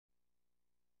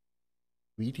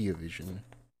Media Vision.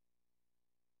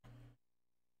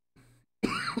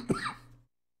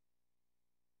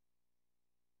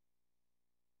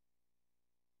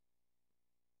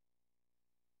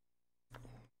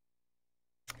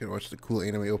 Gotta watch the cool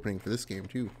anime opening for this game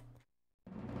too.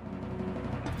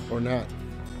 Or not.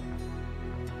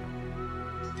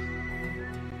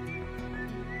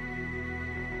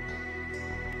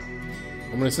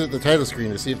 I'm gonna sit at the title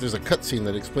screen to see if there's a cutscene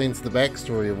that explains the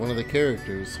backstory of one of the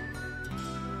characters.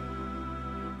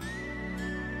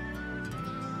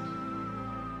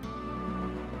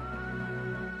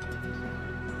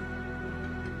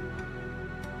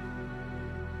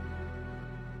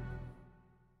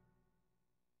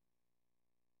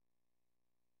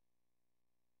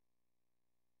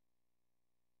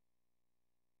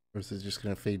 Or is it just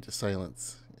gonna fade to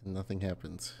silence and nothing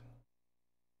happens?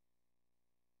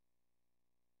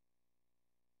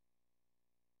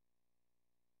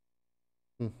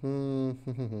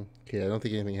 Okay, I don't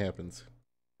think anything happens.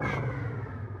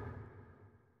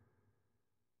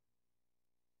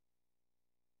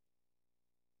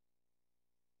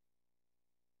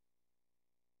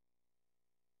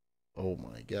 Oh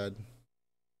my god.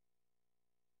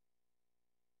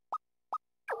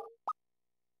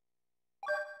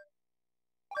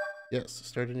 Yes,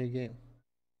 start a new game.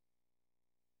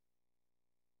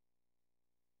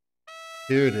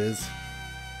 Here it is.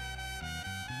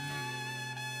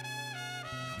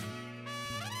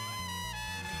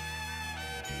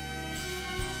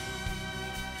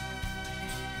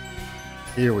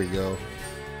 Here we go.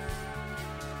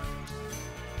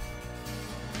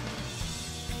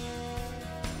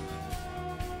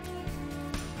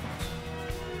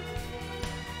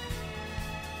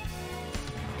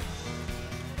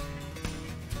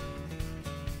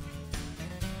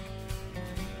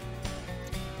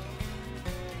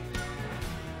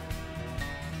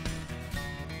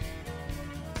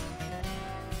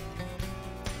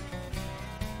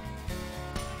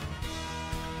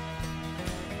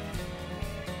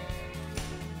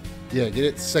 Yeah, get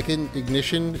it? Second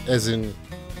ignition, as in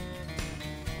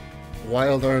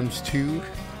Wild Arms 2.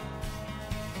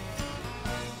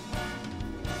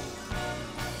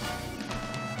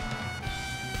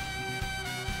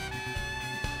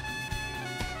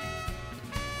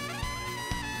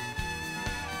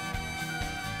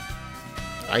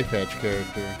 Eye patch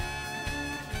character.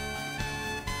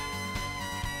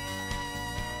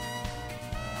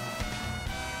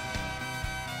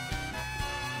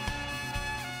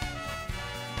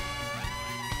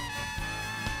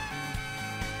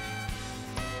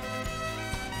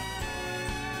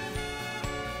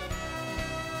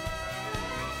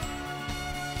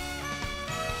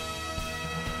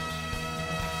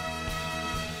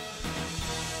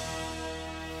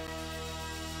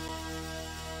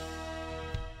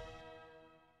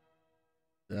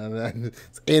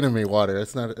 It's anime water.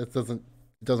 It's not. It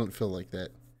doesn't feel like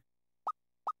that.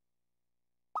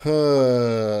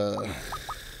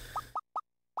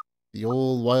 The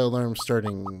old Wild Arms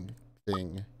starting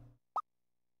thing.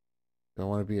 Do I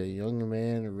want to be a young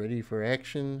man ready for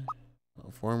action?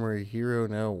 A former hero,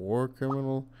 now a war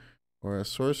criminal? Or a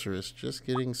sorceress just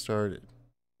getting started?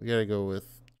 We gotta go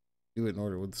with... Do it in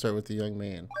order. We'll start with the young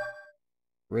man.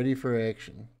 Ready for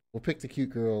action. We'll pick the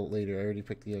cute girl later. I already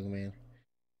picked the young man.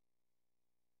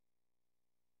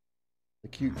 The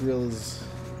cute girl is...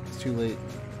 It's too late.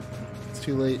 It's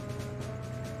too late.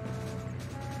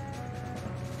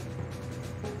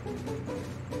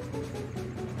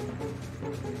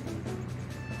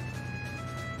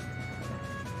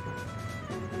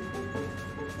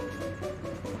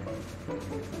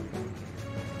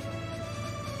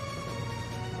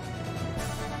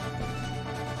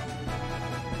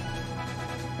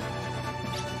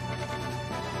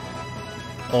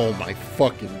 Oh my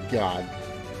fucking god.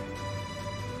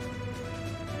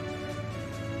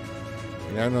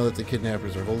 We now know that the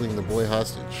kidnappers are holding the boy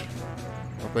hostage.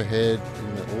 Up ahead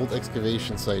in the old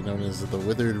excavation site known as the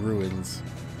Withered Ruins.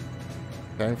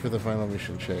 Time for the final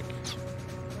mission check.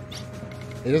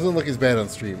 It doesn't look as bad on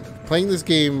stream. Playing this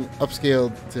game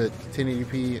upscaled to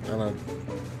 1080p on a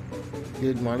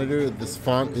good monitor, this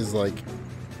font is like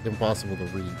impossible to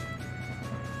read.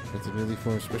 It's a newly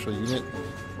formed special unit.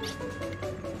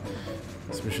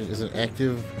 This mission isn't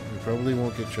active. We probably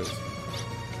won't get chosen.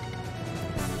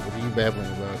 What are you babbling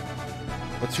about?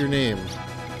 What's your name?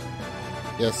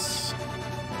 Yes.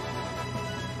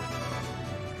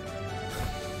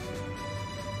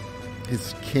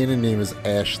 His canon name is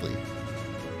Ashley.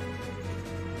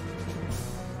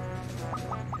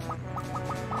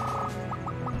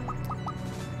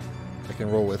 I can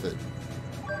roll with it.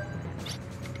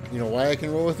 You know why I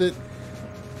can roll with it?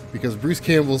 Because Bruce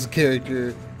Campbell's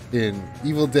character in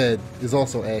Evil Dead is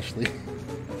also Ashley.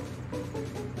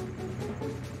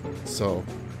 So,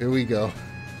 here we go.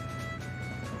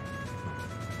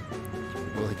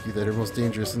 People like you that are most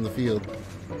dangerous in the field.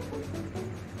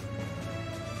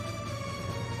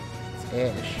 It's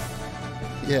Ash.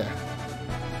 Yeah.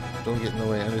 Don't get in the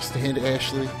way. Understand,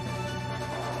 Ashley?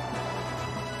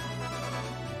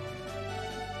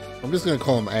 I'm just gonna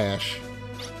call him Ash.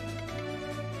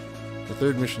 The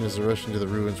third mission is to rush into the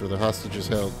ruins where the hostage is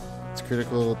held. It's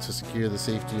critical to secure the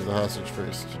safety of the hostage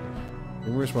first.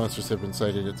 Numerous monsters have been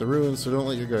sighted at the ruins, so don't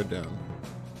let your guard down.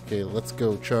 Okay, let's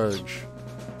go. Charge.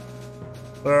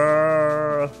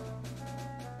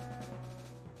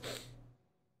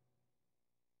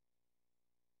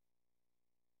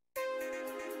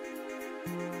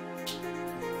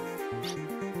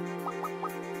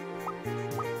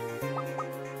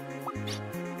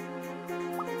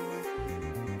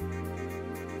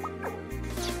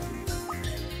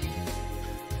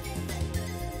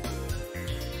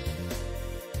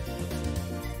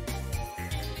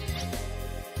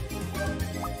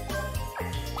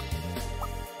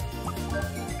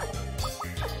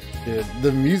 Dude,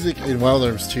 the music in Wild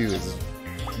Arms 2 is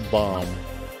bomb.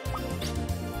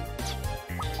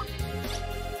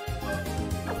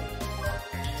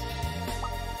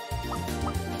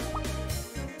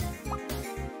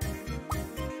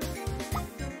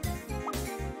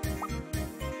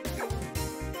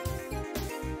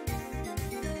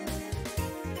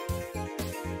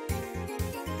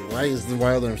 Why is the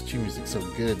Wild Arms 2 music so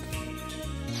good?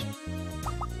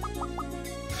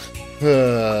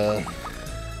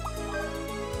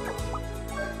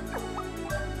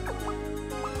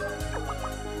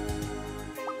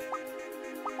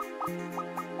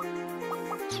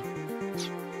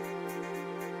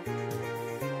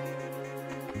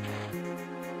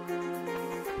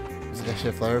 Does it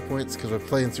actually have flower points? Because we're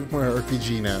playing Super Mario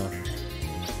RPG now.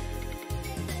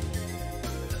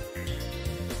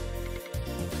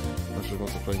 I'm just about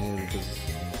to play here because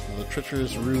the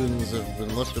treacherous ruins have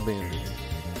been left abandoned.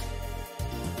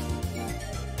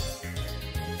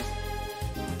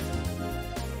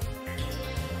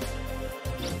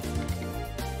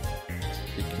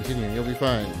 Keep continuing, you'll be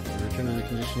fine. You return to the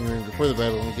condition you were in before the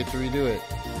battle and we get to redo it.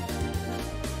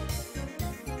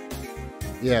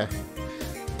 Yeah.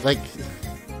 Like,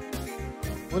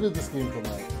 when did this game come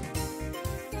out?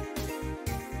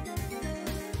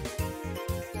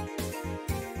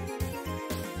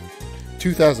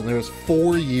 2000. There was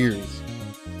 4 years.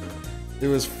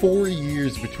 There was 4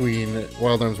 years between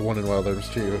Wild Arms 1 and Wild Arms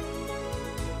 2.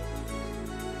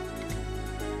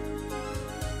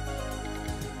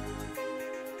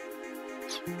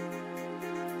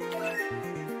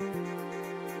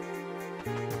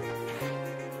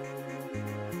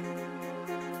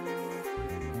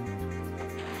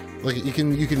 Like you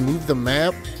can move the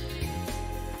map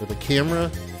or the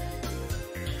camera.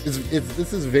 This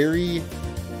is very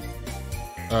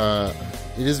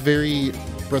it is very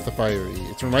Breath of Fire-y.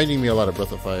 It's reminding me a lot of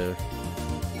Breath of Fire.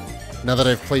 Now that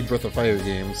I've played Breath of Fire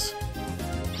games.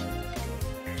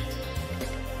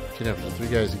 Kidnapped the 3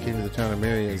 guys who came to the town of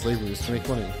Maria as laborers to make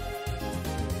money.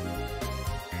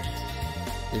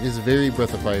 It is very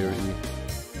Breath of Fire-y.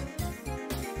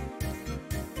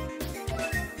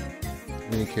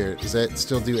 Mini carrot. Does that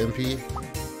still do MP?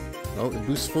 Oh, it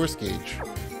boosts force gauge.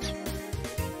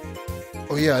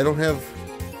 Oh yeah, I don't have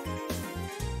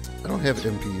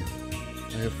MP.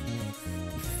 I have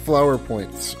flower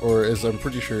points, or as I'm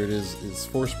pretty sure it is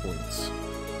force points.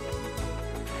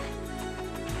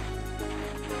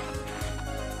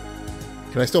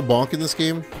 Can I still bonk in this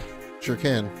game? Sure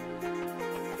can.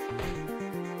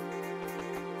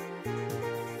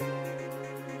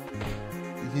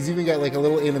 He's even got like a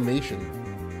little animation.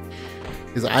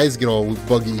 His eyes get all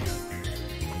buggy.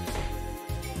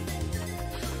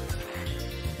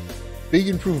 Big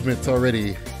improvements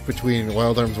already between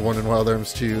Wild Arms 1 and Wild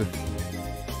Arms 2.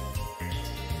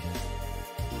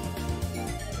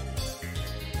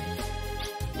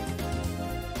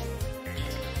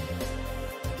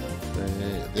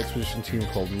 The expedition team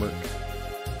called Merc.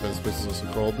 This place is also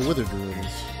called the Withered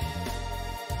Ruins.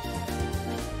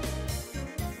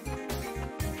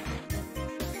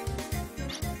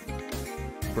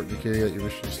 Important to carry out your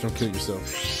mission, just don't kill yourself.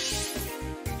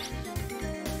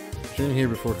 Returning here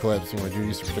before collapsing. My duty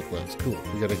is to protect lives. Cool,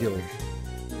 we got a healer.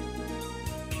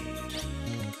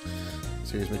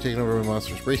 Serious, by taking over my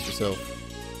monsters. Brace yourself.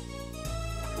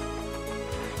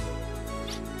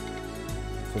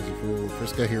 Clumsy fool.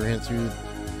 First guy who ran through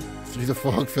the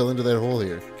fog fell into that hole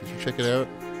here. Could you check it out?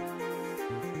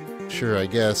 Sure, I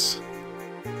guess.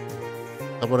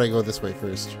 How about I go this way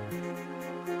first?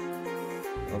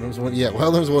 Wild Arms 1, yeah,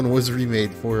 Wild Arms 1 was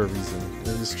remade for a reason.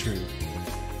 That is true.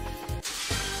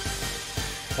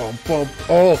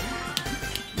 Oh,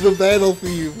 the battle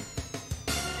theme.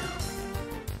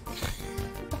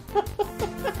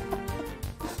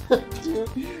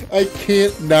 I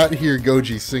can't not hear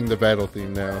Goji sing the battle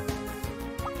theme now.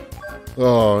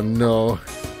 Oh no.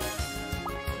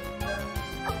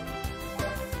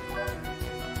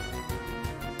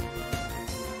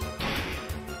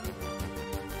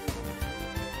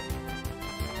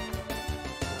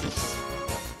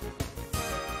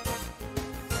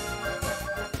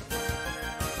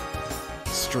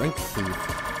 Strength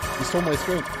thief. He stole my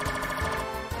strength.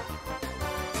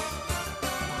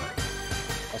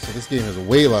 Also, this game is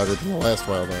way louder than the last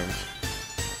Wild Arms.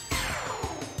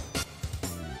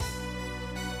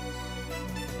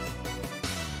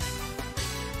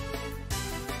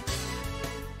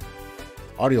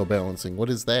 Audio balancing. What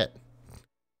is that?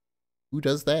 Who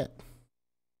does that?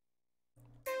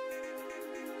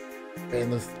 Man,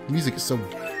 the music is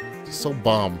so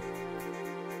bomb.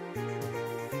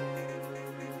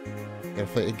 Gotta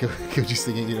play Goji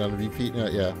singing it on repeat now?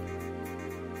 Yeah.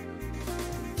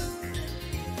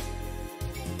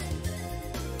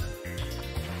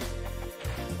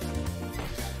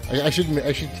 I should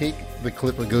take the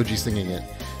clip of Goji singing it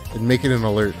and make it an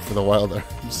alert for the Wild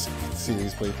Arms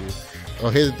series playthrough. Oh,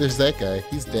 hey, there's that guy.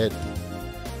 He's dead.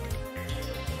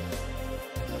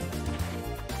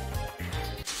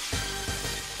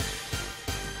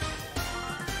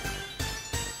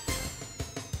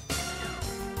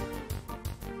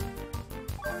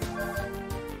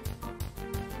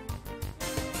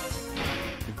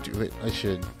 Do it. I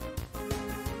should.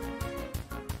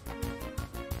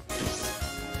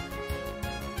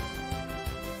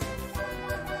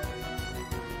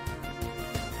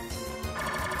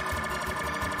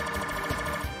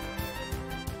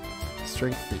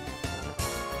 Strength feat.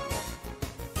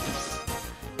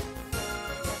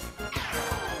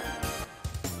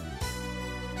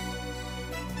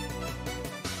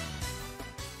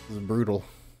 This is brutal.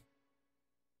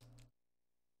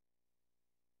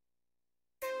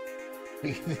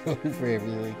 For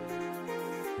everything.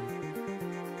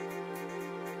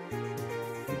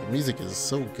 The music is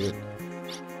so good.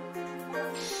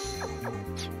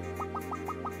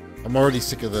 I'm already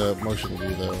sick of the motion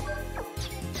view though.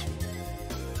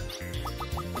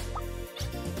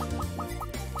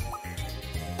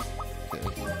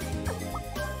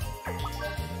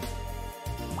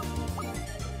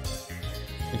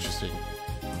 Interesting.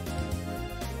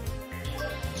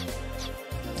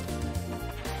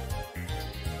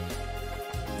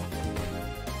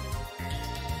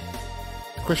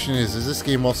 The question is this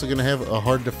game also going to have a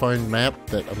hard to find map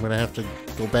that I'm going to have to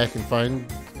go back and find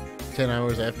 10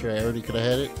 hours after I already could have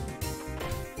had it?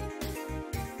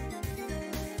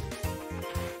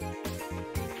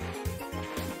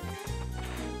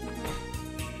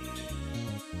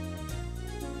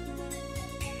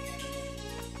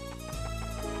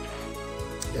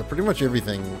 Yeah, pretty much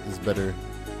everything is better.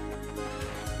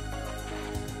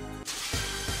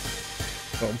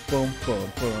 Bum, bum,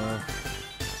 bum, bum.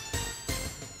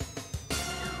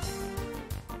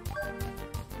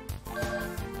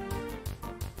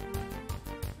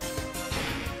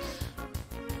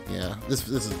 Yeah, this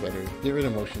is better. Get rid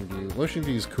of motion view. Motion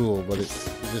view is cool, but it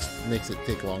just makes it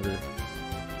take longer.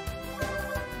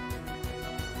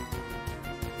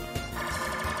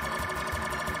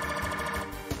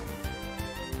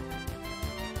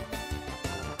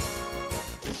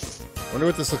 I wonder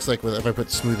what this looks like if I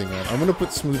put smoothing on. I'm gonna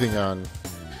put smoothing on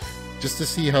just to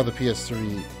see how the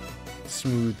PS3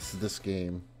 smooths this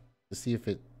game, to see if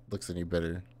it looks any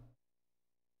better.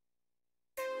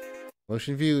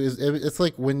 Motion view it's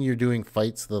like when you're doing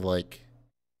fights, the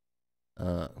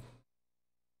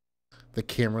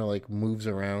camera like moves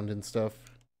around and stuff.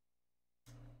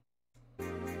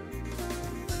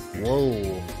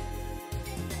 Whoa.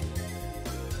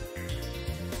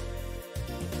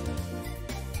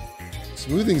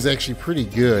 Smoothing's actually pretty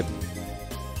good.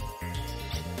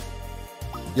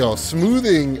 Yo,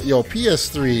 smoothing,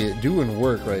 PS3 doing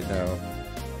work right now.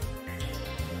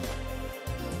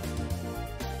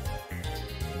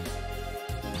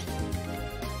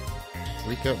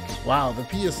 Wake up. Wow, the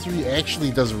PS3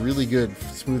 actually does really good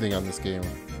smoothing on this game.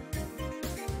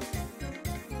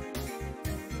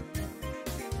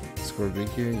 Score big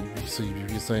here, so you're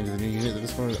assigned to the new unit.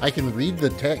 This one, I can read the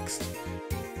text.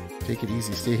 Take it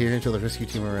easy. Stay here until the rescue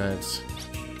team arrives.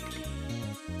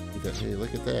 Hey,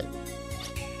 look at that.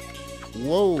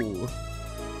 Whoa.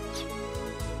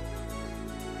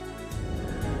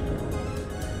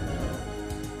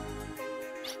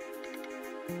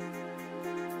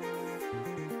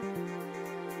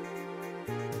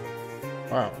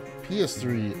 Wow,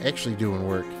 PS3 actually doing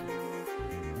work.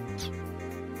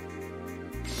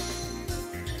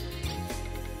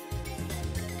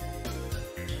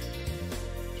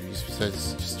 Jeez,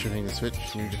 besides just turning the switch,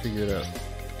 you need to figure it out.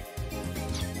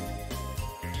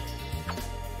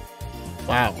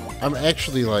 Wow, I'm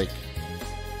actually like...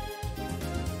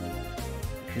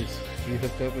 If you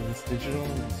hooked up and it's digital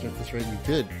and start this right, you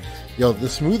good. Yo, the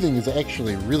smoothing is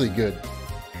actually really good.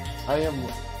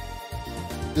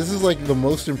 This is like the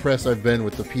most impressed I've been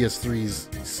with the PS3's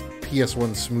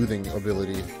PS1 smoothing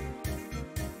ability.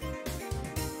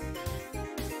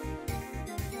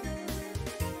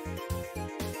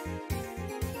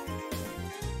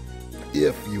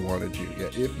 If you wanted to, yeah,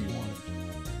 if you wanted.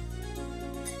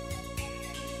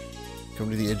 Come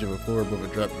to the edge of a floor above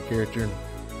it, drop your character.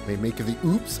 May make the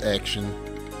oops action.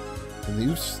 In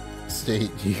the oops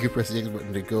state, you can press the X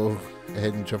button to go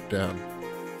ahead and jump down.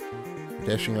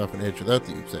 Dashing off an edge without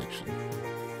the oops action.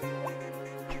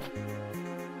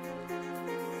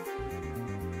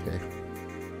 Okay.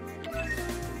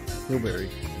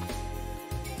 Hillberry.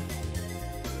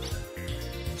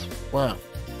 Wow.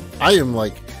 I am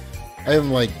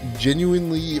like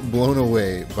genuinely blown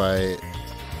away by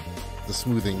the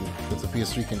smoothing that the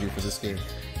PS3 can do for this game.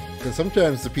 Because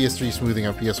sometimes the PS3 smoothing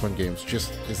on PS1 games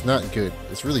just is not good.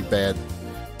 It's really bad.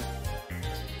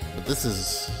 But this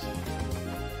is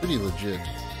pretty legit.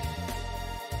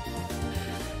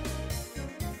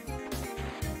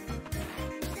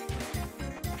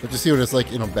 But to see what it's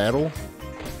like in a battle.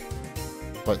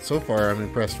 But so far I'm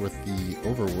impressed with the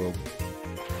overworld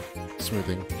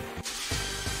smoothing.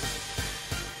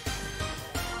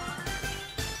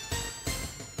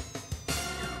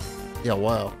 Yeah,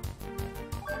 wow.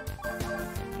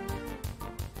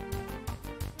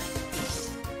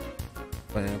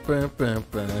 Bam, bam, bam,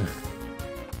 bam.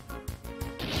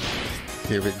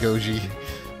 Damn it, Goji.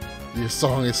 Your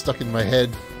song is stuck in my head.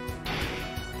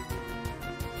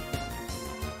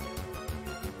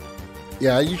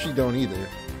 Yeah, I usually don't either.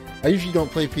 I usually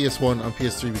don't play PS1 on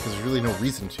PS3 because there's really no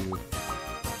reason to.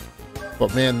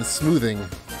 But man, the smoothing.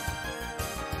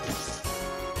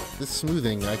 This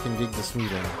smoothing, I can dig the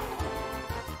smoothing.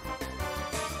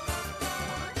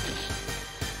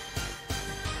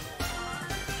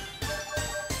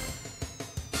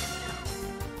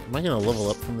 Am I gonna level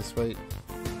up from this fight?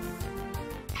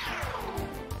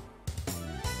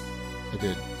 I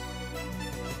did.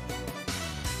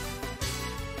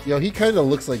 Yo, he kind of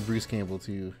looks like Bruce Campbell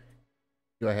too.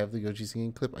 Do I have the Goji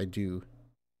singing clip? I do.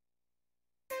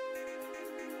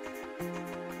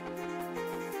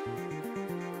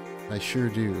 I sure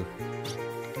do.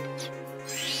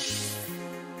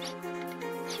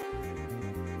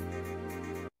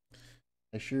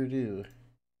 I sure do.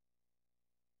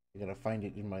 I gotta find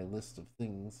it in my list of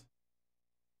things.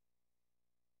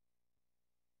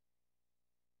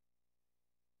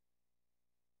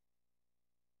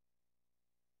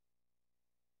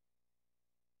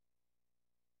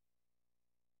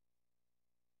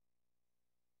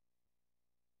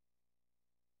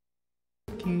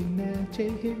 Looking at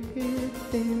your head,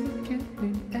 then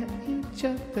looking at each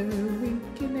other,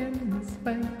 winking and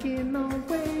spanking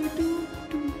away.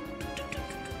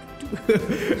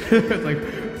 It's like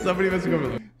somebody must go over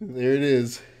there. There it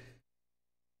is.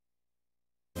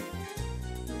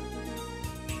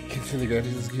 Considering the graphics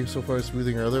of this game so far,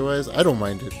 smoothing or otherwise, I don't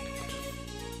mind it.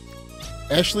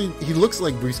 Actually, he looks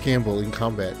like Bruce Campbell in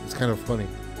combat. It's kind of funny.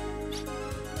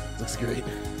 Looks great.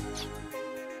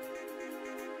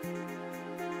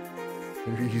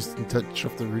 Maybe you used to touch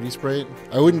off the Rudy sprite?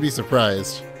 I wouldn't be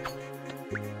surprised.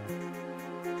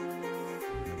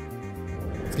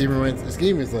 This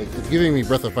game is like, it's giving me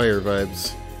Breath of Fire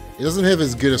vibes. It doesn't have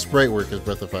as good a sprite work as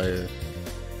Breath of Fire,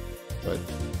 but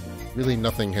really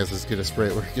nothing has as good a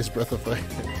sprite work as Breath of Fire.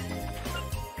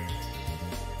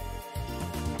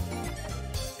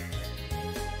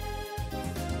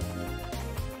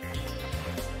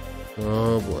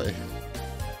 Oh boy.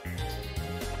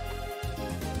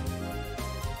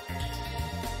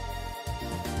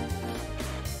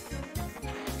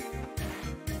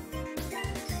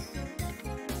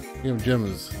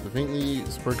 Gems, the faintly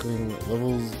sparkling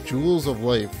levels, jewels of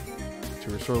life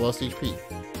to restore lost HP.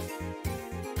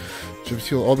 Gems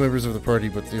heal all members of the party,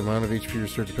 but the amount of HP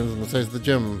restored depends on the size of the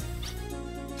gem.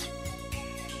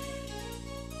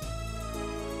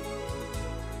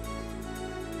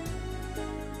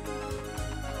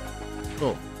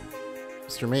 Oh,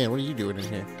 Mr. Man, what are you doing in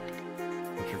here?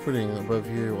 What you're putting above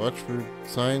here, watch for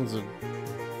signs of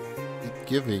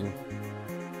giving.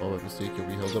 Oh, by mistake, you'll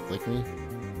be held up like me.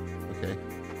 Okay.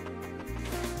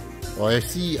 Well, I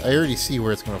already see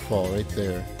where it's gonna fall, right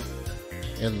there.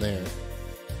 And there.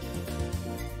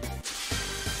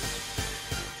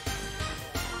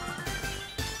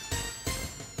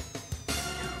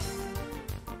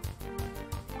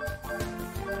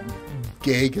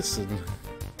 Gagason.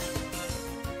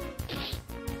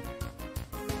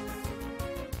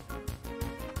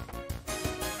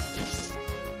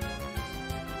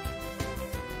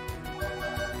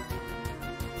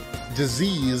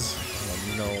 Disease.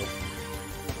 Oh no.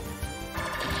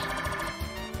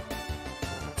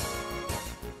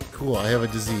 Cool, I have a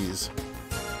disease.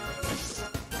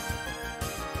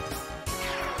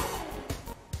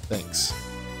 Thanks.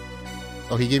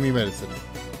 Oh, he gave me medicine.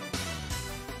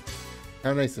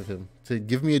 How nice of him to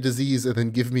give me a disease and then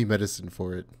give me medicine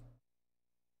for it.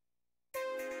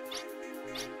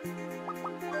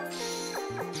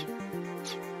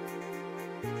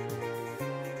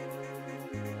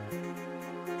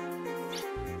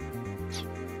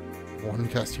 One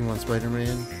costume on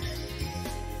Spider-Man.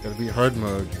 Gotta be hard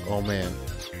mode. Oh man.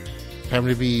 Time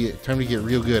to get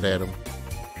real good at him.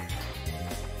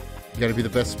 You gotta be the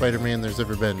best Spider-Man there's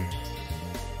ever been.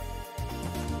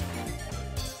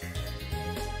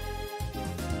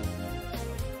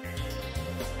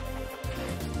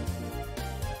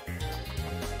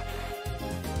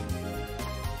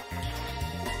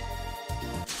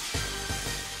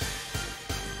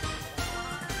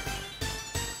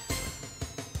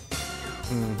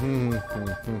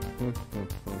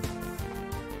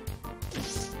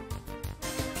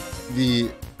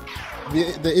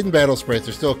 The in-battle sprites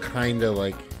are still kind of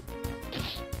like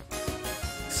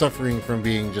suffering from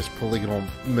being just polygonal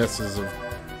messes of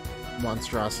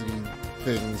monstrosity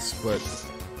things, but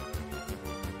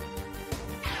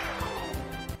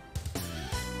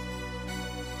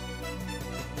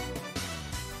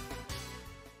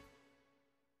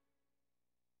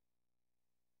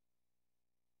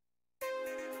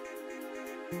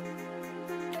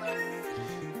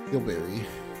Gilberry.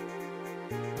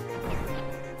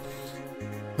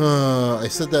 I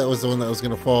said that was the one that was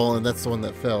gonna fall, and that's the one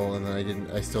that fell, and then I didn't.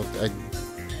 I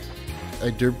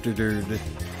derped a derd.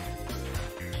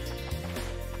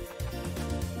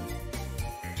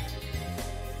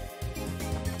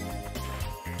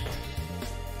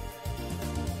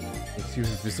 Makes you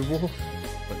invisible,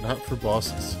 but not for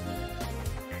bosses.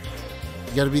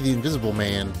 You gotta be the Invisible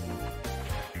Man.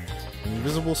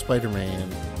 Invisible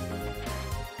Spider-Man.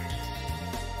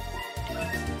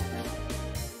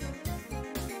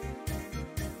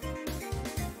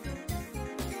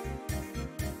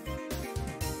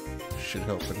 Should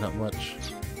help, but not much.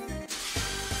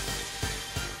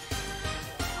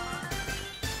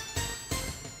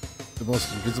 The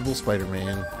most invisible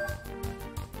Spider-Man.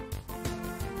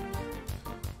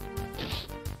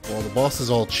 Well, the bosses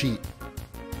all cheat.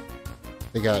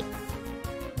 They got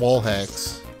wall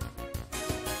hacks.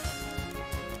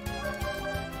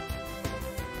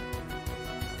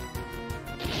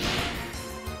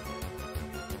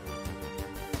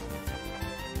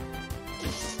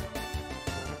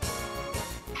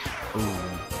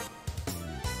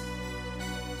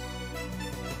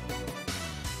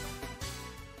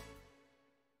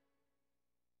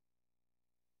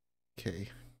 Okay.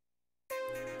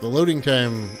 The loading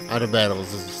time out of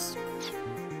battles is...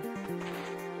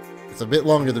 it's a bit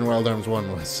longer than Wild Arms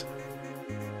 1 was.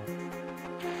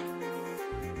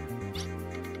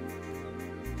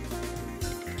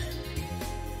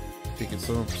 Take it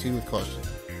slow and proceed with caution.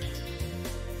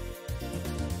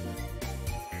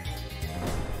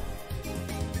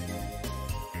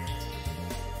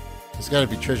 There's gotta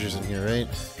be treasures in here, right?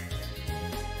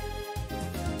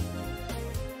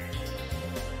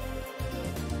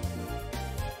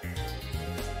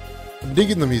 I'm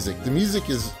digging the music. The music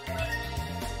is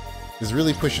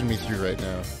really pushing me through right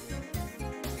now.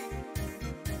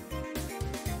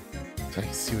 I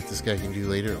can see what this guy can do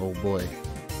later. Oh boy.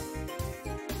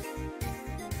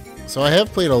 So I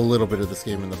have played a little bit of this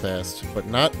game in the past, but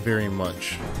not very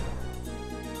much.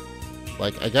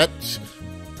 Like I've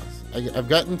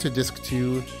gotten to disc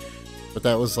 2, but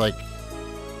that was like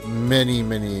many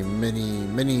years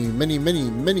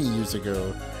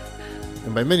ago.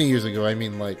 And by many years ago, I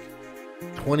mean like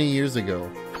 20 years ago.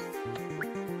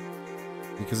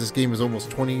 Because this game is almost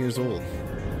 20 years old.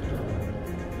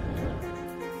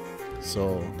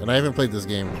 So, and I haven't played this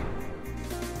game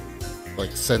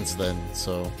like since then,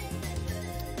 so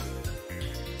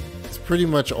it's pretty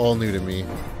much all new to me.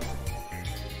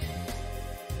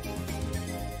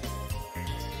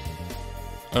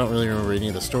 I don't really remember any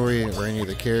of the story or any of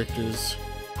the characters.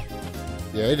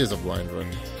 Yeah, it is a blind run.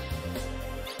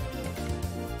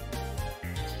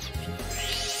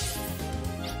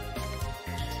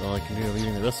 All I can do,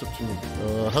 leaving the rest up to me.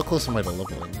 How close am I to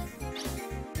leveling?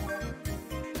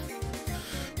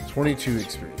 22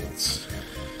 experience.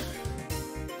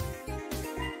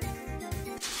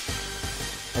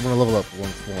 I'm gonna level up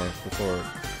once more before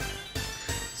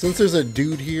Since there's a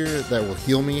dude here that will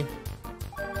heal me,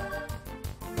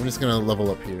 I'm just gonna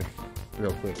level up here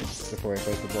real quick before I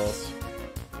fight the boss.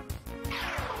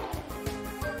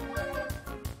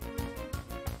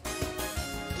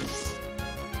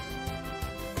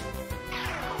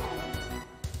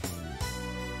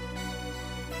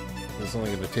 It's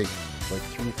only gonna take like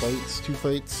 2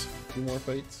 fights, 2 more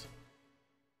fights.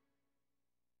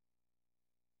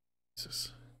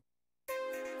 Jesus.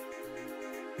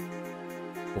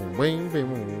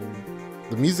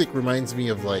 The music reminds me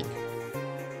of like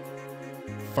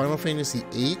Final Fantasy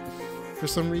VIII for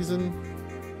some reason.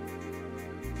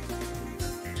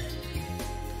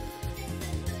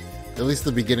 At least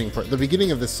the beginning part. The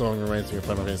beginning of this song reminds me of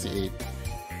Final Fantasy VIII.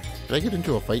 Did I get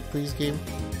into a fight, please, game?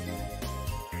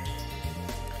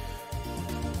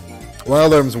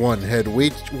 Wild Arms 1 had way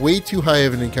too high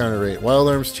of an encounter rate. Wild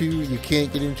Arms 2, you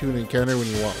can't get into an encounter when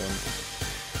you want one.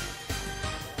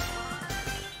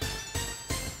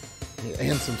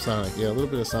 Yeah, and some Sonic. Yeah, a little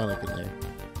bit of Sonic in there.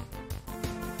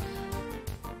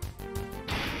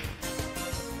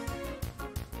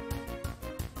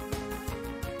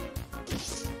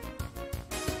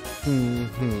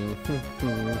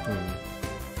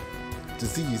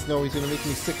 Disease. No, he's gonna make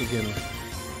me sick again.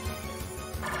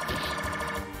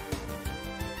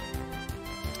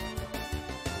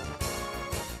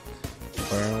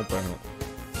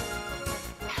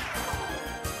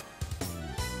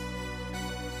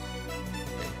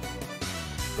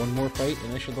 One more fight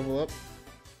and I should level up.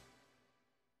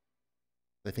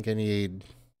 I think I need,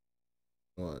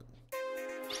 what,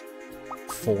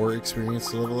 4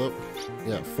 experience to level up?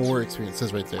 Yeah, 4 experience. It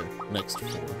says right there. Next 4.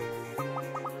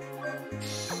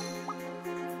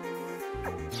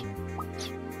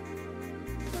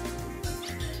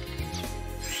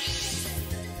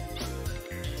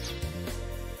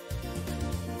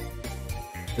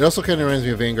 It also kind of reminds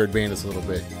me of Vanguard Bandits a little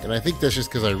bit, and I think that's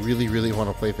just because I really, really want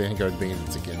to play Vanguard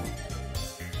Bandits again.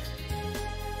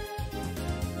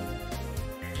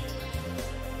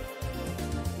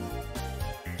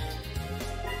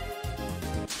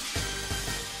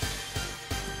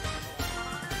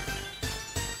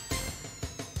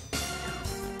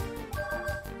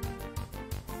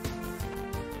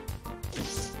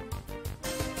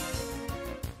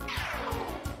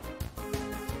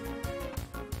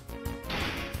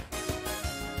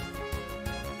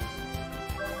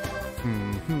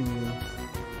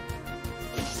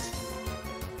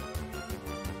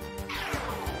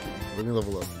 Let me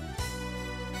level up.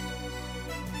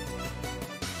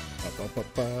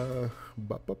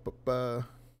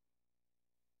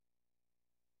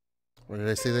 Why did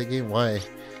I say that game? Why?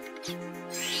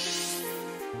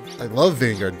 I love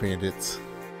Vanguard Bandits.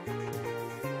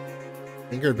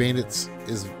 Vanguard Bandits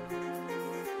is...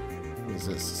 What is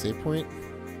this? A save point?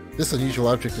 This unusual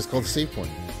object is called a save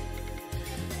point.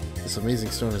 This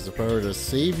amazing stone has the power to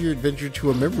save your adventure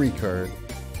to a memory card.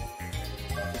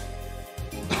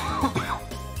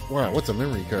 Wow, what's a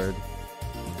memory card?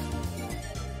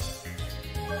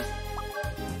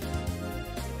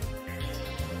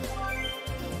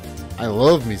 I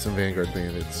love me some Vanguard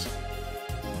Bandits.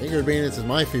 Vanguard Bandits is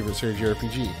my favorite strategy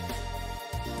RPG.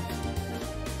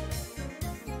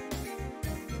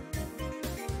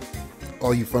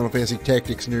 All you Final Fantasy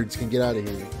Tactics nerds can get out of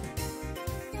here.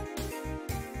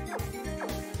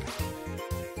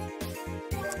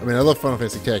 I mean, I love Final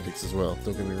Fantasy Tactics as well,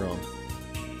 don't get me wrong.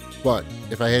 But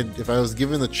if I was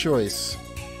given the choice,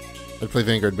 I'd play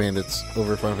Vanguard Bandits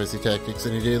over Final Fantasy Tactics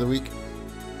any day of the week.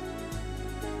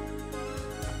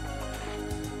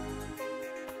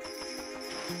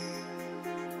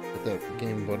 Get that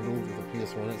game bundled with the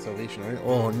PS1 at Salvation Army.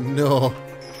 Oh no!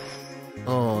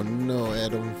 Oh no,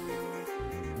 Adam.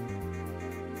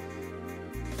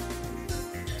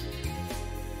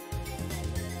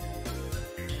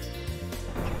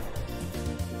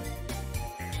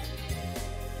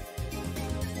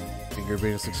 Vanguard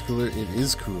Bandits looks cooler. It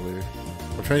is cooler.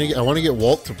 I want to get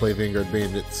Walt to play Vanguard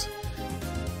Bandits,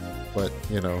 but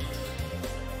you know,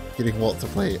 getting Walt to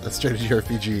play a strategy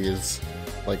RPG is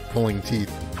like pulling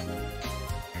teeth.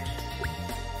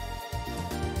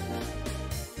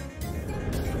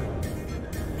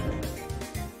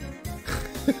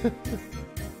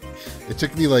 It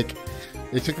took me like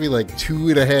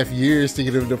 2.5 years to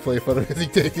get him to play Final Fantasy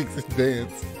Tactics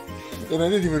Advance, and I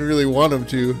didn't even really want him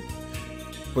to.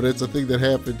 But it's a thing that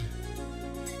happened.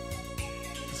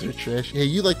 Is there trash? Hey,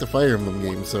 you like the Fire Emblem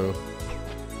game, so...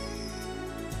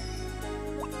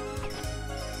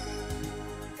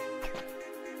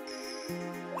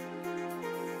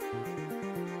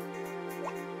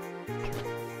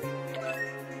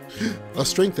 A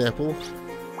strength apple.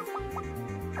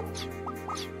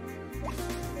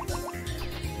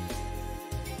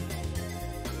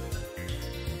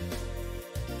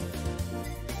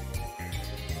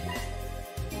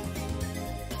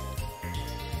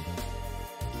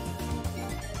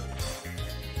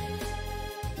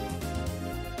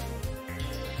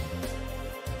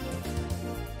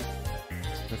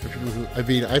 I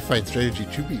mean, I find strategy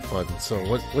to be fun, so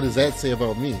what does that say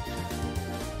about me?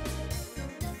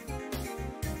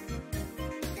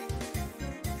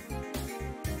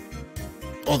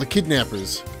 Oh, the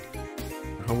kidnappers!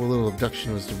 Our humble little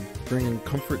abduction was to bring in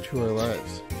comfort to our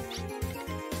lives.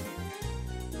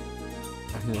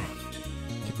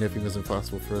 Kidnapping was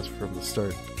impossible for us from the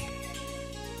start.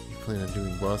 We plan on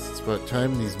doing boss. It's about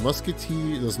time those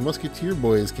musketeer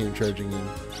boys came charging in.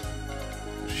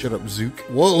 Shut up, Zook.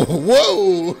 Whoa,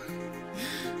 whoa!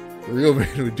 A real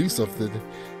man would do something.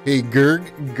 Hey,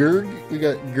 Gurg, we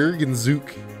got Gurg and Zook.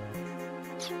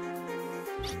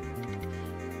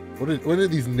 What are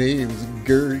these names?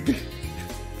 Gurg.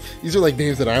 These are like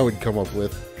names that I would come up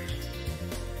with.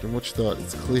 After much thought,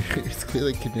 it's clear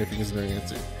that kidnapping isn't our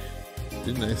answer.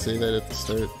 Didn't I say that at the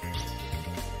start?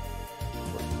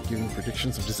 What, giving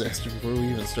predictions of disaster before we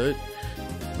even start?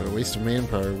 What a waste of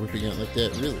manpower whipping out like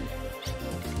that, really.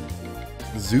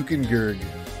 Zook and Gurg.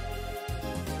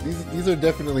 These are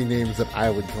definitely names that I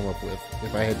would come up with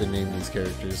if I had to name these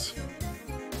characters.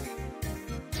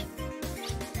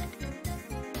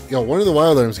 Yo, one of the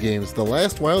Wild Arms games, the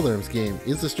last Wild Arms game,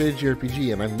 is a strategy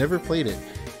RPG, and I've never played it,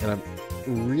 and I'm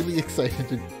really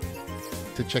excited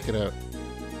to check it out.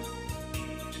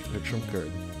 A trump card.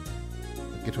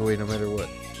 Get away no matter what.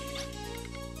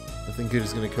 Nothing good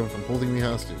is going to come from holding me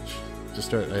hostage. To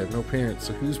start, I have no parents,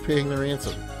 so who's paying the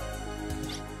ransom?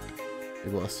 Hey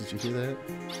boss, did you hear that?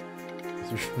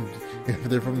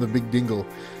 They're from the Big Dingle.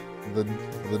 The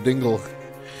Dingle.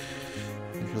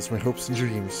 Because my hopes and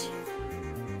dreams.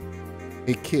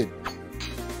 Hey kid.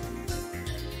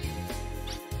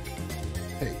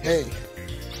 Hey.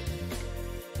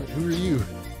 Who are you?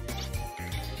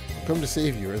 I've come to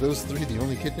save you. Are those three the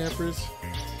only kidnappers?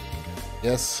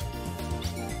 Yes.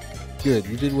 Good,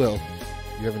 you did well.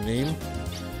 You have a name?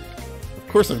 Of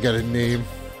course I've got a name.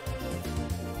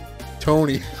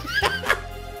 Tony.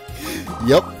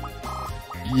 Yep.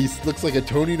 He looks like a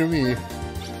Tony to me.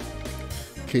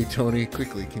 Okay, Tony,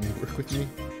 quickly, can you work with me?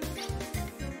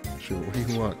 Sure, what do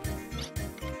you want?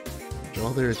 Draw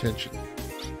their attention.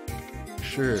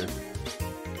 Sure.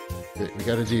 We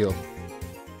got a deal.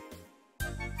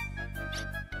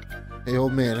 Hey,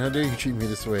 old man, how dare you treat me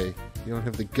this way? You don't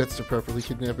have the guts to properly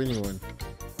kidnap anyone.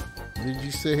 What did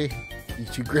you say?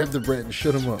 You grab the brat and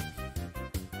shut him up.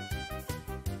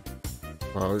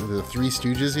 Wow, the Three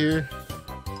Stooges here?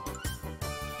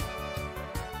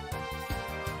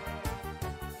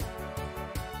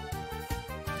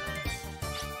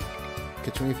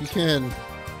 Catch me if you can.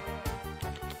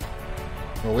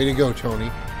 Oh, way to go,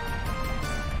 Tony.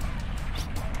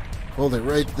 Hold it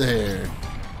right there.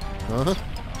 Huh?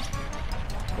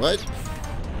 What?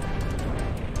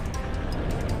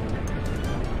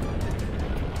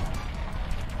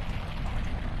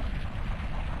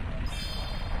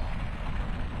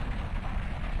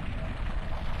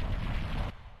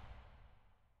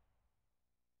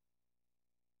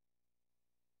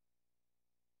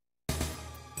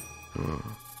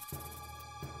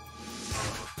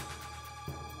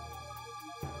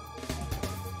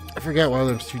 I forgot Wild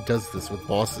Arms 2 does this with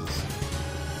bosses.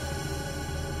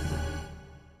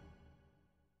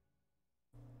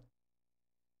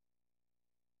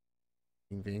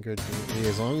 Vanguard Bandits. Hey,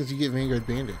 as long as you get Vanguard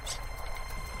Bandits.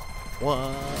 What?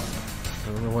 I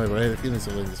don't know why, but I had a feeling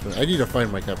something like this. But I need to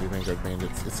find my copy of Vanguard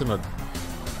Bandits. It's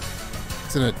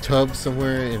in a tub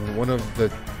somewhere in one of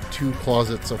the 2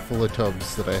 closets full of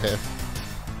tubs that I have.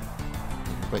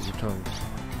 Bite your tongue.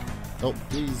 Oh,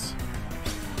 please.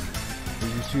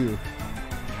 You too.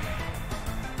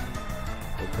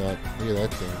 Oh god, look at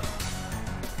that thing.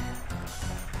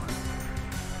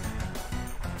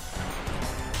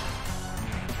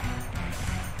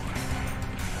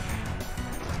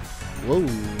 Whoa.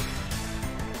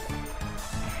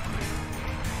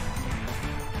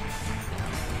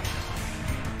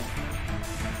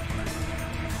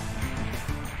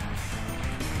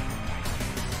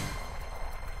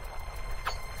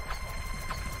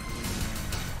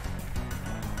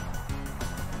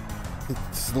 It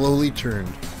slowly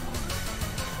turned.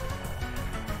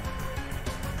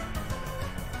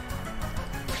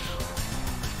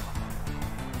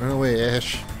 Run away,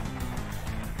 Ash.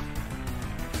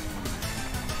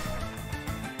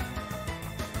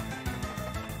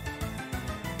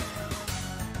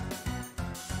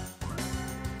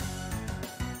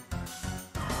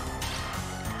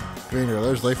 Commander, a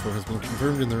large life form has been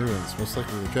confirmed in the ruins. Most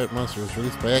likely the trapped monster was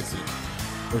released by accident.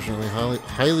 Fortunately,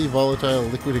 highly volatile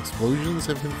liquid explosions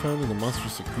have been found in the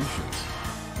monster's secretions.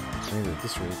 Maybe at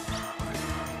this rate.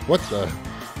 What the?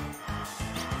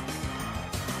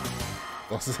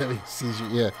 Boss is having a seizure.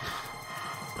 Yeah.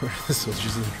 Order the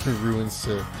soldiers in the ruins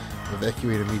to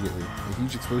evacuate immediately. A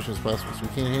huge explosion is possible, so we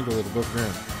can't handle it above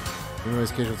ground. To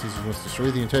minimize casualties, we must destroy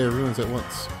the entire ruins at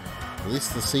once. Release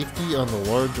the safety on the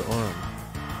large arm.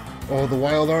 Oh, the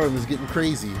wild arm is getting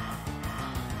crazy.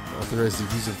 Authorize the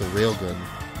use of the railgun.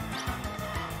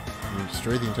 When we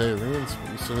destroy the entire ruins,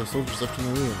 but we still have soldiers left in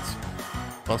the ruins.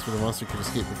 Possibly the monster could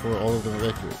escape before all of them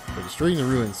evacuate. By destroying the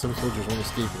ruins, some soldiers won't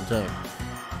escape in time.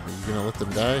 Are you gonna let them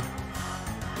die?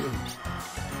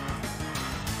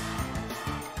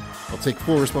 I'll take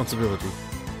full responsibility.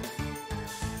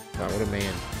 Wow, what a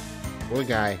man. What a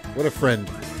guy. What a friend.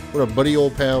 What a buddy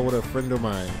old pal. What a friend of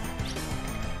mine.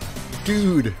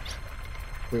 Dude!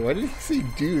 Wait, why did he say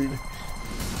dude?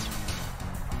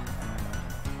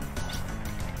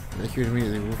 Evacuate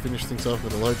immediately. We'll finish things off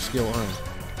with a large-scale arm.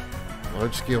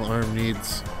 Large-scale arm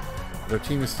needs... But our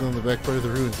team is still in the back part of the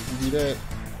ruins. If you do that...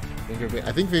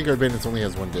 I think Vanguard Bandits only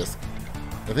has one disc.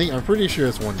 I'm pretty sure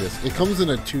it's one disc. It comes in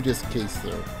a 2-disc case,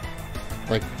 though.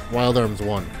 Like Wild Arms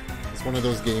 1. It's one of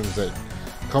those games that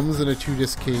comes in a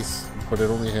 2-disc case, but it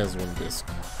only has one disc.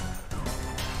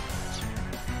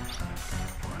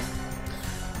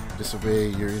 Disobey,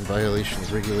 you're in violation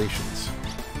of regulations.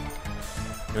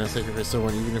 You're gonna sacrifice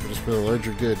someone, even if it is for the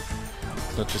larger good.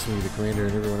 It's not just me, the commander,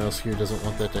 and everyone else here doesn't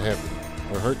want that to happen.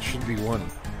 Our hearts should be one.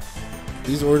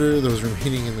 Please order those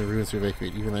remaining in the ruins to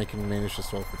evacuate. Even I can manage to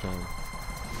stall for time.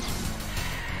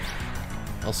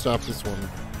 I'll stop this one.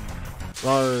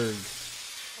 Larg.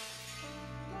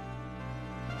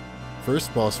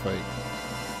 First boss fight.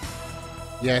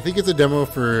 Yeah, I think it's a demo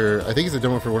for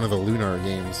one of the Lunar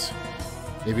games.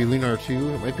 Maybe Lunar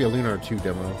 2? It might be a Lunar 2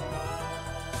 demo.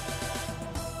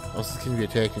 Bosses can be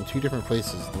attacked in 2 different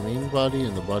places, the main body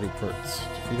and the body parts.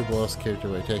 Defeat a boss character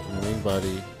by attacking the main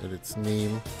body at its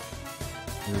name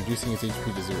and reducing its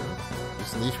HP to 0.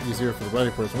 Reducing the HP to 0 for the body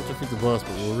parts won't defeat the boss,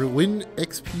 but will win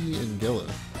XP and Gela.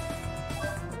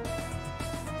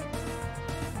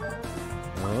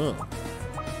 Oh.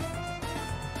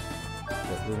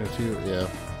 What, Lunar 2? Yeah.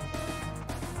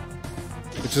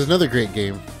 Which is another great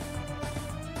game.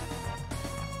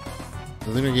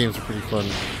 The Lunar games are pretty fun.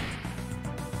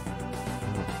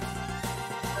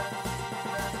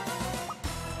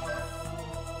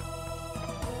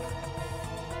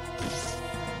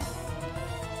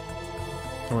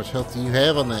 How much health do you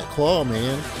have on that claw,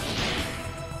 man?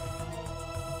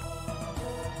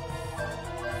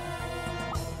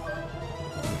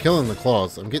 I'm killing the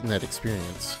claws. I'm getting that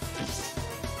experience.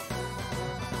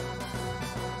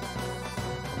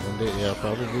 One day, yeah,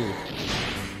 probably.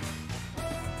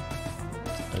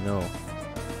 I know.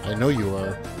 I know you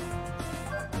are.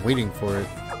 I'm waiting for it.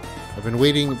 I've been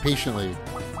waiting patiently.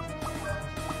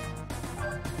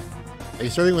 Are you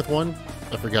starting with 1?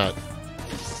 I forgot.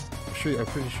 I'm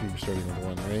pretty sure you're starting with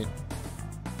 1, right?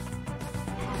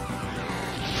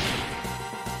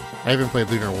 I haven't played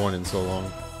Lunar 1 in so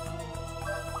long.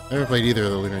 I haven't played either of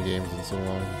the Lunar games in so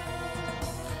long.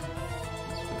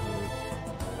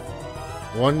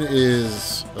 1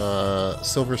 is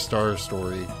Silver Star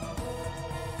Story.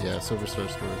 Yeah, Silver Star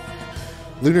Story.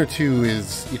 Lunar 2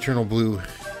 is Eternal Blue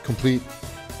Complete.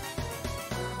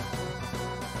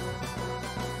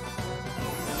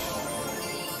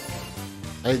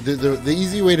 The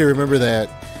easy way to remember that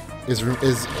is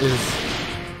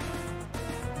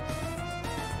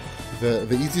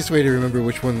the easiest way to remember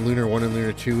which one Lunar 1 and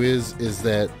Lunar 2 is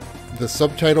that the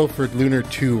subtitle for Lunar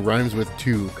 2 rhymes with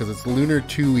 2 because it's Lunar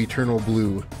 2 Eternal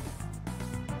Blue.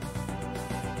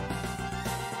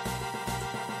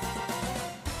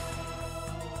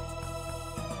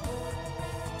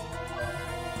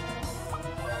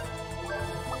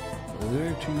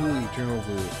 Lunar 2 Eternal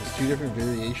Blue. There's 2 different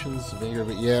variations of Vanguard,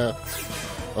 but yeah.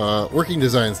 Working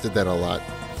Designs did that a lot.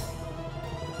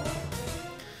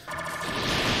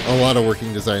 A lot of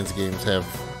Working Designs games have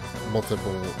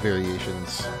multiple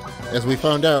variations. As we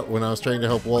found out when I was trying to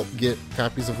help Walt get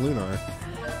copies of Lunar.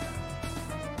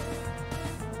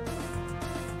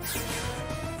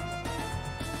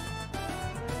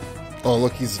 Oh,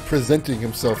 look, he's presenting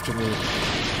himself to me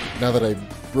now that I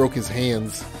broke his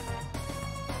hands.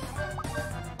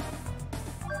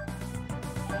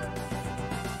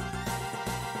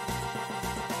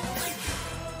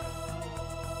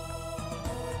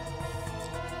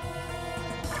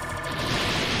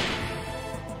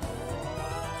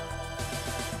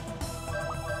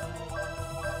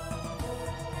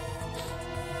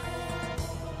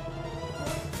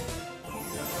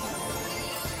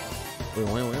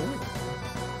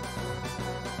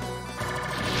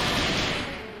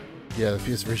 Yeah,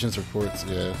 the PS versions reports,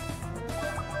 yeah.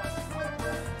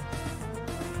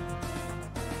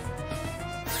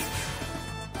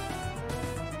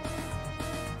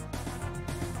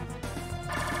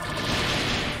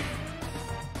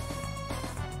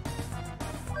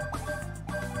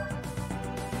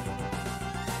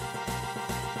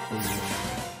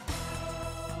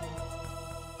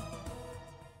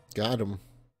 got him.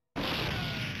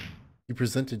 He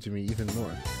presented to me even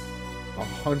more.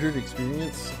 100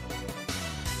 experience.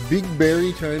 Big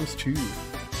Berry times 2.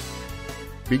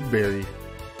 Big Berry.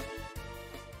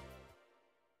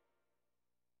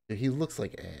 Yeah, he looks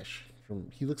like Ash.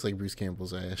 He looks like Bruce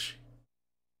Campbell's Ash.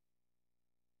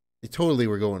 They totally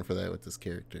were going for that with this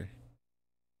character.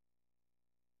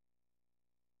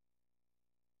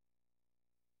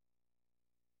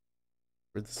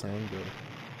 Where'd the sound go?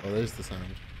 Oh, there's the sound.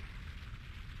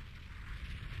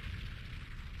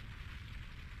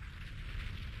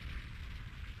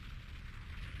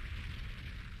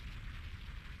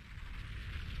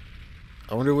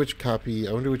 I wonder which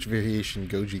variation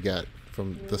Goji got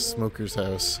from the smoker's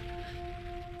house.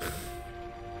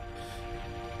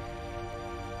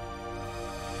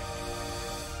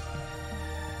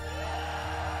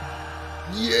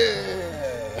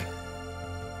 Yeah!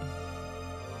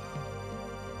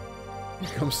 Here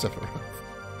comes Sephiroth.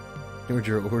 I ignored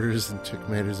your orders and took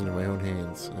matters into my own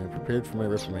hands. I am prepared for my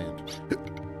reprimand.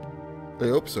 I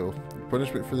hope so. Your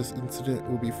punishment for this incident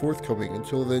will be forthcoming.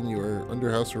 Until then, you are under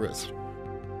house arrest.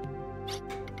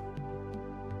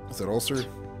 Is that all, sir?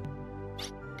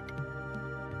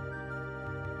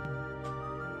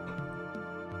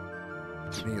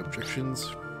 Any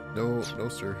objections? No,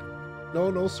 sir.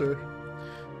 No, sir.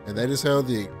 And that is how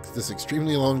this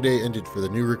extremely long day ended for the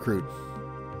new recruit.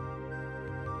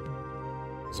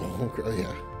 Oh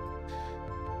yeah.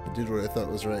 I did what I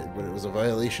thought was right, but it was a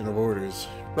violation of orders.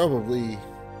 Probably.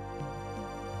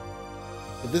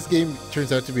 If this game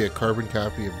turns out to be a carbon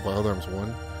copy of Wild Arms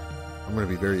 1, I'm going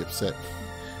to be very upset.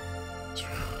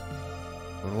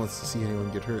 No one wants to see anyone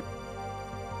get hurt.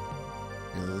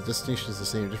 And the destination is the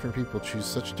same. Different people choose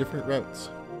such different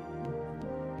routes.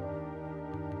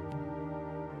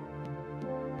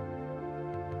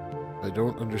 I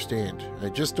don't understand. I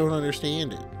just don't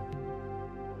understand it.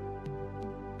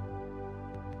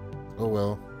 Oh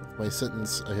well, with my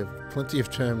sentence, I have plenty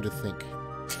of time to think.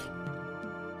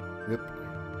 Rip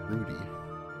Rudy.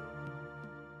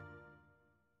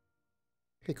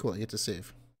 Okay, cool, I get to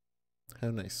save. How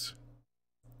nice.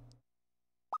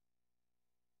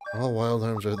 All Wild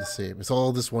Arms are the same. It's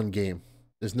all this one game.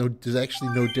 There's actually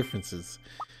no differences.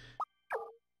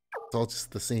 It's all just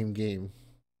the same game.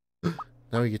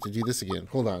 Now we get to do this again.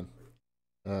 Hold on.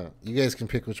 You guys can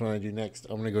pick which one I do next.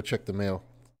 I'm gonna go check the mail.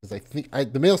 Because I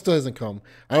think the mail still hasn't come.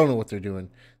 I don't know what they're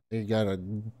doing. They got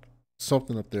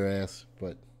something up their ass,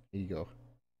 but here you go.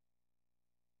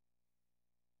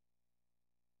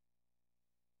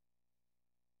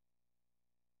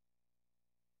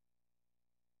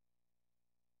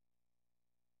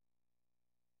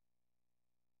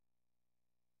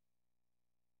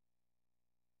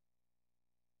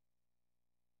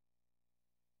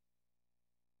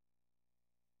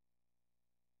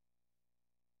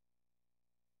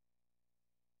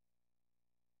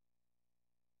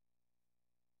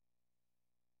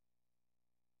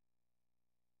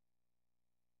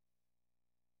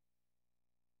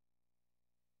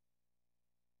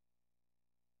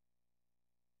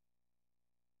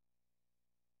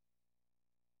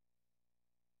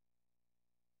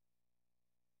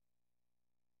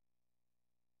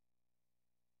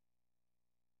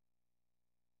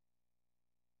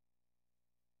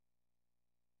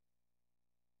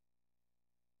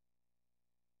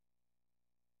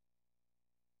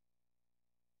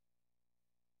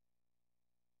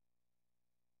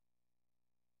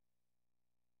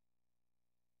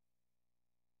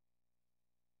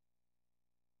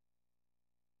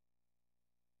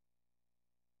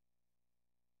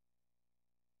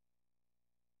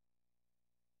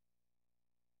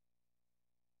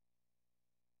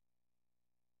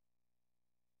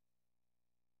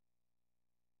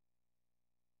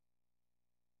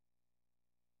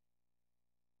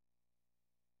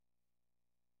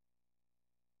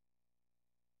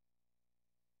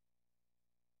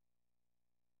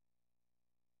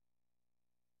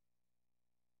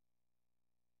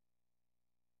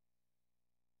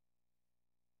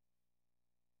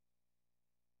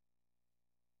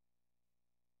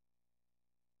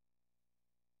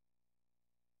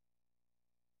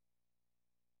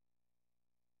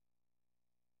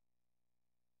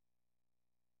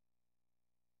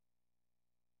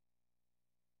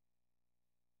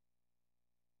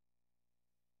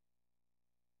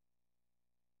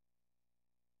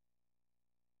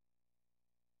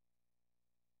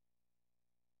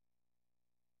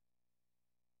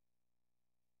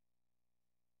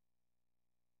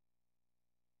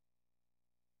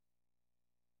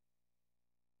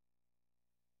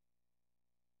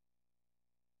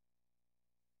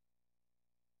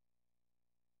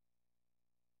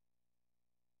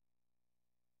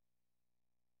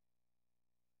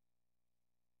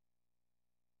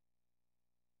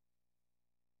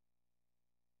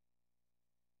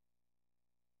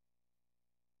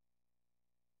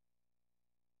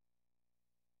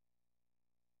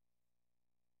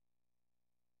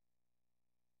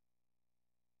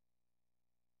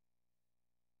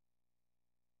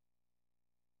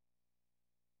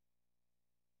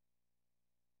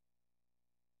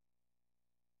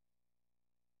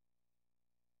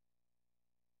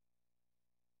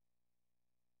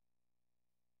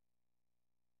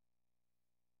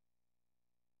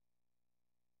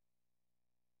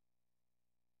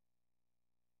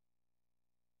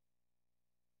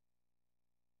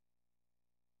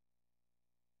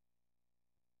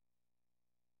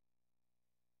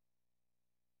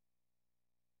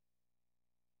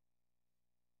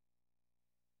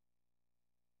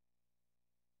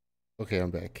 Okay,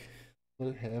 I'm back.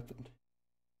 What happened?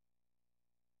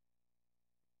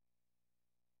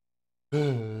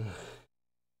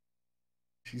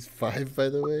 She's 5, by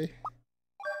the way.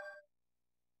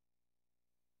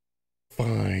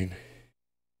 Fine.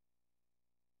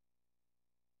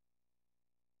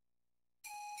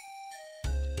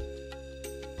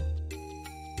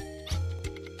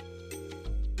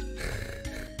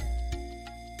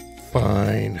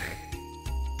 Fine.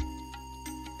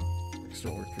 Works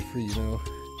don't work for free, you know.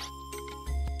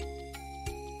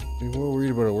 I'm more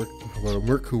worried about a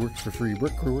merc who works for free.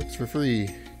 Merc who works for free.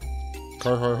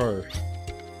 Har har har.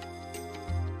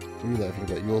 What are you laughing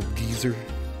about, you old geezer?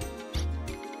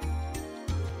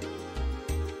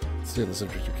 Stay on the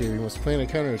subject, okay? We must plan a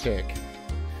counterattack.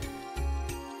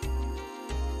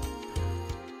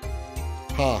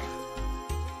 Ha!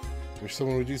 Wish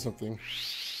someone would do something.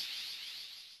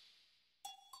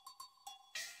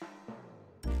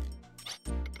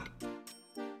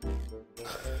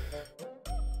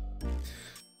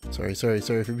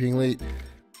 Sorry for being late. I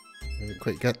haven't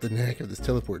quite got the knack of this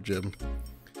teleport gem.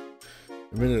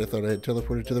 A minute I thought I had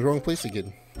teleported to the wrong place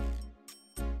again.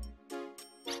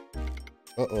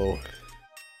 Uh-oh.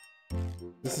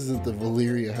 This isn't the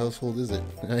Valeria household, is it?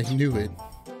 I knew it.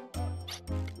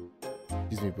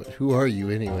 Excuse me, but who are you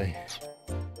anyway?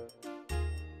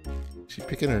 Is she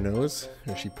picking her nose?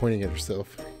 Or is she pointing at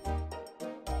herself?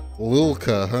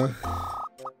 Lilka, huh?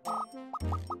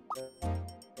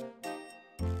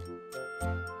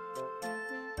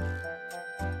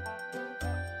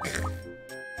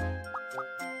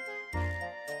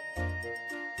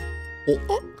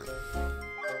 Oh.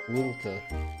 Lilka.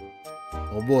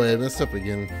 Oh boy, I messed up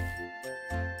again.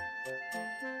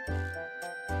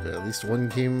 But at least one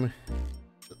came.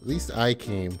 At least I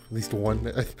came. At least one.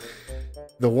 The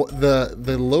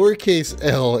lowercase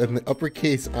L and the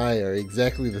uppercase I are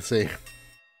exactly the same.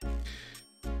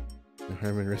 No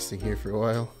harm in resting here for a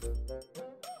while.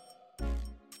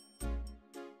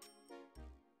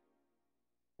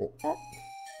 Oh.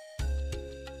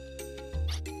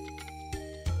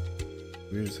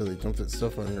 Weird as how they dump that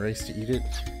stuff on rice to eat it.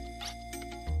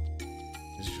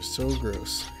 It's just so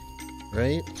gross,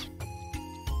 right?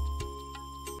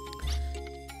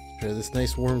 Try this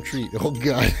nice warm treat. Oh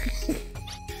god.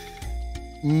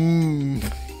 Mmm.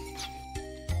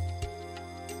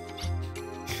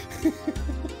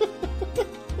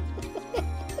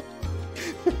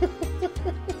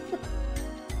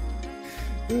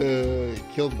 I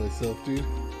killed myself, dude.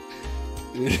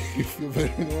 You feel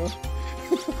better now?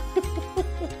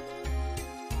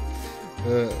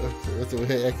 That's the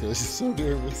way I acted. I was just so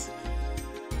nervous.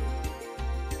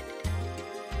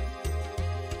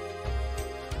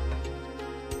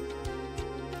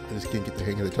 I just can't get the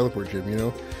hang of the teleport gem, you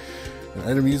know? An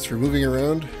item used for moving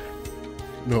around?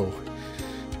 No,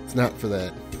 it's not for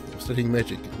that. I'm studying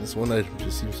magic, and this one item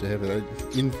just seems to have it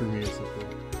in for me or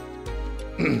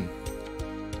something.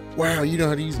 Wow, you know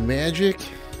how to use magic?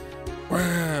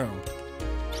 Wow.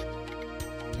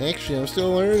 Actually, I'm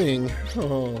still learning.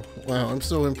 Oh, wow, I'm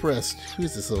so impressed.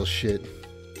 Who's this little shit?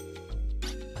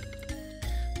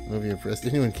 I'm gonna be impressed.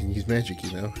 Anyone can use magic,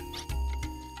 you know?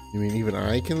 You mean even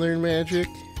I can learn magic?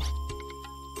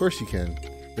 Of course you can.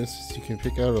 For instance, you can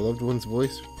pick out a loved one's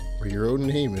voice or your own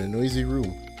name in a noisy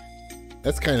room.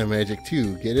 That's kind of magic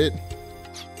too, get it?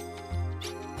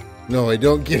 No, I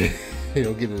don't get it. I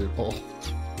don't get it at all.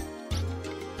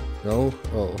 No?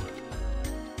 Oh.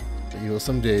 But you will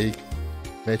someday.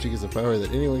 Magic is a power that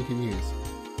anyone can use.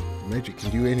 Magic can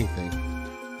do anything.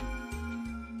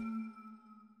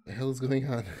 What the hell is going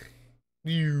on?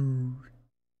 You.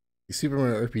 The Super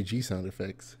Mario RPG sound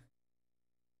effects.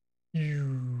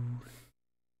 You.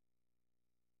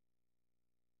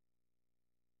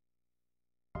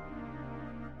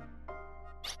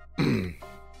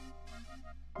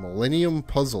 Millennium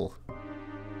Puzzle.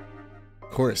 Of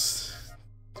course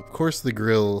the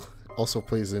grill also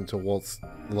plays into Walt's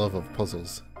love of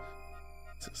puzzles.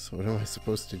 So what am I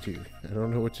supposed to do? I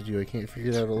don't know what to do. I can't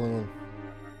figure it out alone.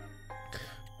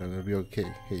 I'm gonna be okay.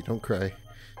 Hey, don't cry.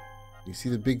 You see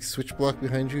the big switch block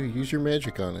behind you? Use your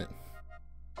magic on it.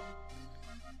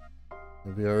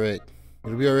 It'll be alright.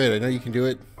 It'll be alright. I know you can do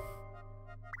it.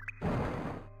 I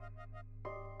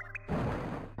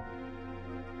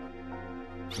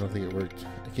don't think it worked.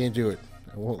 I can't do it.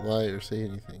 I won't lie or say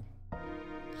anything.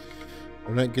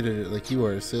 I'm not good at it like you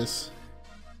are, sis.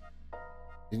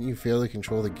 Didn't you fail to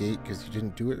control the gate because you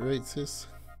didn't do it right, sis?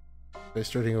 Try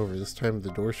starting over. This time the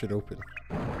door should open.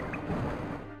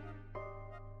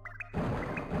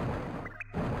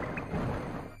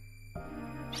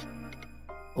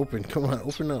 Open, come on,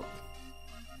 open up.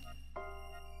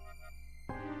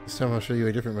 This time I'll show you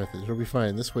a different method. It'll be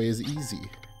fine. This way is easy.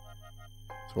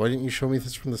 So why didn't you show me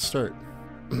this from the start?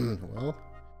 Well...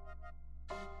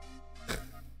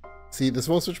 See, the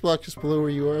small switch block just below where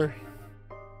you are?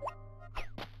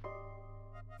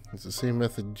 It's the same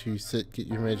method to get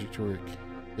your magic to work.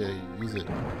 Yeah, use it.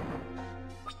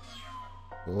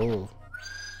 Whoa.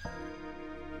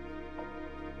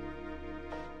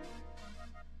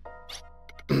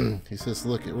 He says,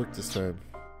 look, it worked this time.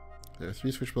 There are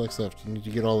 3 switch blocks left. You need to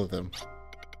get all of them.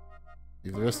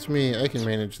 Leave the rest to me. I can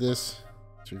manage this.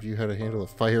 Let's review how to handle a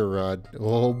fire rod.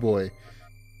 Oh boy.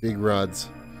 Big rods.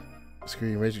 Screw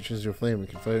your magic turns into a flame and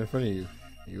can fight in front of you.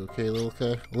 Are you okay,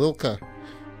 Lilka? Lilka!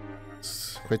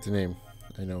 It's quite the name.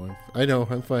 I know,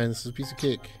 I'm fine. This is a piece of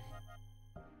cake.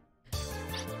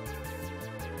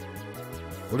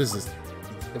 What is this?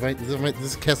 This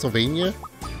is Castlevania?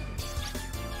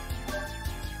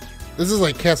 This is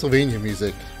like Castlevania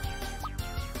music.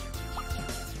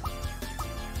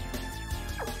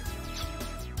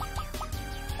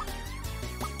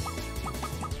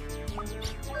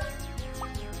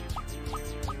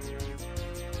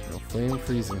 No, flame,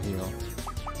 freeze, and heal.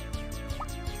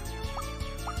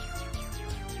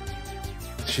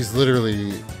 She's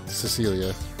literally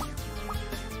Cecilia.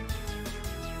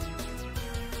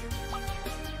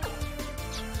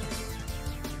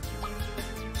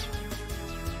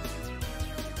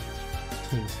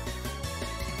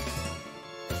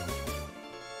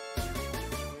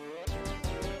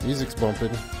 Music's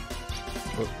bumping.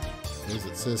 Oh, is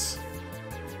it sis?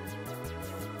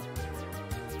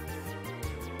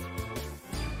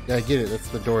 Yeah, I get it. That's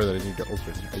the door that I need to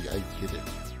open. I get it.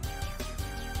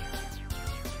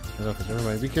 Nothing. Never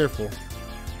mind. Be careful.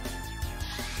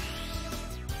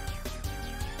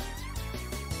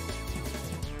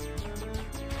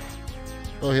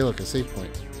 Oh, hey, look, a save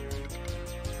point.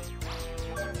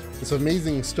 This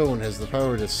amazing stone has the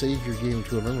power to save your game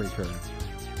to a memory card.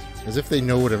 As if they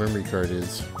know what a memory card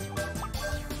is.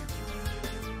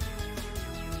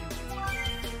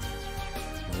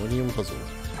 Millennium Puzzle.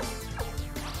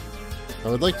 I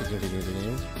would like to continue the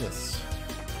game. Yes.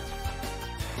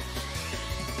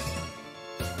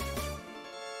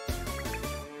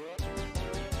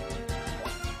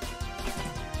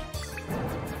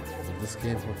 This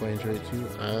game, hope I enjoy it too.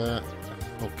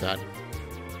 Oh god.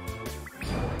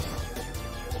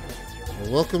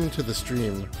 Well, welcome to the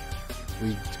stream.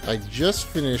 I just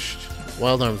finished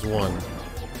Wild Arms 1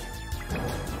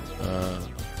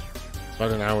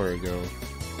 about an hour ago,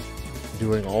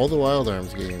 doing all the Wild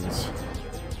Arms games.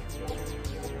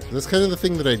 That's kind of the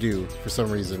thing that I do for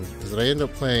some reason, is that I end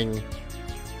up playing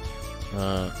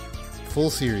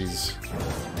full series.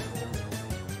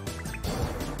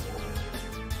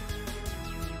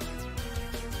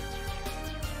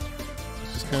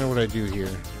 It's just kind of what I do here.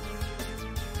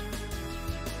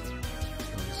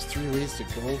 3 ways to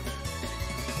go.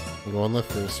 We'll go on left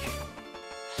first.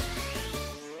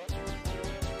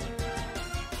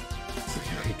 It's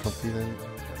okay, comfy then.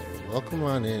 Welcome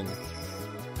on in.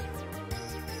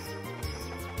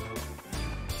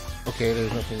 Okay,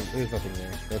 there's nothing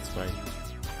there. That's fine.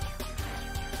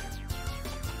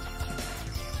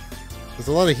 There's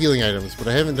a lot of healing items, but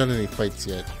I haven't done any fights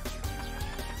yet.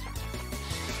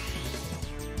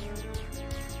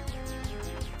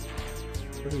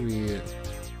 Where do we...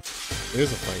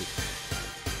 There's a fight.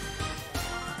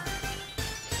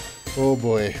 Oh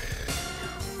boy.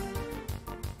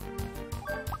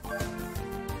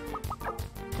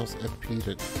 Plus FP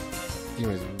to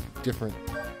demons different.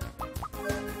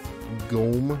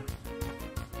 Gome.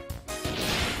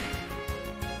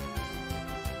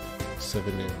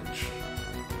 7 damage.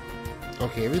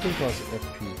 Okay, everything costs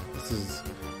FP. This is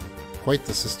quite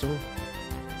the system.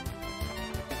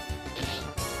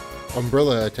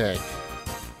 Umbrella attack.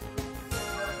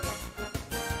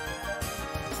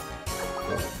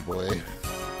 Boy.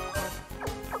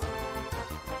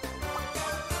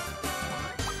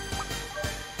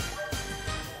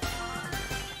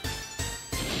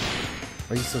 Why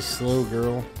are you so slow,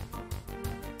 girl?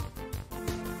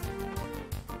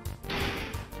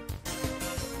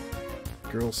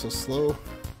 Girl so slow.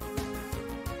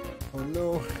 Oh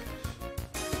no.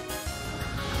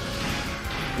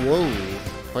 Whoa.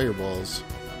 Fireballs.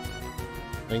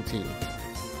 19.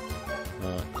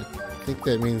 I think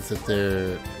that means that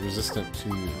they're resistant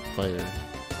to fire.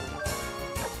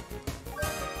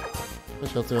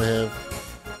 What shelter I have?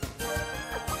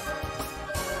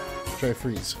 Try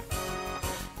freeze.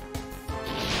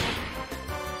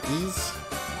 These?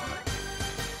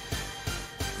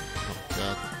 Oh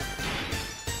god.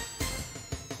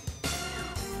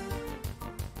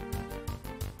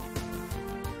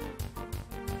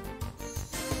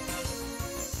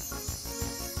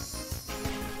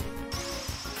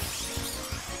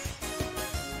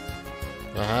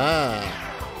 Aha!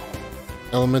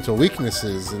 Elemental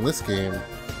weaknesses in this game.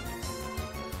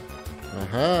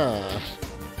 Aha!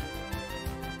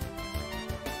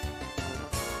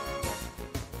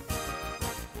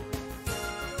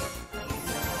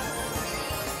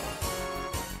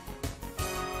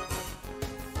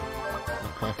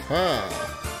 Aha!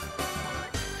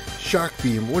 Shark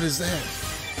beam, what is that?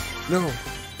 No!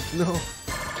 No!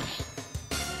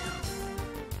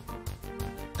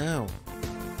 Ow.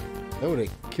 That would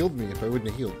have killed me if I wouldn't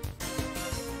have healed.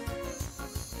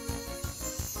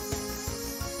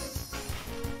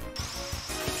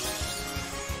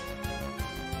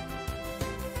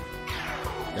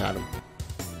 Got him.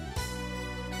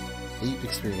 8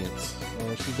 experience.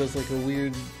 Oh, she does like a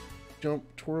weird jump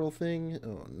twirl thing.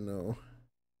 Oh no.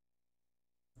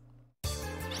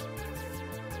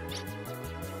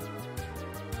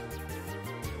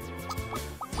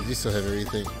 Does he still have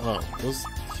everything? Wow, those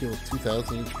heal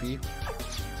 2000 HP.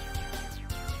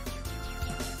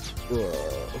 Whoa,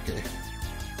 okay.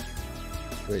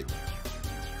 Wait.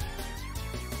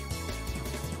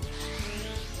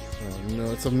 Oh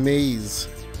no, it's a maze.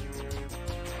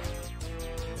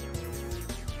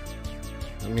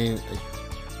 I mean,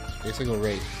 I guess I go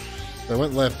right. So I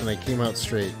went left and I came out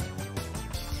straight.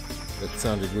 That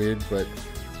sounded weird, but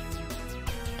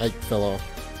I fell off.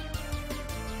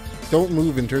 Don't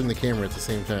move and turn the camera at the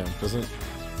same time. Does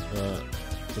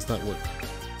not work.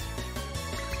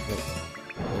 Oh,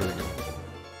 there we go.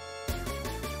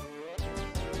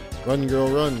 Run, girl,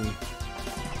 run.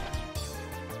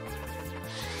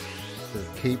 The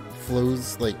cape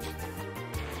flows like...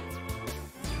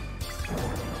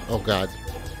 Oh god.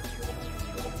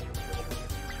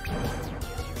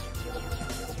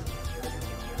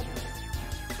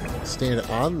 Stand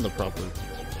on the proper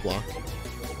block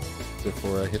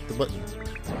before I hit the button.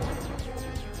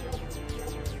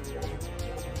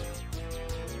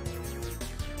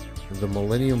 The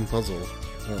Millennium Puzzle.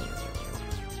 Oh.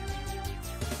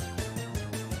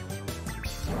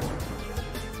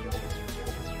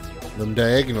 Them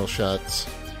diagonal shots.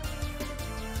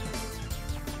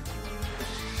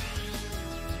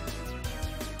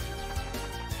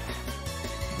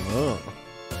 Oh,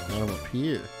 now I'm up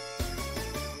here.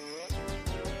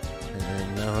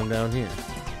 And now I'm down here.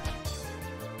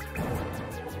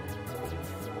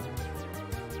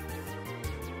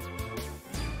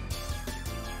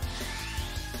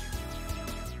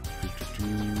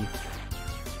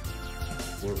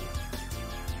 Whoa.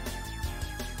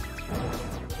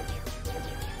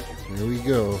 There we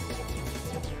go.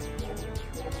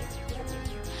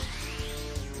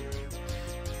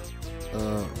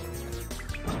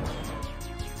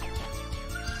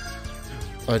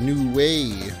 A new way.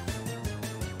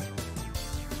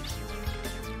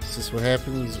 This is what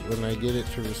happens when I get it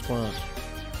to respond.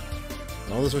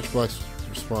 When all the switch blocks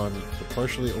respond, the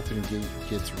partially open gate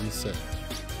gets reset.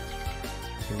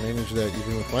 I can manage that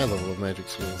even with my level of magic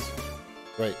skills.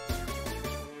 Right.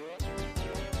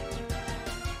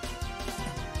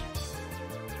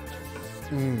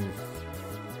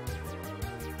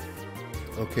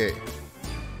 Okay.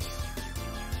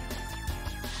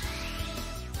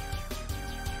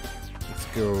 Let's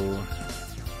go.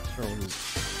 Oh, what is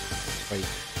fight?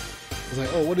 I was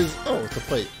like, oh, what is? Oh, it's a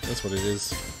fight. That's what it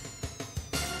is.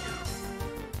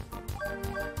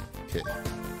 Okay.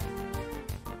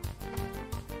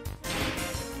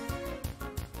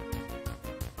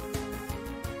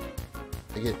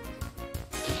 I get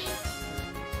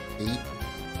 8.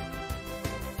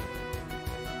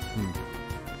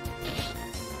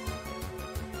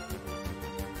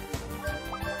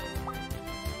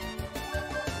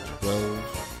 12.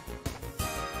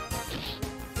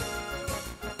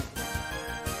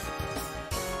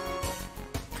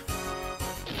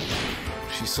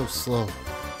 She's so slow.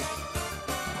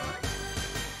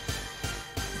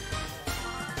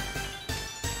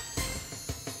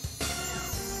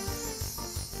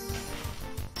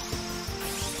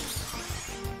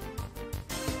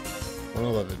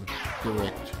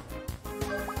 Correct.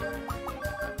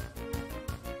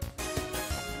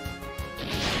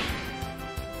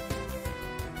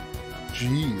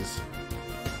 Jeez.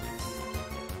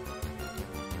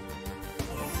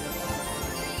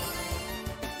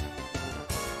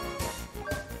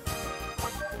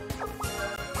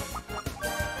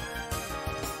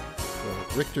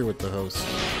 Richter with the host.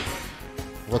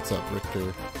 What's up,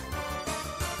 Richter?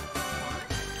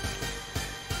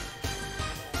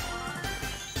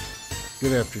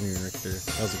 Good afternoon, Richter.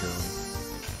 How's it going?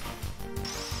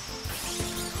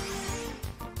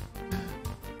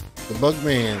 The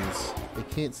Bugmans. They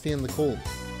can't stand the cold.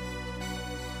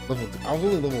 I was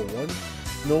only level 1?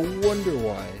 No wonder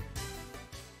why.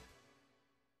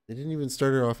 They didn't even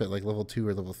start her off at like level 2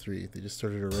 or level 3. They just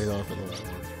started her right off at level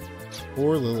 1.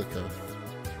 Poor Lilica.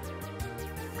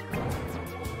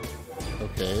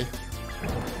 Okay.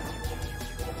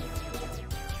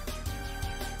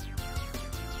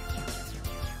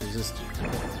 Resist.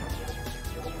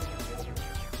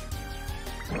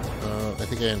 I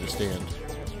think I understand.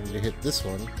 I need to hit this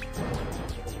one.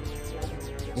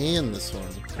 And this one.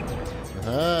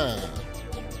 Aha!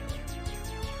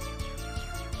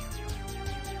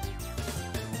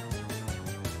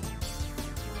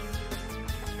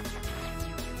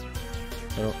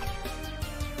 Oh.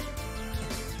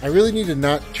 I really need to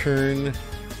not turn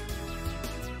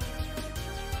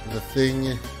the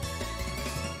thing.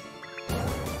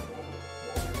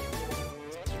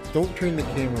 Don't turn the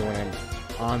camera when I'm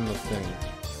on the thing.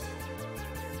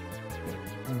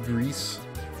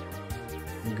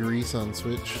 Grease on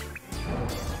Switch.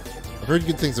 I've heard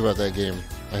good things about that game.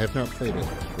 I have not played it,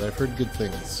 but I've heard good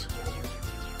things.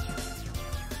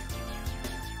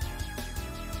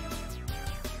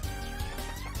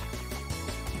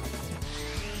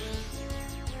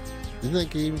 Didn't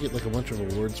that game get like a bunch of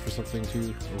awards for something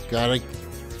too? Oh god,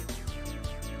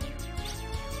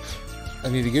 I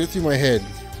need to get it through my head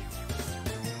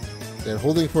that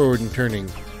holding forward and turning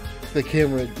the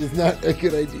camera is not a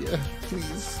good idea.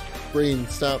 Please, brain,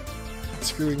 stop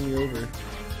screwing me over.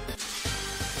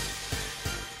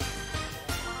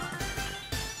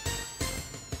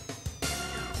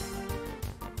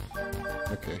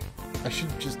 Okay, I should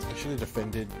have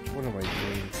defended. What am I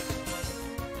doing?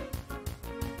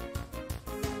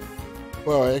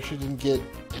 Wow, I actually didn't get...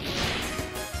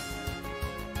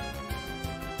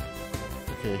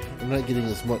 Okay, I'm not getting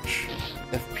as much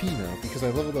FP now because I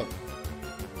leveled up.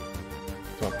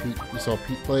 You saw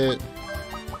Pete play it?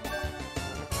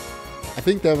 I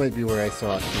think that might be where I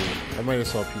saw it too. I might have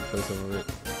saw Pete play some of it.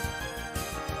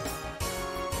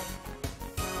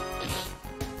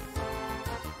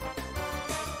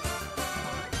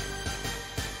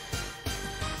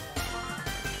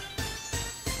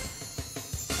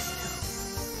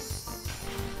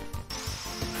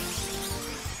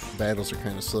 Battles are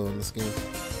kind of slow in this game.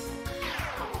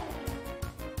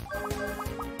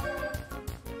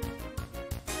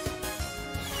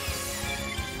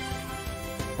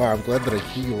 Wow, I'm glad that I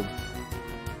healed.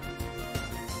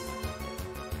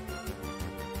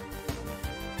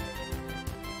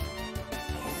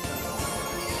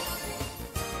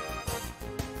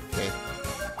 Okay.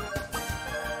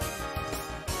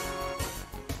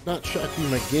 Not shocking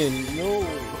him again, no!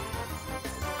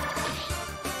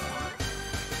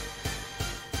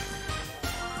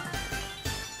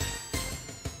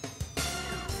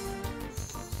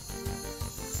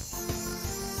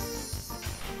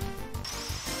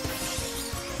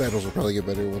 Battles will probably get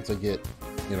better once I get,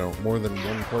 you know, more than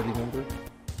one party member.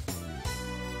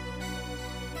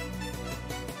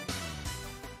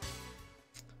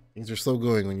 Things are slow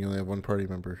going when you only have one party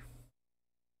member.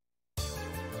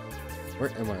 Where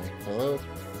am I? Hello?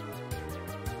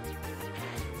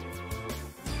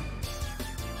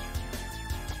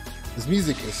 This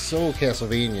music is so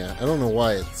Castlevania. I don't know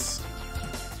why it's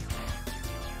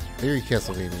very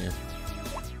Castlevania.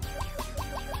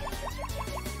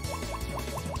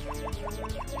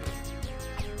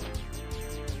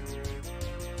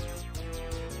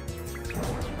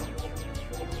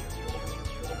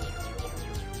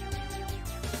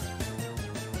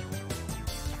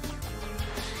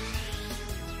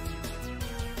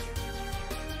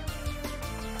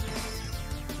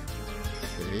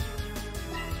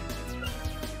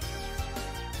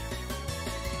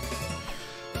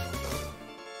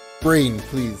 Brain,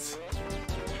 please.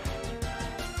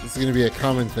 This is going to be a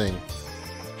common thing.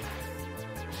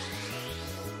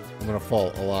 I'm going to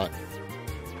fall a lot.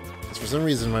 Because for some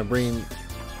reason my brain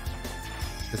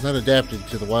is not adapted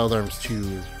to the Wild Arms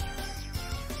 2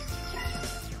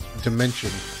 dimension.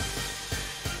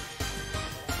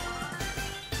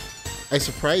 I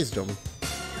surprised them.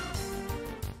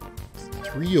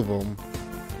 3 of them.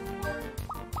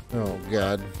 Oh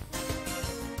god.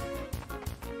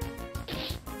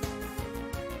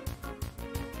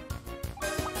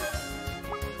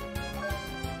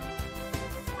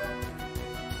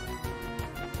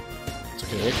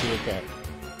 Okay, let's look at.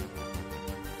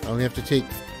 I only have to take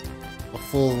a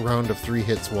full round of 3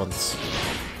 hits once.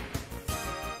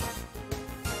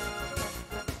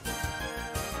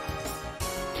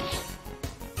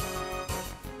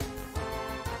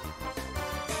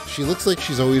 She looks like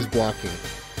she's always blocking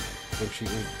when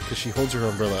because she holds her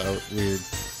umbrella out weird.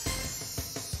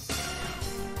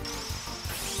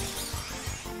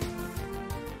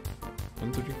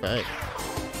 $135.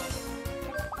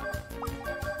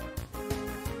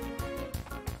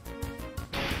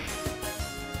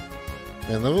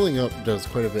 And leveling up does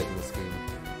quite a bit in this game.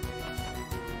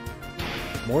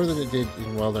 More than it did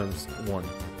in Wild Arms 1.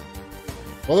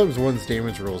 Wild Arms 1's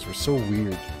damage rolls were so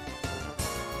weird.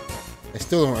 I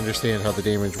still don't understand how the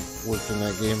damage worked in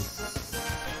that game.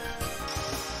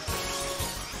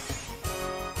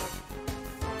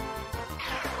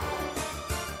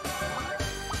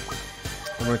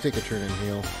 I'm gonna take a turn and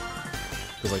heal.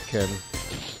 Because I can.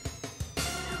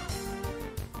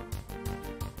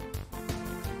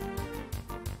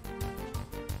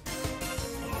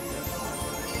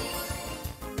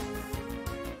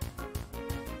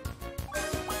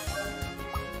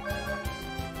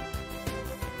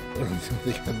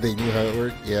 They knew how it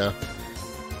worked? Yeah.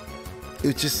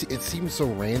 It seems so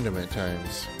random at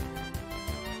times.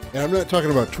 And I'm not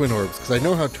talking about Twin Orbs, because I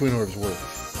know how Twin Orbs work.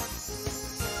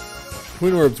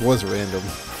 Twin Orbs was random.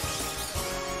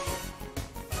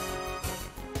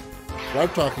 But I'm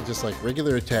talking just like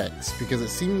regular attacks, because it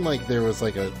seemed like there was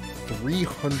like a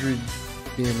 300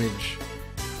 damage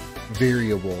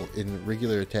variable in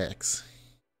regular attacks.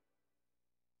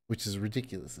 Which is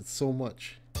ridiculous. It's so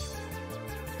much.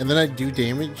 And then I'd do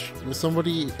damage with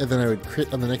somebody, and then I would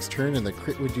crit on the next turn, and the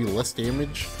crit would do less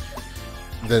damage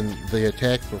than the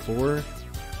attack before.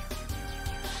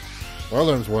 Wild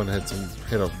Arms 1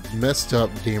 had a messed up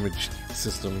damage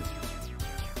system.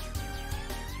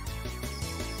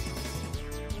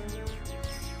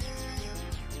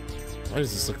 Why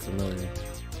does this look familiar?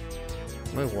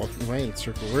 Am I walking? Am I in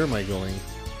circle? Where am I going?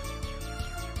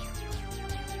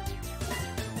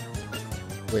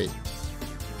 Wait.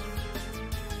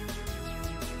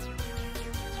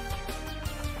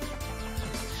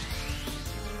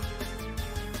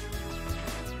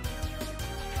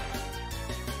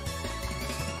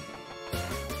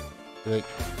 Like,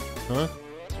 huh?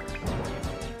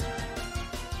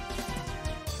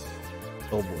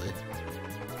 Oh boy.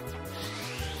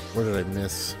 What did I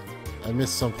miss? I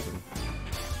missed something.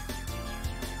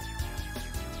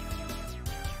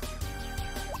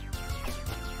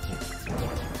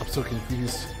 I'm so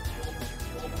confused.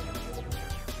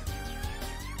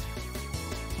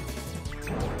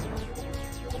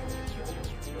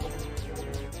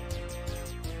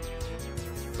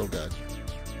 Oh god.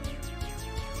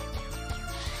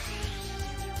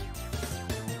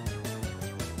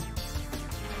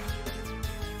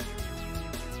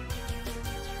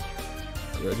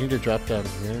 Do I need to drop down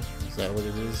here? Is that what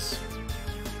it is?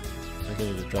 I think I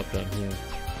need to drop down here.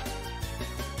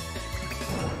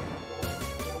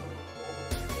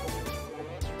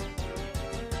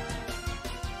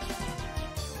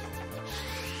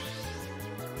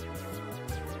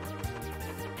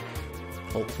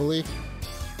 Hopefully.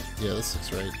 Yeah, this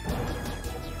looks right.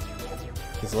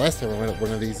 Because the last time I went up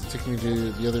one of these, it took me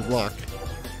to the other block.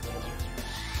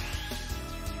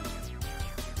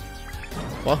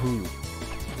 Wahoo!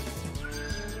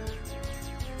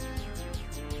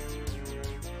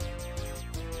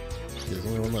 There's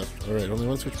only one left. Alright, only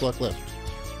one switch block left.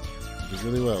 Which is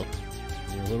really well.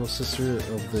 And the little sister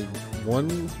of the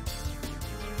one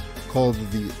called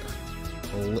the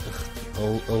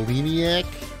Aleniac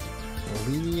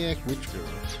Witch Girl.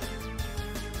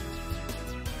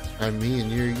 I'm me and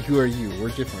you are you. We're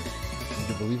different. You need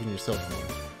to believe in yourself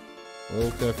more. Well,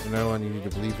 okay, from now on you need to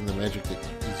believe in the magic that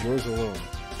is yours alone.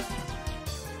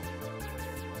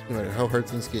 No matter how hard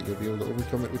things get, you'll be able to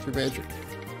overcome it with your magic.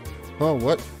 Oh,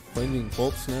 what? Finding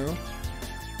faults now?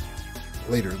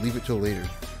 Later. Leave it till later.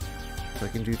 If I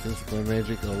can do things with my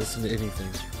magic, I'll listen to anything.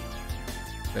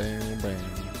 Bang, bang.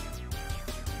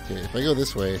 Okay, if I go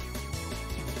this way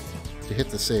to hit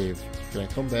the save, can I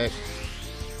come back?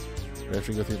 Or I have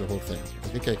to go through the whole thing? I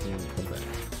think I can come back.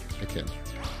 I can.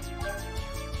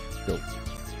 Go.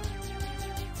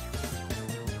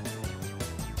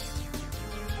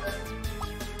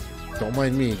 Don't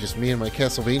mind me, just me and my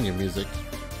Castlevania music.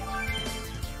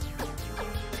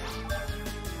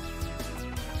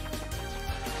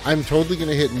 I'm totally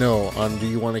gonna hit no on do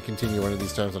you want to continue one of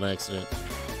these times on accident.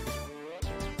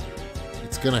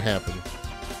 It's gonna happen.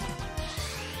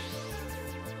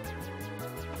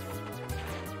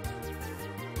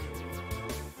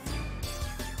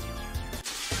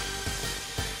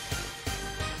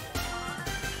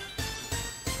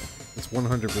 It's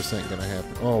 100% gonna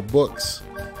happen. Oh, books.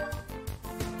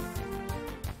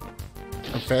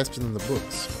 I'm faster than the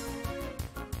books.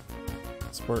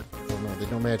 Spark. Oh no, they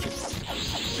know magic.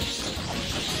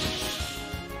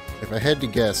 If I had to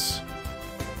guess,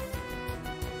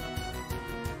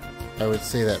 I would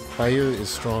say that fire is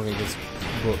strong against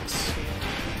books.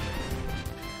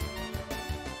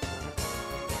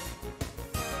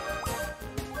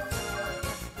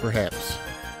 Perhaps.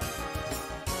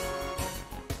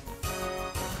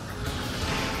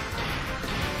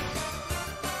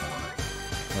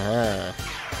 Ah.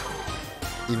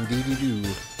 Indeedy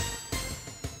do.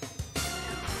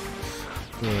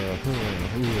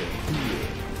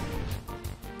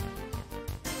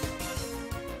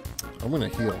 I'm gonna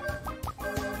heal.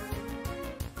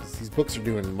 These books are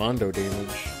doing mondo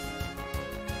damage.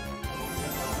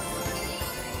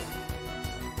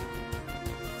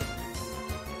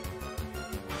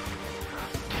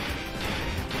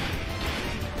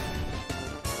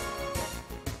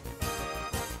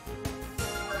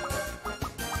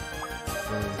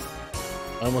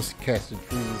 I almost casted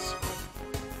freeze.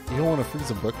 You don't want to freeze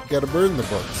a book, you gotta burn the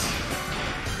books.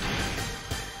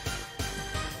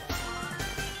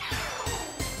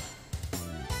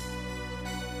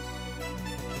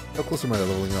 How close am I to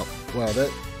leveling up? Wow,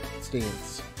 that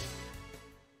stance.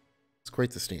 It's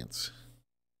quite the stance.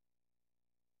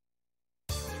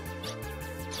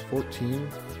 14?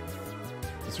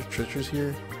 Is there treasures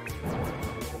here?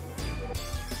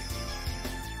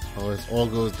 Oh, it all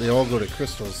goes, they all go to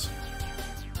crystals.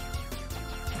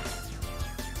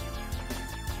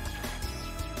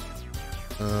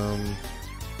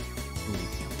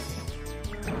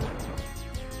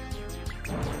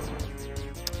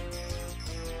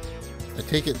 I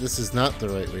take it this is not the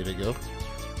right way to go.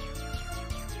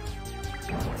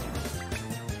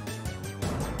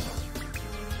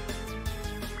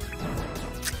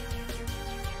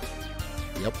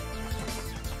 Yep.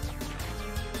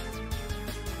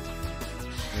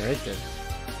 Alright then.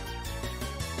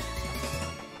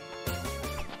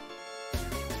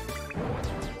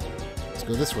 Let's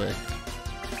go this way.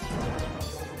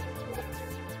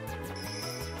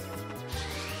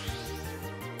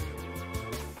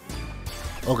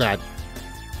 Oh god.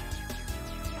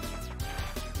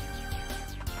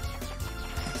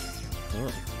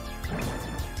 Oh.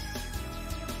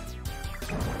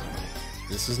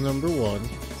 This is number 1.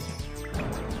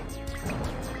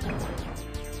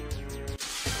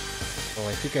 Oh,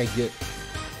 I think I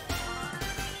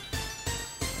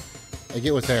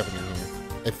get what's happening here.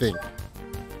 I think.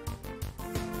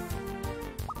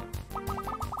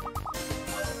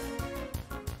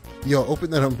 Yo,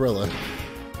 open that umbrella.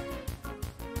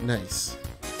 Nice.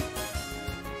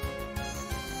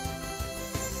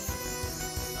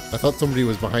 I thought somebody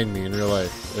was behind me in real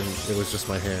life, and it was just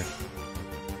my hair.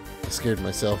 I scared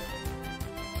myself.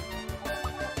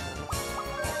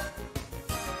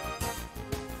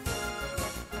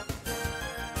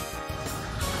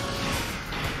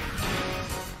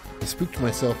 I spooked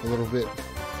myself a little bit.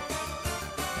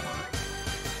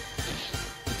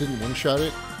 I didn't one-shot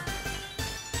it.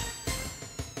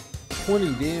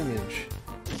 20 damage.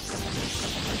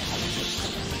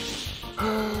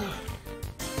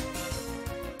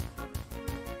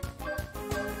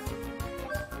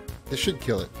 This should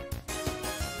kill it.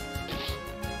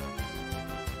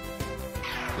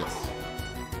 Yes.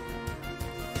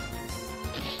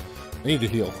 I need to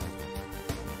heal.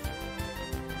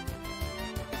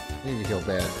 I need to heal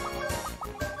bad.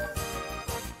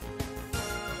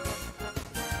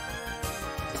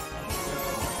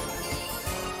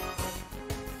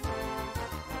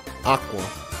 Aqua.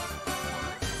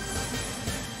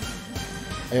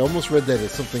 I almost read that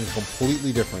as something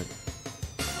completely different.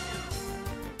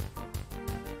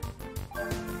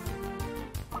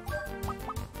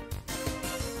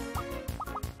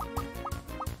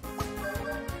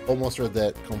 Almost read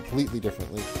that completely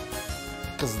differently.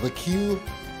 Because the Q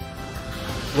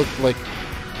looked like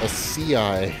a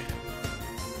CI.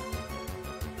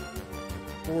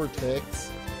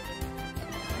 Vortex.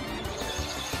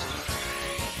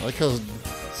 I like how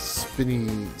spinny,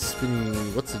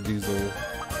 what's the doozle?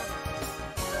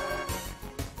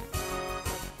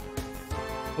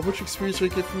 How much experience do I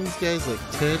get from these guys? Like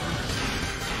 10?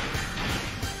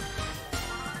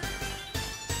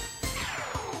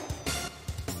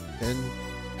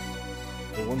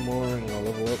 For one more and I'll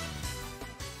level up.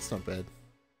 It's not bad.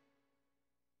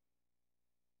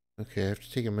 Okay, I have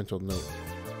to take a mental note.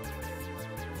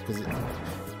 Because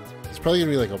it's probably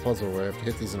going to be like a puzzle where I have to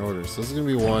hit these in order. So this is going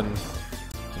to be 1.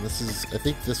 And this is, I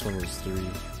think this one was 3.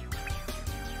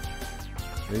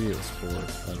 Maybe it was 4. I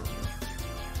don't know.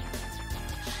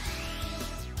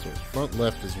 So front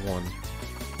left is 1.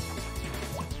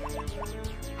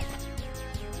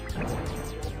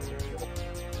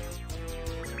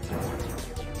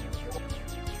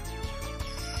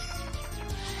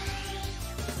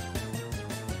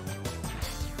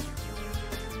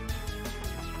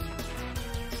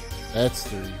 That's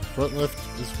 3. Front left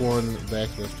is 1, back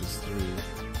left is 3.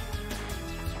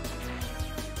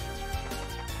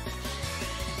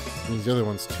 And the other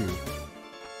one's 2.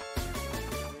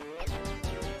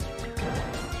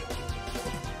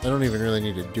 I don't even really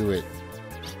need to do it.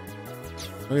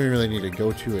 don't even really need to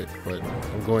go to it, but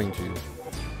I'm going to.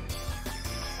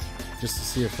 Just to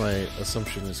see if my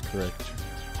assumption is correct.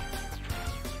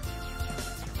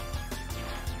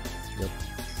 Yep.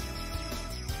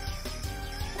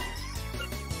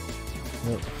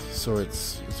 Yep. So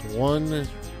it's 1,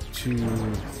 2,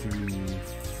 3,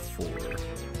 4.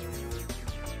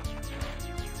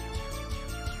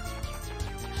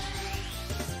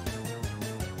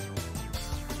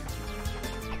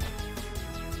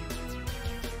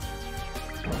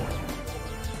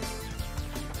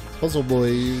 Puzzle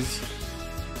boys.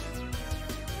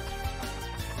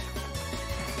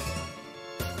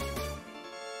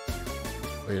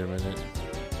 Wait a minute.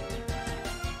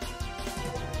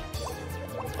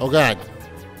 Oh god.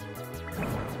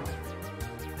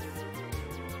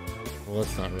 Well,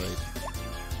 that's not right.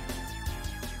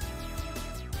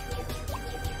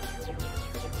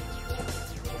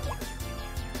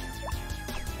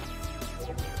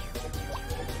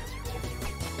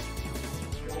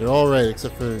 They're all right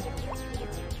except for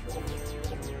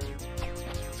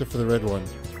the red one,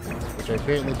 which I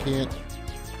apparently can't.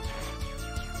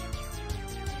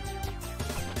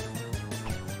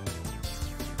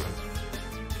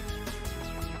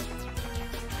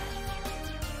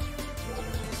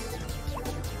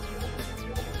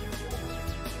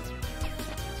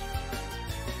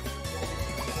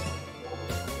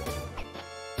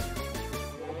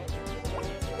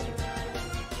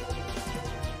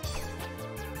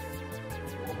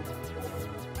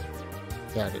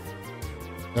 Got it.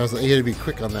 I was like, you had to be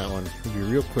quick on that one. You be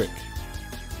real quick.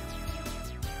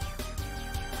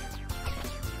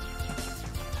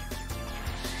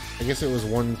 I guess it was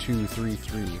 1, 2, 3,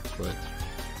 3, but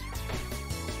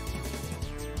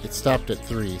it stopped at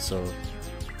 3, so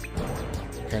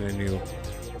kind of knew.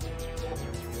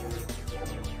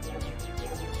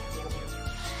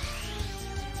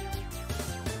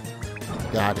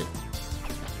 Got it.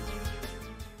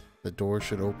 The door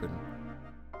should open.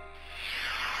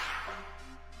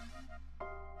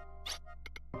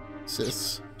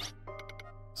 Sis?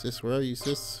 Sis, where are you,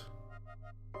 sis?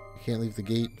 You can't leave the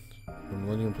gate. A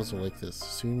Millennium Puzzle like this.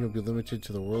 Soon you'll be limited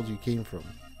to the world you came from.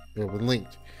 Or when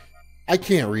linked. I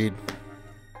can't read.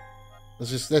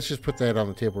 Let's just put that on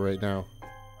the table right now.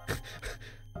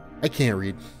 I can't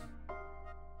read.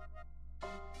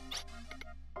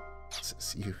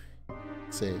 Sis, you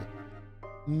say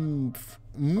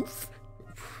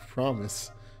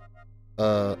promise.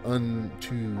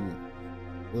 Unto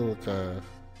Lilica.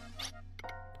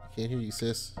 Can't hear you,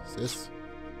 sis. Sis.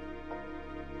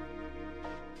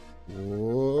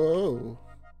 Whoa.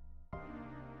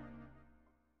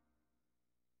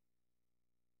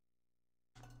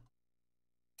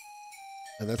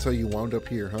 And that's how you wound up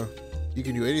here, huh? You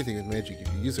can do anything with magic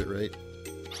if you use it right.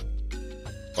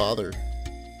 Father.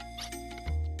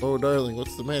 Oh, darling,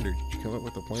 what's the matter? Did you come up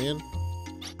with a plan?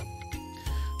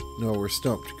 No, we're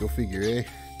stumped. Go figure, eh?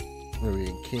 Are we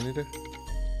in Canada?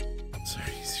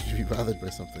 Sorry, you seem to be bothered by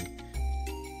something.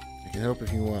 I can help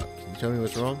if you want. Can you tell me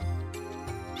what's wrong?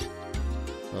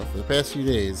 Well, for the past few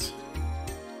days,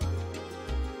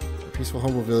 the peaceful,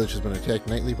 humble village has been attacked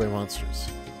nightly by monsters.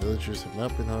 The villagers have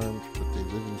not been harmed, but they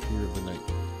live in fear of the night.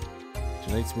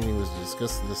 Tonight's meeting was to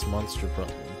discuss this monster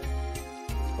problem.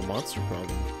 A monster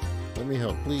problem? Let me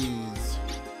help, please.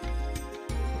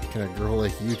 What can a girl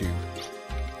like you do?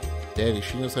 Daddy,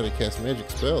 she knows how to cast magic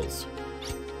spells.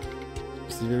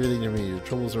 Just leave everything to me. Your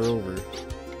troubles are over.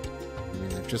 I mean,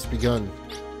 they've just begun.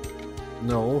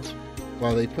 No.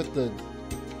 While they put the...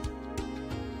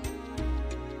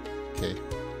 Okay.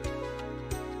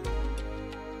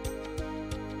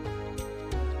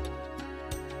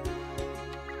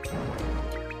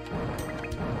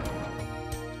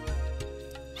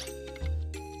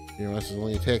 Your monsters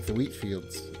only attack the wheat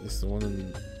fields. At least the one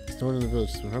in the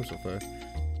village has been harmed so far.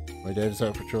 My dad is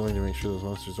out patrolling to make sure those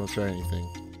monsters don't try anything.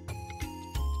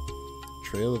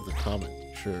 Trail of the Comet.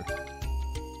 Sure.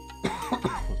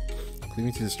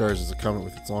 Gleaming through the stars is a comet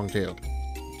with its long tail.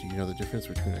 Do you know the difference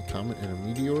between a comet and a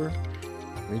meteor?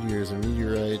 A meteor is a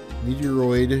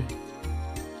meteoroid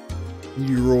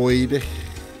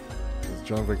is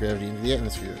drawn by gravity into the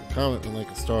atmosphere. A comet,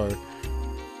 unlike a star,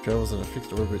 travels in a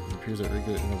fixed orbit and appears at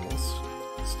regular intervals.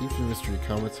 Steeped in mystery,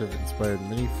 comets have inspired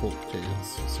many folk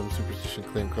tales. Some superstition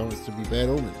claim comets to be bad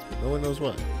omens, but no one knows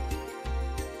why.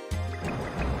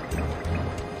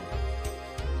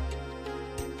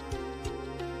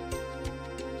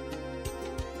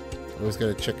 Always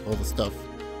gotta check all the stuff.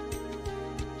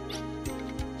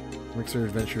 Mixer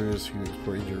adventurers who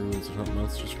explore ancient ruins and hunt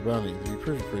monsters for bounty. They'd be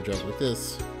perfect for a job like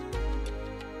this.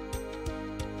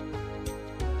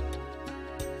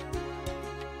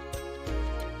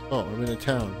 Oh, I'm in a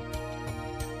town.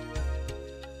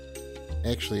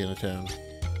 actually in a town.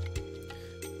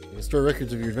 You can store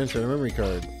records of your adventure on a memory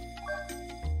card.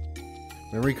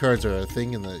 Memory cards are a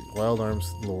thing in the Wild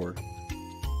Arms lore.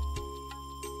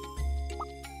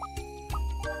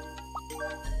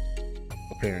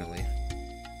 Apparently.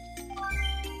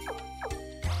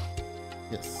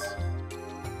 Yes.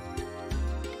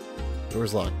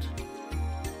 Door's locked.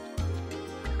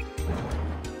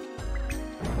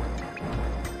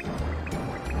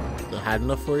 Is it hot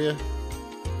enough for you?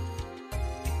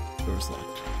 Door's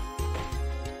locked.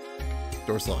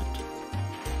 Door's locked.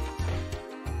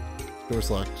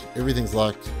 Door's locked. Everything's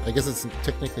locked. I guess it's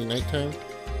technically nighttime.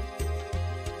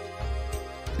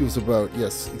 It was about,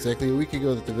 yes, exactly a week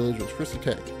ago that the village was first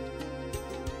attacked.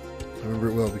 I remember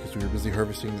it well because we were busy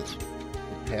harvesting the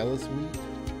palace wheat.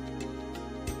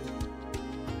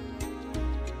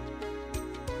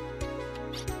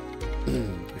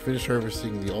 We finished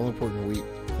harvesting the all-important wheat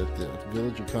that the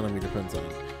village economy depends on.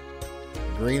 The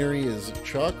granary is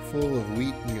chock full of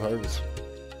wheat we harvested.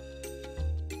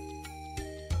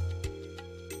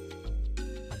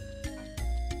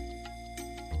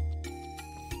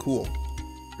 Cool.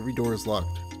 Every door is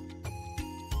locked.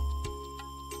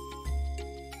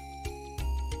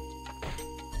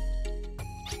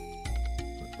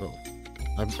 Oh,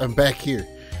 I'm back here.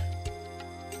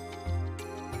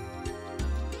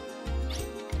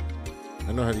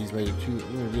 I know how to use magic too.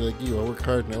 I'm gonna be like you. I'll work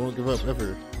hard and I won't give up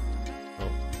ever. Oh.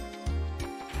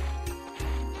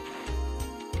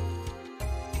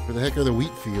 Where the heck are the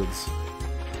wheat fields?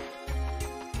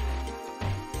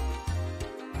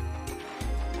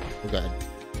 Oh god.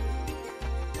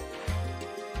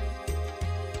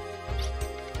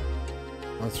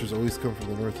 Monsters always come from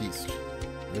the northeast.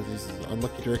 Northeast is an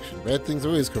unlucky direction. Bad things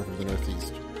always come from the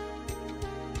northeast.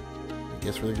 I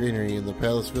guess where the granary in the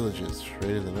palace villages, right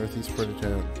in the northeast part of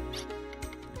town.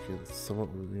 I feel somewhat,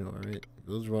 you know, alright.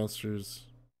 Village monsters.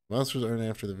 Monsters aren't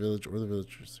after the village or the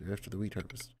villagers. They're after the wheat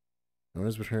harvest. No one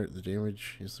has been hurt. The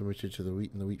damage is limited to the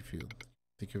wheat in the wheat field.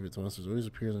 Think of it, the monsters always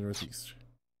appear in the northeast.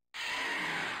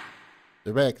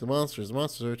 They're back. The monsters. The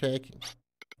monsters are attacking.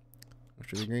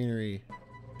 After the granary.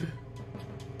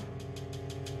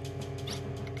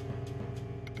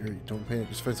 Hurry, don't panic.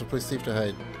 Just find some place safe to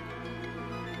hide.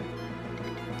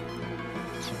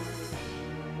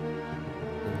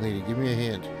 Young lady, give me a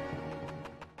hand.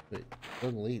 Wait,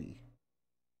 young lady.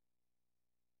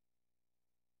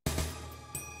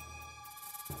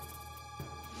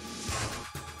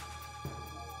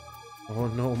 Oh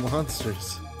no,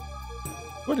 monsters.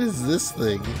 What is this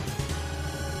thing?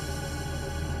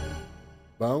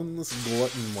 Boundless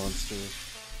glutton monster.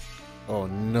 Oh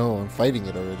no, I'm fighting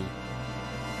it already.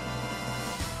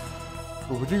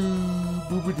 Boobadoo,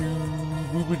 boobadoo,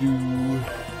 boobadoo.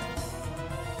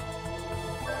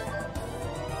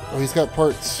 Oh, he's got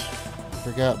parts. I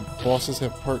forgot, bosses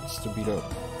have parts to beat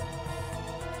up.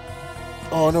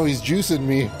 Oh no, he's juicing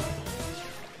me.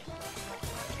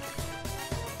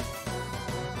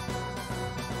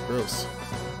 Gross.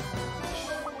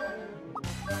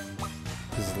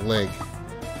 His leg.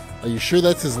 Are you sure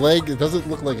that's his leg? It doesn't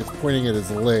look like it's pointing at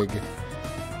his leg.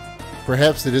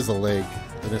 Perhaps it is a leg,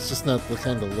 and it's just not the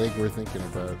kind of leg we're thinking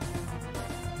about.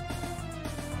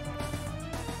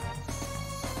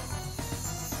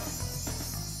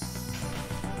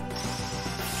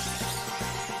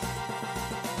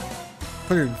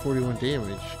 $141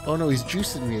 damage. Oh no, he's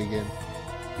juicing me again.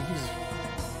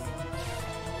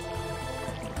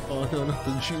 Oh no, not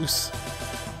the juice.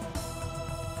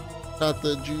 Not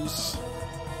the juice.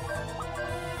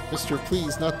 Mister,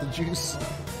 please, not the juice.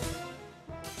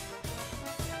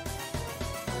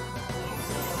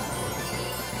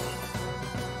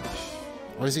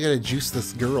 Why does he gotta juice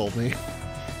this girl, man?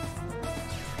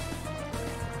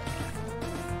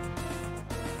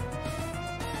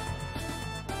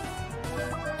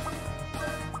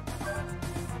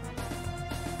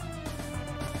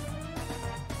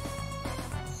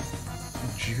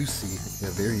 Juicy.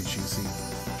 Yeah, very juicy.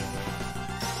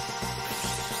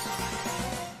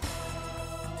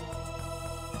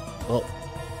 Oh.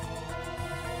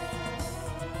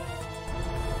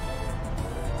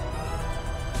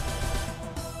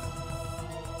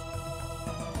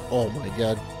 Oh my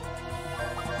god.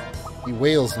 He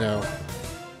wails now.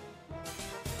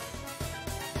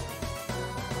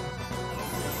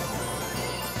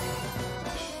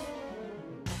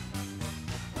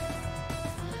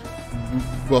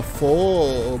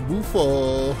 Buffo.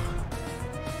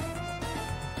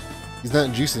 He's not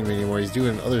juicing me anymore, he's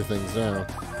doing other things now.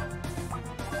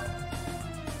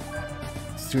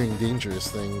 He's doing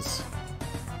dangerous things.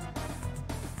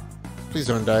 Please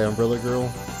don't die, Umbrella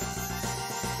Girl.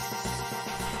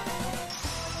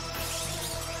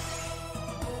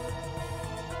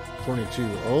 22.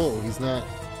 Oh, he's not...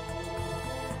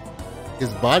 His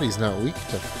body's not weak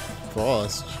to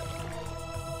frost.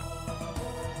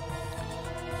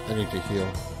 I need to heal.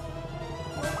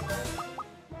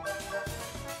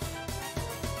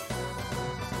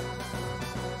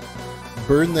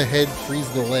 Burn the head, freeze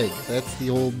the leg. That's the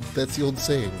old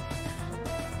saying.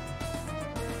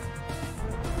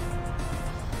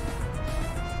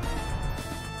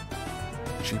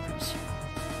 Cheapers.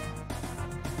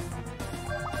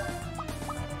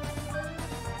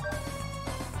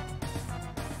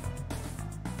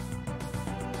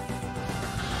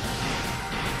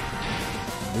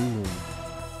 Boom.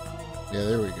 Yeah,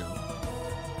 there we go.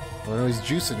 Oh no, he's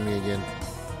juicing me again.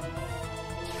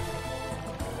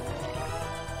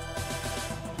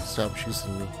 Stop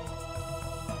juicing me.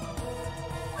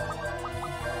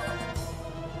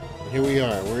 Here we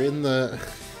are. We're in the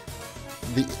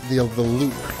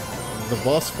loop. The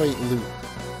boss fight loop.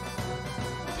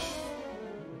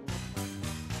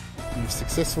 You've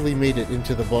successfully made it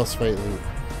into the boss fight loop.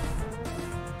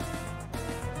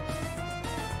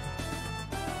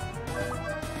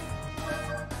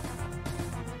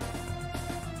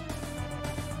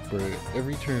 Where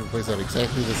every turn plays out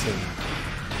exactly the same.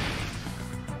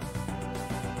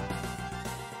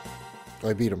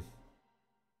 I beat him.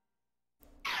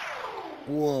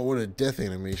 Whoa, what a death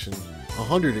animation.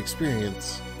 100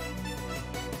 experience.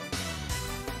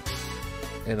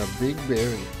 And a big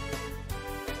berry.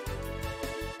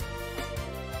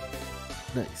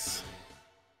 Nice.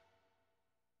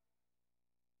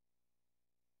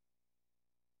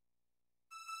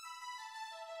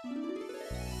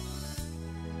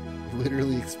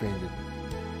 Literally expanded.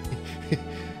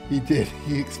 He did.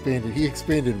 He expanded. He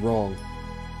expanded wrong.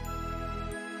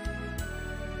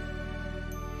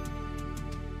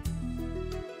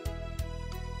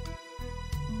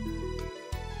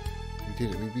 We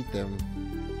did it. We beat them.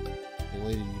 Young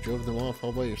lady, you drove them off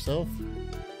all by yourself?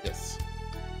 Yes.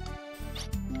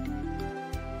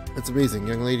 That's amazing,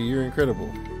 young lady. You're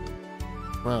incredible.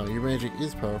 Wow, your magic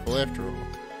is powerful after all.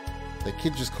 That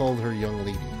kid just called her young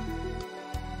lady.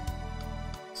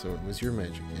 So it was your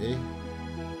magic, eh?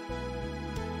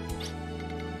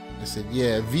 I said,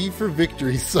 yeah, V for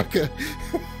victory, sucker.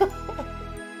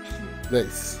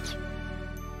 Nice.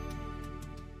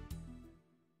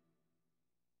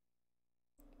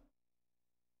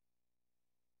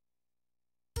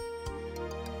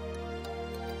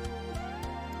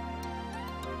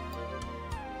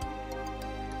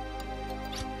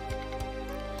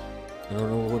 I don't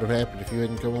know what would have happened if you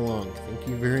hadn't come along. Thank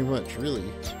you very much, really.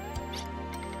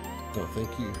 No,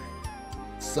 thank you.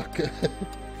 Sucker.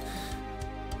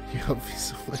 You helped me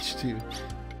so much too.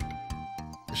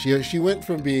 She went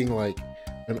from being like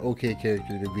an okay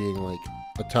character to being like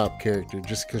a top character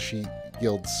just because she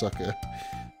yelled sucker.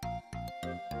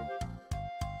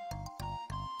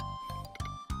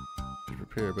 To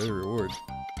prepare a better reward.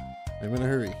 I'm in a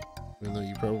hurry, even though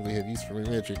you probably have use for my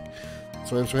magic.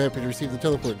 So I'm so happy to receive the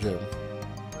teleport gem.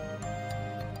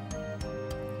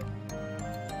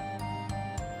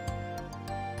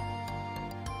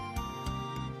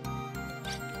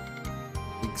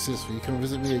 Big sis, will you come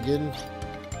visit me again?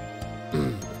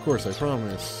 Of course, I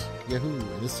promise. Yahoo!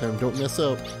 And this time, don't mess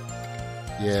up.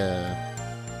 Yeah.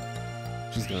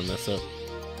 She's gonna mess up.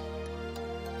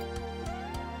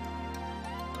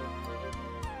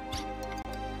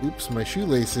 Oops, my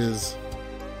shoelaces.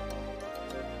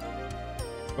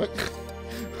 What?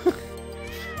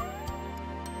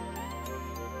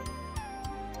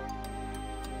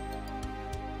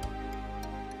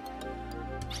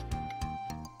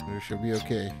 She'll be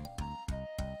okay.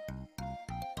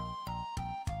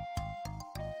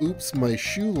 Oops, my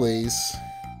shoelace.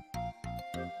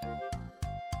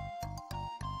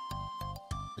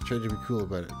 I tried to be cool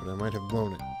about it, but I might have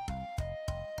blown it.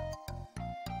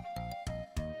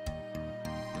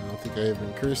 I don't think I have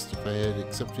been cursed if I had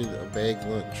accepted a bag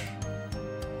lunch.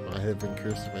 Well, I'd have been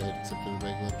cursed if I had accepted a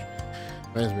bag lunch.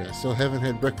 Reminds me, I still haven't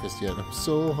had breakfast yet. I'm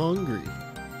so hungry.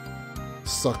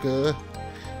 Sucker.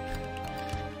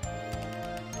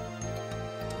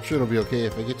 I'm sure it'll be okay.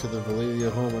 If I get to the Valeria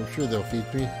home, I'm sure they'll feed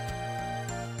me.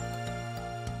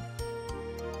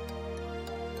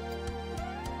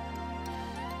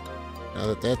 Now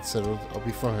that that's settled, I'll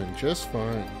be fine. Just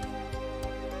fine.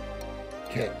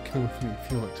 Cat, come with me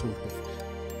if you want to live.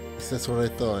 At least that's what I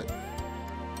thought.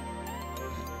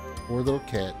 Poor little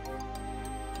cat.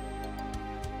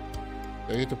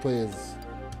 Do I get to play as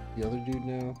the other dude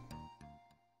now?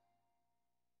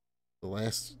 The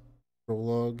last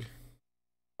prologue.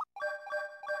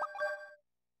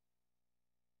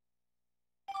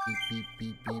 Beep,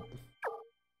 beep, beep,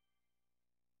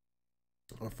 beep.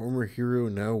 A former hero,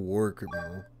 now war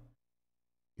criminal.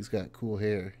 He's got cool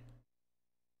hair.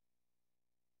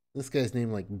 This guy's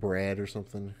name like Brad or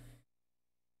something.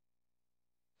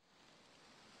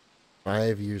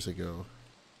 5 years ago.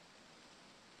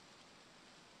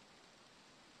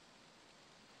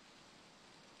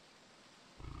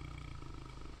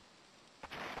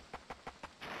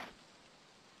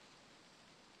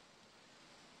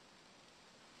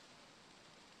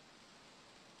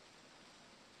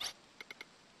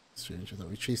 Strange, I thought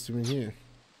we chased him in here.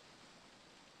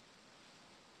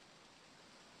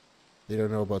 They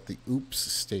don't know about the oops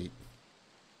state.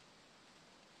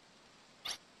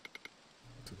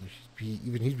 So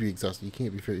even he'd be exhausted. He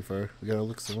can't be very far. We gotta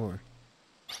look some more.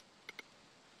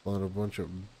 Following a bunch of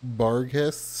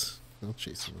barghests. I'll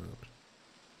chase him around.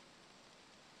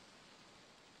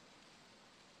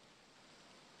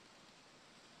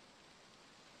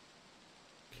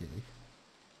 Okay.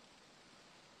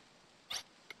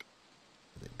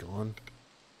 Are they gone?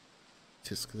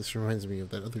 Tisk, this reminds me of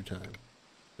that other time.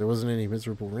 There wasn't any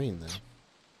miserable rain then.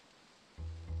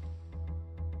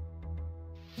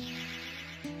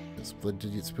 This blood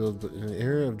did get spilled, but in an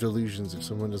era of delusions, if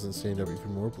someone doesn't stand up,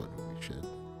 even more blood will be shed.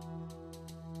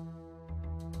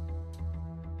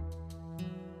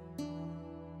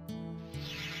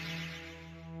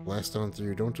 Blast on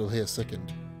through, don't delay a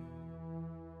second.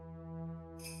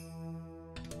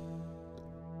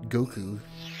 Goku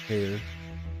hair.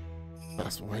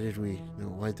 Why did we? No,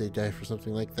 why'd they die for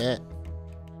something like that?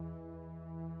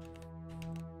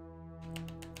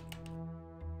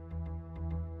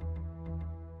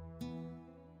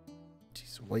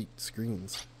 These white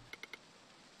screens.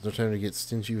 There's no time to get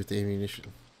stingy with the ammunition.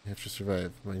 I have to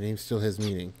survive. My name still has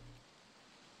meaning.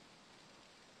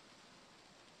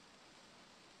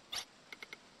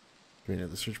 Okay, now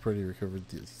the search party recovered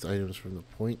these items from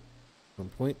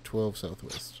point 12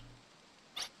 southwest.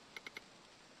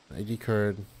 An ID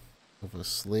card of a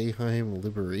Slayheim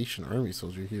Liberation Army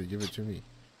soldier. Here, give it to me.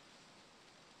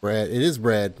 Brad. It is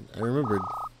Brad. I remembered.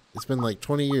 It's been like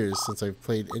 20 years since I've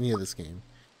played any of this game.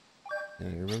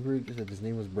 And I remembered that his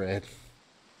name was Brad.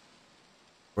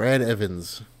 Brad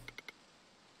Evans.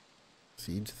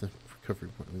 Proceed to the recovery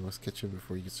point. We must catch him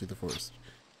before he gets through the forest.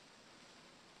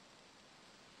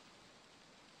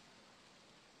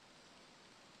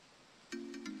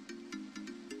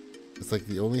 It's like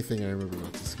the only thing I remember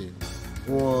about this game.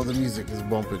 Whoa, the music is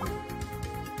bumping.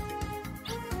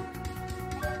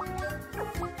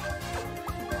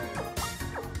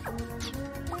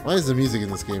 Why is the music in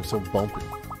this game so bumping?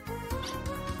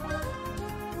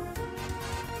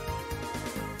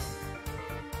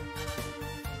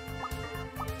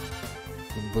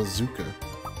 The bazooka.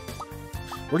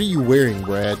 What are you wearing,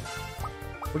 Brad?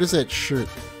 What is that shirt?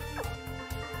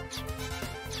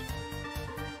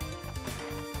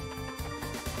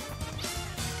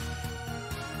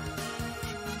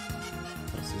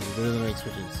 Better than I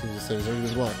expected. As soon as I said, it's already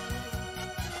been blocked.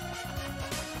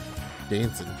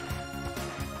 Dancing.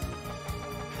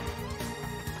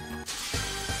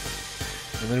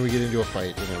 And then we get into a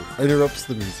fight, and it interrupts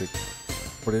the music.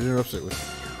 But it interrupts it with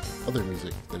other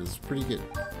music that is pretty good.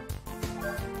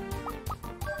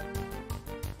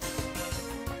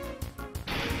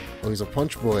 Oh, he's a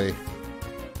punch boy.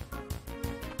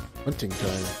 Hunting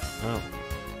time. Wow.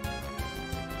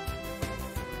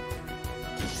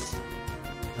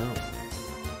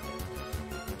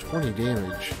 20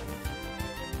 damage.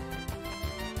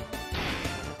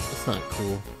 That's not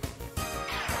cool.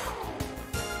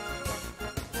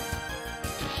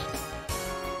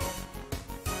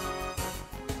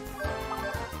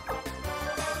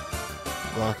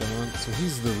 Lock on. So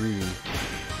he's the Ryu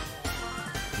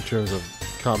in terms of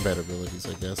combat abilities,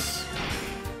 I guess.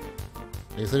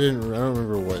 I guess I don't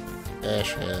remember what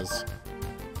Ash has.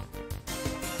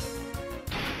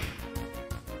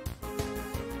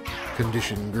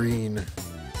 Condition green.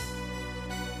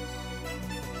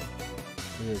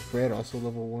 Is Brad also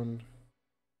level 1?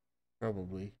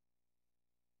 Probably.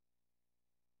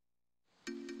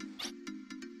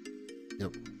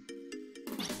 Yep.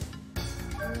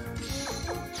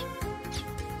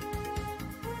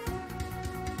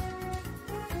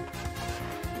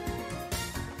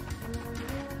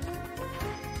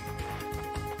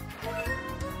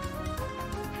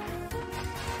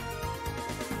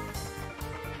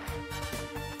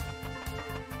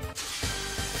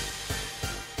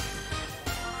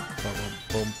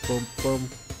 Bum, bum, bum,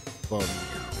 bum.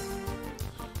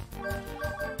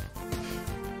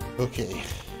 Okay,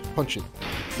 punch it.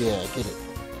 Yeah, get it.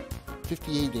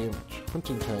 58 damage.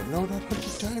 Hunting time. No, not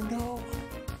hunting time, no!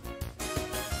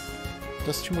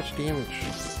 That's too much damage.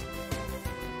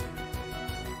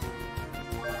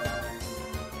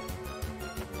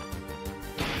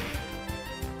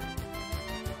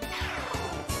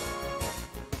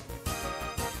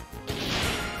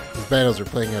 battles are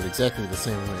playing out exactly the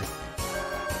same way.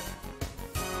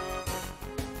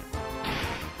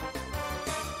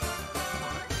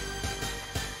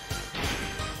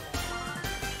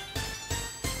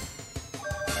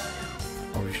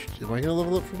 Oh, am I gonna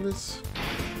level up from this?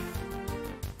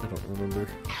 I don't remember.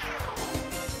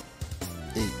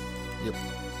 8. Yep.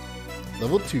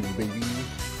 Level 2, baby.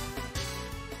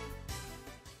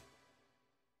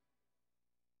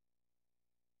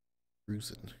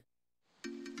 Cruising.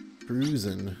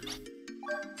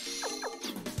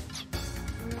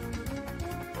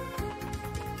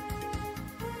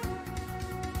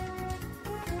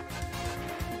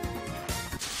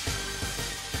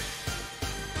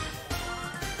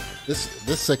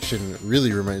 This section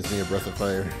really reminds me of Breath of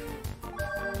Fire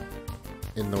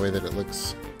in the way that it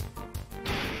looks.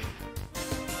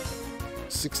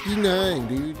 69,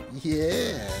 dude.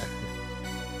 Yeah.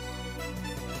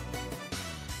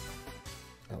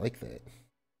 I like that.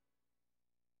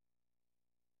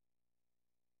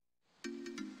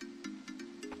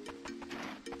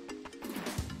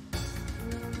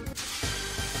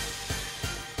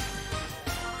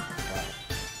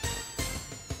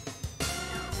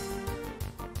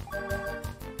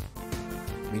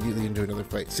 Immediately into another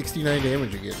fight. 69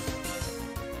 damage again.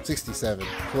 67.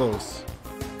 Close.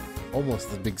 Almost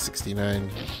the big 69.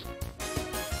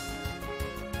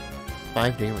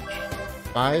 5 damage.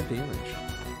 5 damage.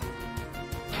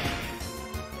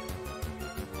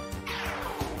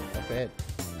 Not bad.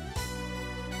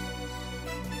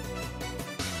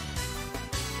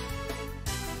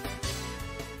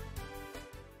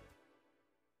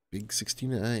 Big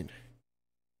 69.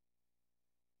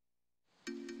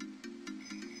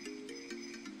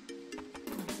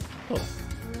 Oh.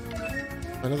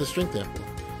 Another strength apple.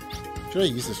 Should I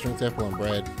use the strength apple on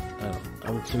Brad? I don't know.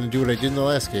 I'm gonna do what I did in the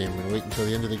last game and wait until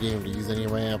the end of the game to use any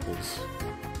of my apples.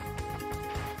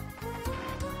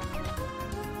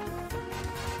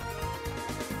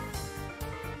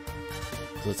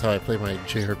 So that's how I play my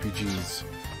JRPGs.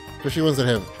 Especially ones that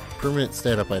have permanent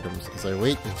stat up items, is I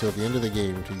wait until the end of the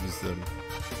game to use them.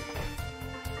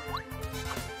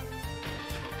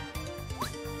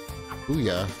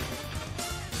 Booyah.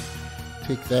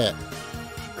 Take that,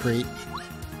 crate.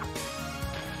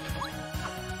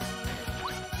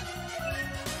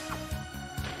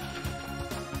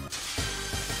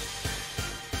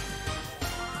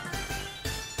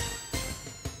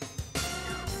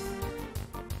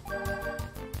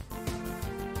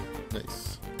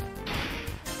 Nice.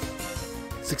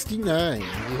 69.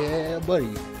 Yeah,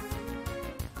 buddy.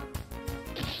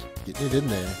 Getting it in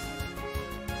there.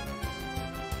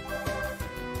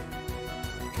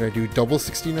 Can I do double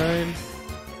 69?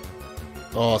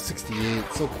 Oh, 68.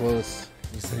 So close.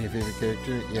 You say your favorite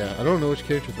character? Yeah, I don't know which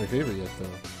character is my favorite yet, though.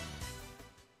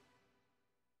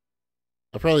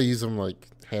 I'll probably use them, like,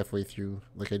 halfway through,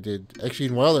 like I did. Actually,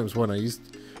 in Wild Arms 1, I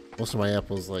used most of my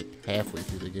apples, like, halfway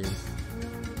through the game.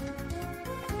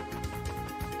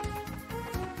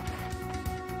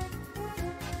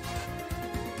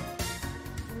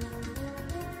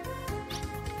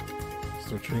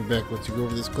 Start turning back once you go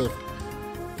over this cliff.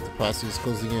 The posse is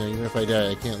closing in. Even if I die,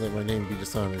 I can't let my name be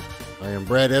dishonored. I am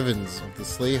Brad Evans of the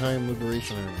Slayheim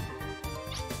Liberation Army.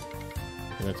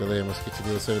 I cannot delay. I must get to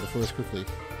the other side of the forest quickly.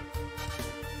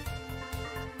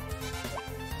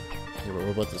 Yeah, but what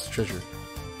about this treasure?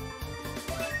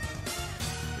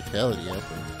 Fatality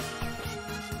apple.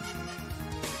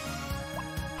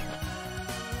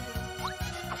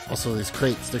 Also, these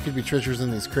crates. There could be treasures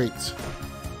in these crates.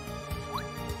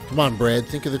 Come on, Brad.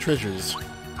 Think of the treasures.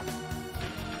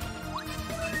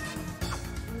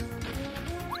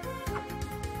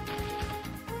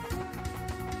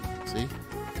 See?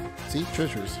 See?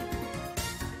 Treasures.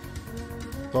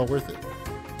 It's all worth it.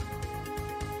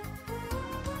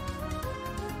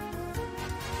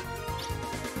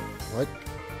 What?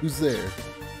 Who's there?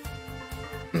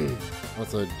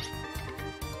 What's a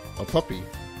puppy?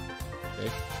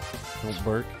 Okay. Don't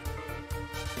bark.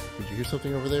 Did you hear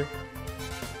something over there?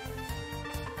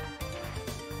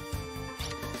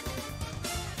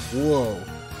 Whoa.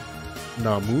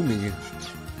 Namumi.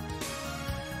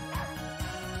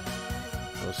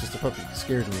 Oh, it's just a puppy. It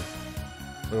scared me.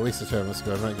 What a waste of time. Let's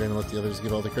go. I'm not going to let the others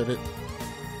get all the credit.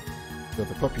 But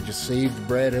the puppy just saved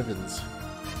Brad Evans.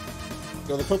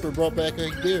 So the puppy brought back a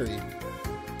berry.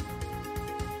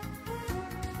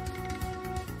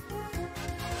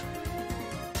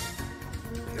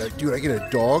 Dude, I get a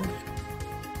dog?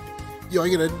 Yo, I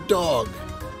get a dog!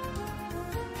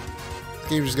 This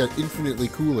game just got infinitely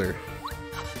cooler.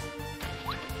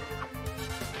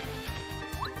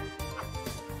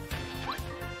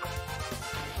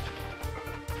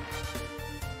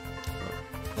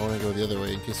 I want to go go the other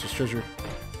way in case there's treasure.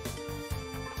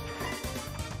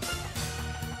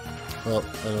 Well,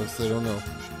 I don't know.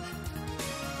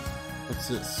 What's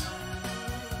this?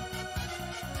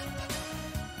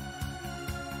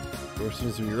 Door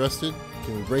seems to be rusted.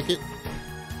 Can we break it?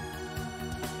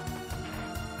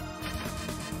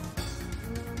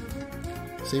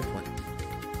 Save point.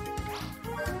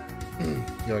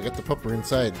 Yo, I got the pupper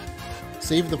inside.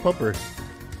 Save the pupper.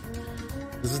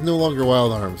 This is no longer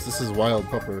Wild Arms. This is Wild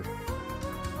Pupper.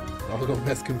 I'll go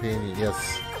best companion.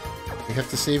 Yes. We have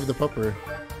to save the pupper.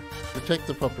 Protect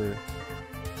the pupper.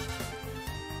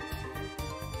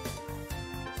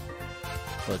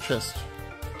 Oh, chest.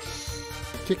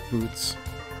 Kick boots.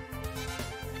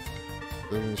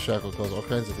 Living in the shackle cause all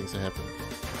kinds of things to happen.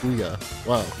 Booyah.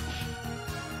 Wow.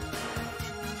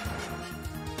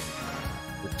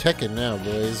 We're teching now,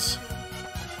 boys.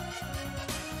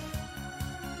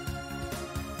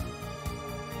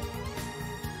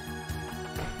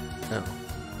 Now.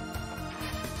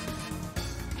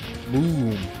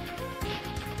 Boom.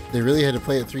 They really had to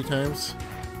play it 3 times?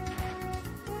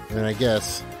 I mean, I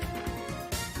guess.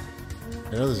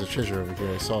 I know there's a treasure over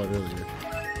here. I saw it earlier.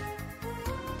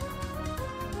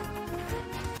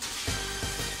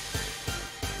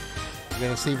 You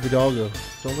gotta save the doggo.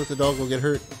 Don't let the doggo get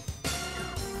hurt.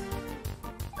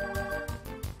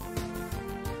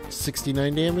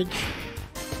 69 damage?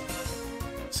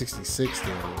 66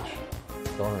 damage.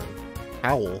 Darn.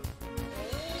 Howl.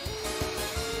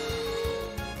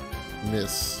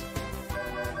 Miss.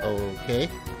 Okay.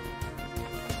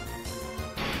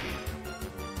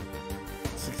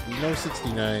 60, no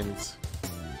 69s.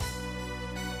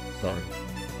 Darn.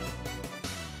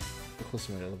 How close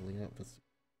am I to leveling up? Let's see.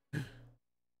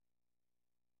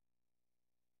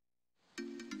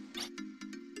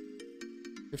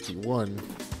 51.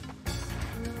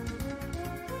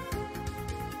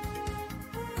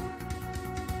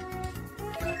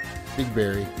 Big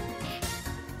berry.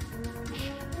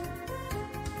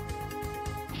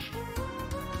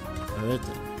 Alright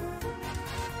then.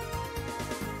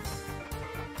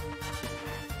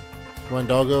 Come on,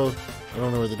 doggo. I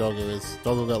don't know where the doggo is.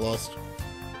 Doggo got lost.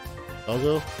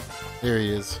 Doggo? There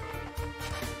he is.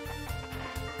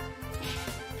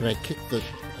 Can I kick the...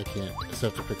 I can't. I just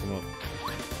have to pick him up.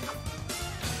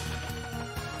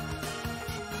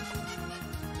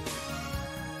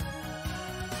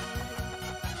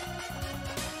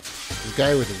 This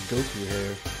guy with his Goku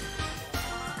hair.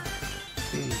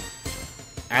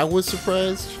 I was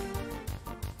surprised.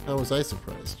 How was I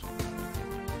surprised?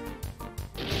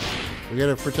 We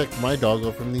gotta protect my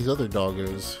doggo from these other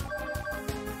doggos.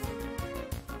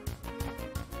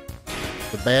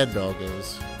 The bad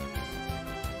doggos.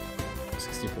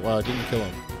 64. Wow, I didn't kill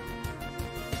him.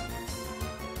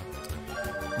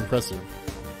 Impressive.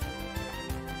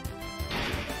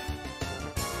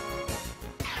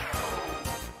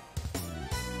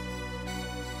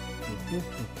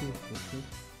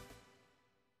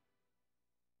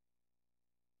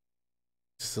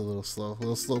 Just a little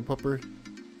slow pupper.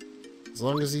 As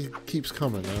long as he keeps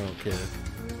coming, I don't care.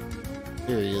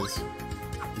 Here he is.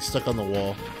 He's stuck on the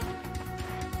wall.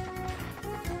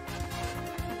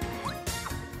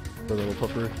 Poor little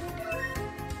pupper.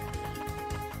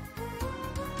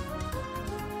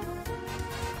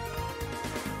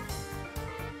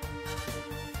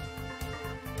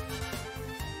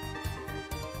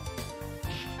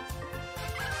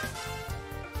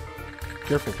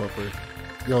 Careful, pupper.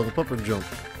 Yo, the pupper jumped.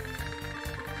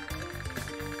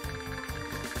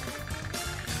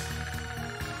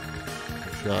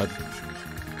 God.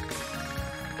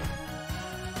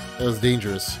 That was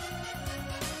dangerous.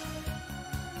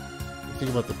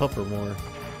 Think about the pupper more.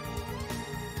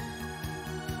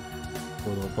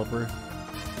 Poor little pupper.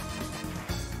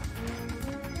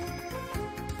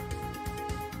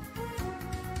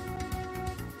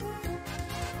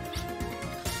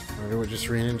 Alright, we just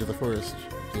ran into the forest.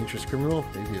 Dangerous criminal?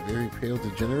 Maybe a very pale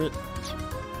degenerate?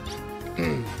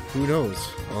 Who knows?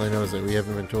 All I know is that we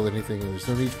haven't been told anything and there's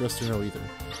no need for us to know either.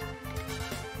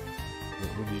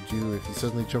 What would you do if he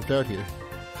suddenly jumped out here?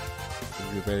 It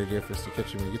would be a bad idea for us to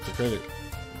catch him and get the credit.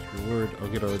 As reward, I'll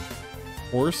get a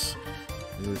horse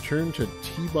and return to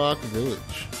T-Bok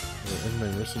Village. I'll end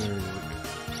my mercenary work.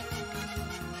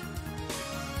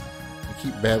 I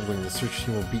keep babbling, the search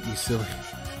team will beat me silly.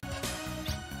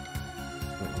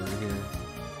 Over here.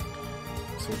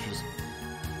 Soldiers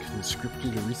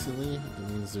conscripted recently? That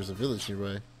means there's a village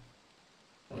nearby.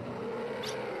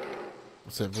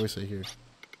 What's that voice I hear?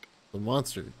 The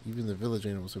monster. Even the village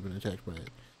animals have been attacked by it.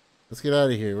 Let's get out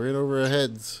of here. We're in over our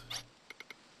heads.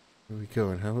 Where are we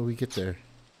going? How will we get there?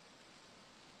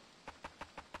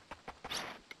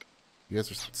 You guys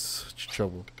are such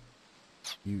trouble.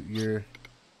 You're...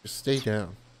 Just stay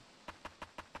down.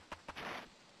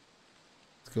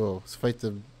 Let's go. Let's fight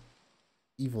the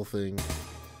evil thing.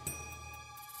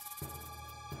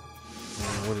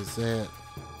 Oh, what is that?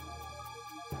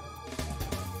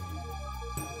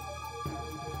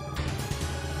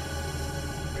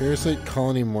 Parasite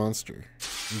colony monster.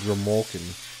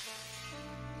 Gromolkin.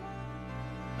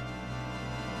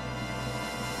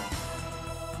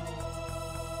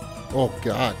 Oh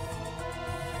god.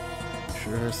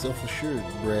 Sure are self-assured,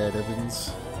 Brad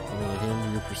Evans. Giving a hand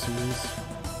to your pursuers.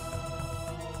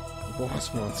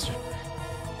 Boss monster.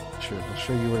 Sure, I'll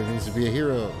show you what it means to be a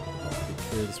hero. Take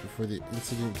care of this before the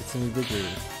incident gets any bigger.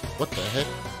 What the heck?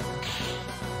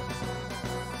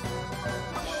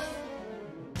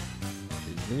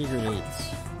 Okay, mini grenades.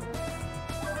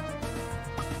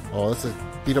 Oh, that's a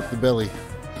beat up the belly.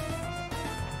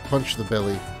 Punch the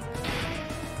belly.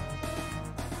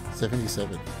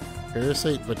 77.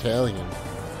 Parasite Battalion.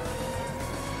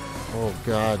 Oh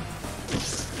god.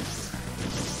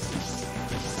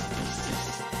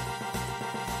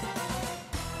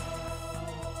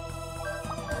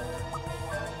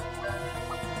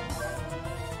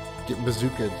 Get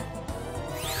bazookaed.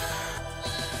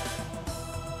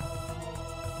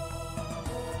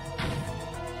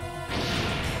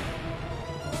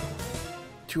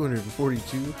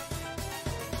 $242.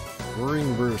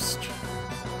 Roaring Burst.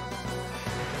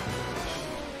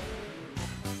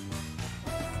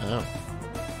 Oh.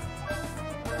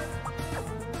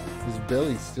 His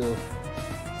belly's still...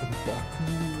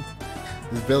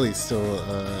 His belly's still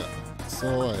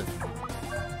alive.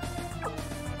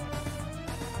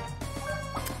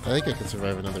 I think I can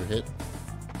survive another hit.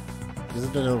 This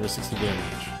has done over 60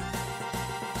 damage.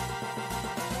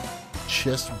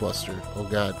 Chest Buster. Oh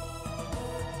god.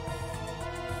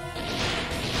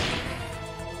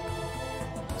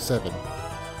 7.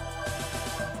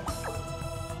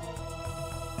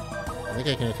 I think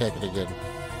I can attack it again.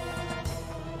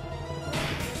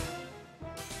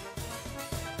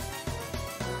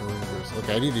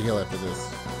 Okay, I need to heal after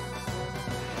this.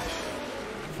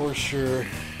 For sure.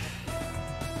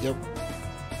 Yep.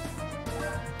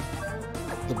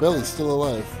 The belly's still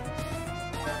alive.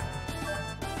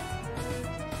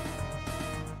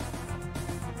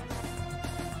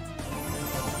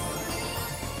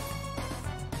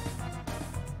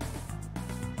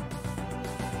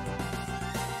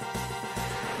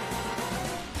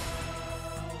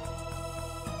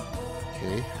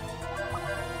 Okay.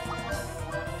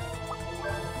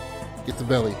 Get the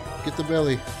belly. Get the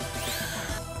belly.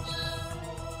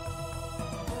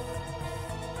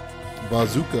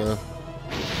 Bazooka.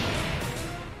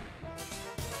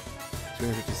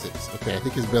 256. Okay, I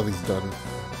think his belly's done.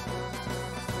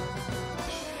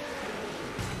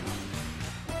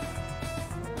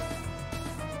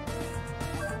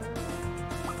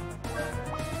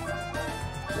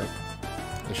 Yep.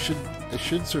 I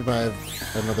should survive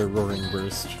another roaring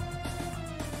burst.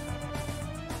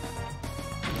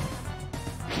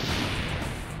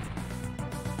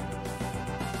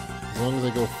 As long as I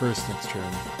go first next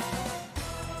turn.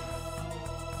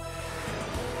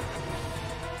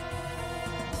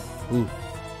 Ooh.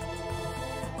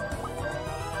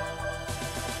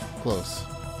 Close.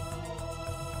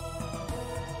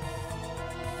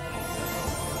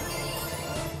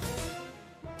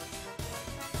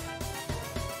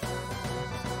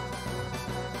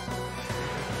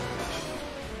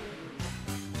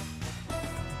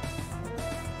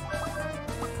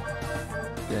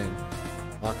 Dang.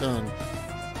 Lock on.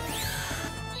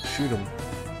 Shoot him.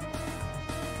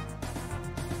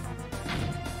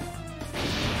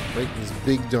 Break his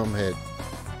big dumb head.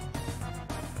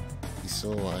 He's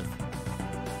still alive.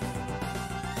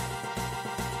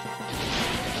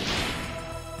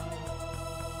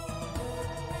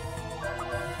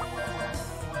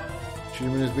 Shoot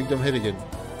him in his big dumb head again.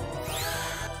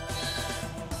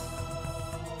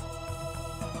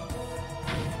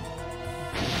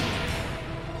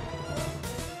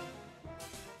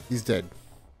 He's dead.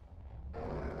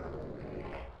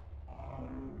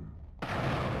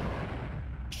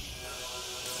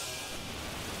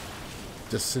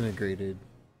 Disintegrated.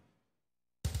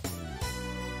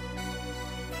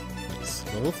 Nice.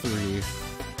 Level 3.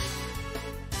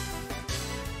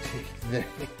 Take that.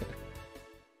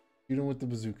 Shoot him with the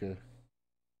bazooka.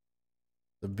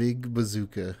 The big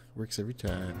bazooka. Works every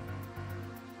time.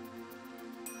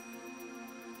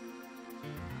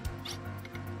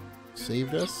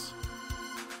 Saved us?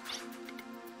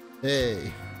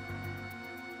 Hey!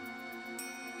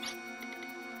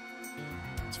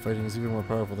 This fighting is even more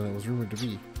powerful than it was rumored to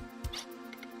be.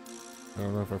 I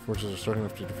don't know if our forces are strong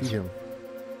enough to defeat him.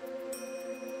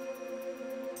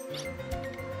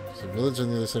 There's a village on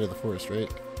the other side of the forest, right?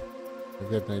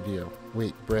 I've got an idea.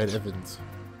 Wait, Brad Evans.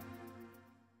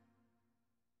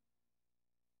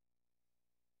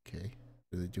 Okay,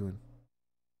 what are they doing?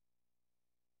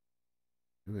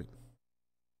 Do it.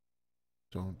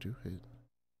 Don't do it.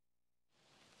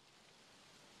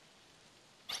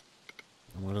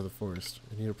 I'm out of the forest.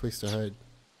 I need a place to hide.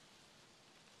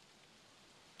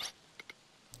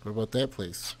 What about that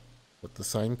place? What, the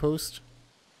signpost?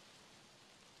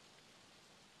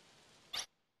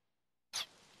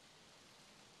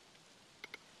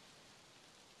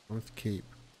 North Cape.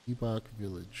 Ebok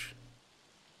Village.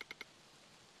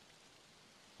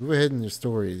 Move ahead in your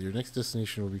story. Your next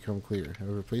destination will become clear.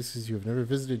 However, places you have never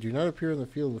visited do not appear on the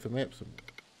field with a map symbol.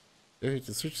 Navigate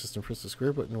the search system. Press the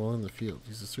square button while in the field.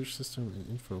 Use the search system and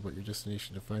info about your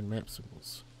destination to find map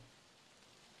symbols.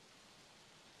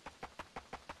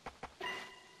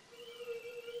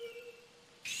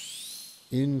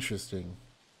 Interesting.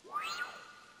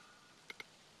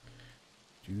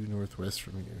 Due northwest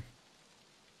from here.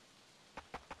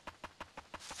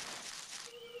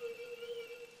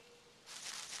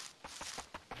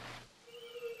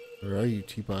 Where are you,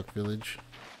 Tebok Village?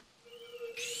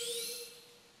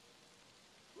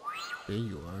 There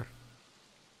you are.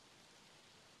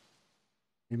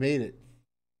 We made it.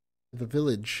 The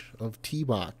village of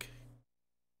Tebok.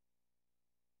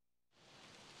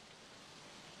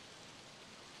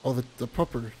 Oh, the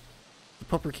pupper. The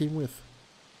pupper came with.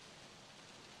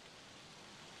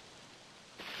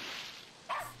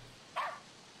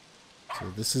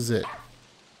 So this is it.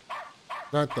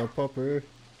 Not the pupper.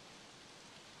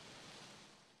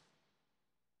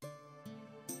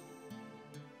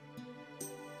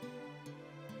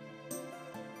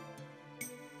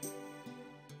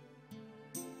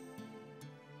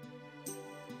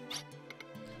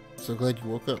 So glad you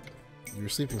woke up. You were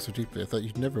sleeping so deeply, I thought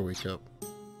you'd never wake up.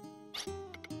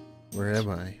 Where am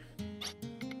I?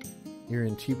 You're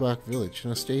in Tebok Village,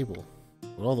 in a stable.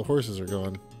 But all the horses are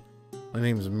gone. My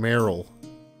name's Meryl.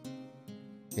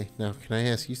 Okay, now can I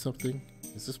ask you something?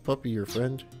 Is this puppy your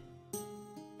friend?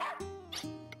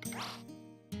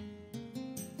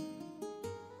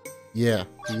 Yeah,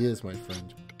 he is my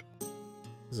friend.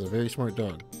 This is a very smart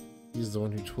dog. He's the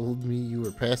one who told me you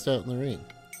were passed out in the rain.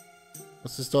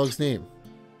 What's this dog's name?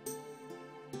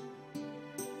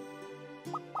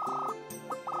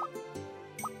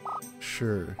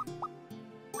 Sure.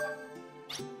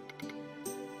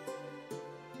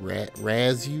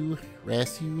 Razu?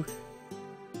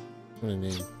 What a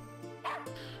name.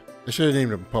 I should have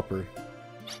named him Pupper.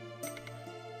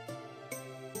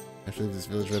 I have to leave this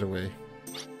village right away.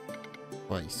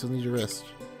 Why, you still need to rest.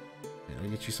 Yeah, I'll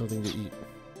get you something to eat.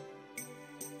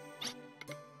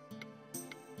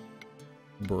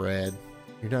 Brad,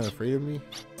 you're not afraid of me?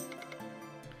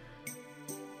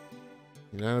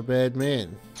 You're not a bad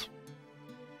man.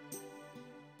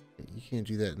 You can't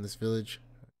do that in this village.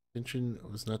 Intention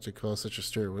was not to cause such a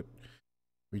stir. What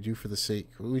we do is for the sake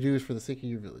of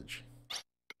your village.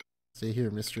 Stay here,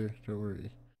 mister. Don't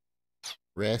worry.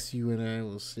 Rasu and I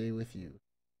will stay with you.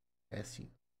 Rasu.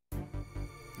 I'm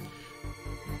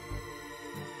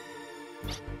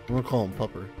gonna call him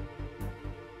Pupper.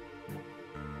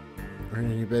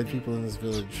 Aren't any bad people in this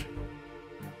village?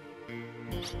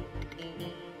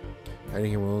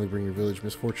 Hiding him will only bring your village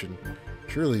misfortune.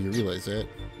 Surely you realize that.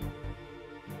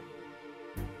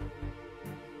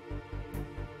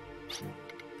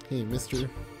 Hey, mister.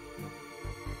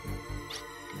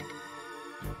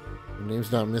 Your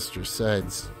name's not Mr.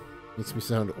 Sides. Makes me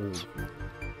sound old.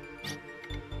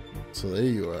 So there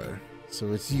you are.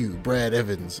 So it's you, Brad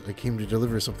Evans. I came to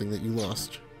deliver something that you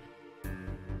lost.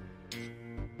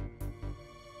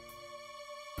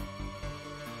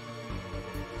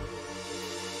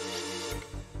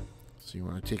 So you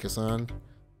want to take us on?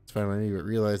 It's fine by me, but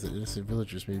realize that innocent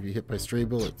villagers may be hit by stray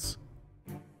bullets.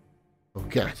 Oh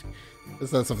god.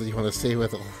 That's not something you want to say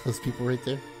with all those people right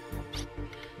there.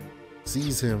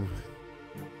 Seize him.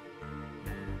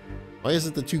 Why is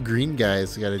it the two green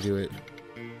guys gotta do it?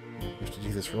 We have to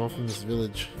do this. We're all from this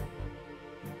village.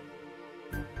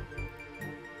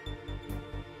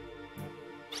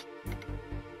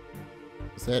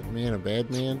 Is that man a bad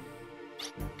man?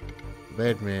 A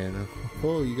bad man.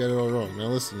 Oh, you got it all wrong. Now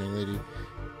listen, young lady.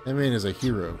 That man is a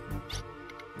hero.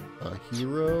 A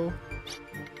hero?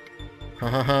 Ha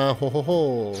ha ha ho ho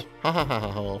ho. Ha ha ha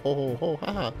ha ho ho ho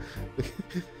ha ha.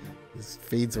 This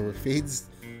fades over fades.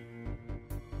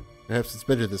 Perhaps it's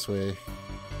better this way.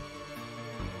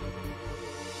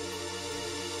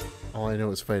 All I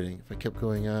know is fighting. If I kept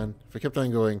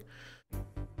on going,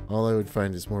 all I would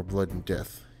find is more blood and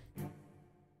death.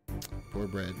 Poor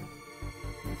Brad.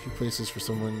 few places for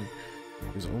someone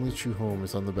whose only true home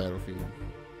is on the battlefield.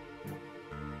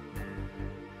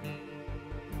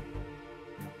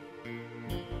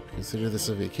 Consider this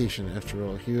a vacation. After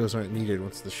all, heroes aren't needed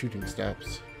once the shooting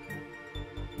stops.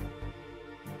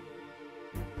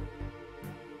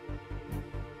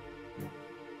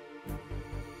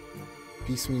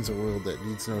 Peace means a world that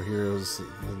needs no heroes,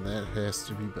 then that has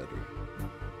to be better.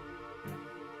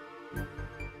 And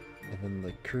then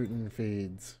the curtain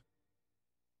fades.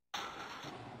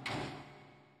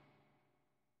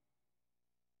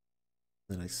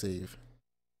 Then I save.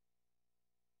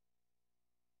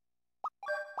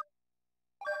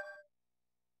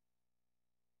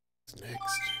 What's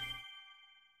next?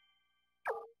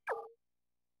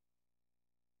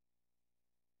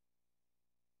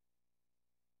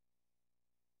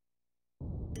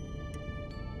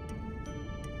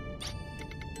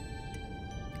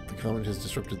 The comet has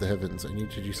disrupted the heavens. I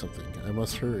need to do something. I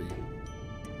must hurry.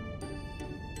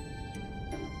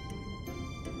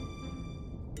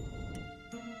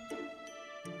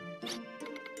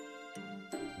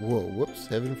 Whoa, whoops,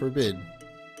 heaven forbid.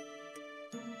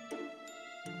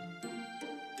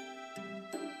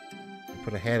 I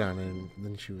put a hat on and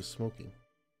then she was smoking.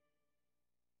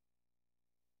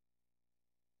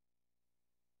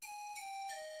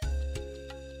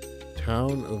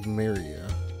 Town of Maria.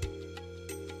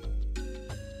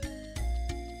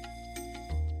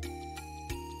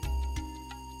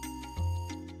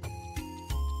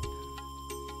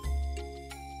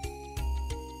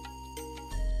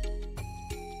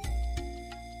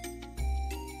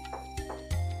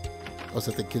 Oh, is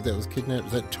that the kid that was kidnapped?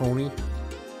 Is that Tony?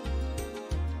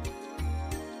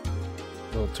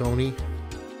 Little Tony?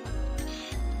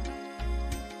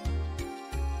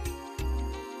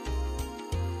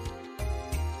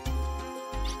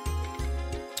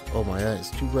 Oh my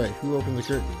eyes, too bright. Who opened the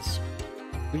curtains?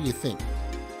 Who do you think?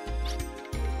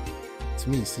 It's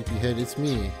me, sleepyhead, it's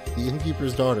me. The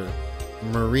innkeeper's daughter,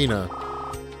 Marina.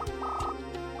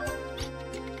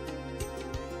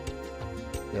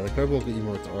 Yeah, the Carbuncle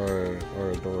emotes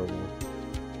are adorable.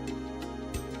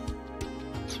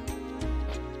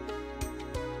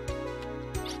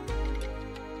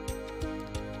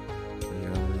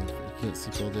 Yeah, you can't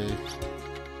sleep all day.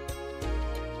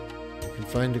 I'm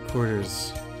confined to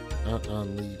quarters, not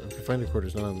on leave. I'm confined to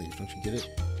quarters, not on leave. Don't you get it?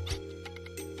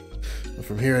 But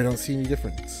from here, I don't see any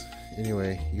difference.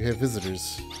 Anyway, you have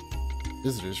visitors.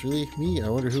 Visitors? Really? Me? I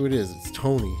wonder who it is. It's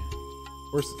Tony.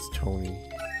 Of course it's Tony.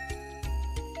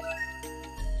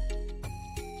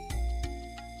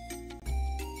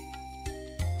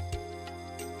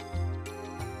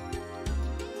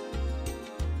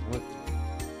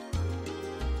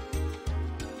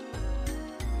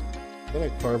 I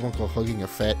like Carbuncle hugging a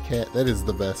fat cat. That is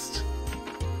the best.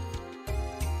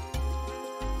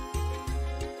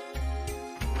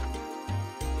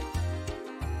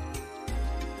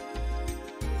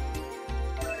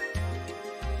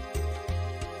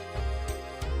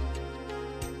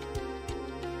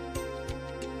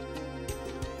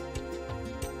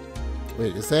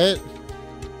 Wait, is that?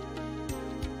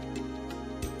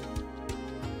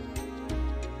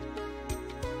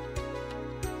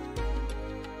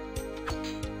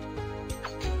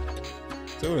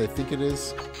 Is that what I think it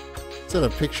is? Is that a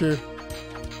picture?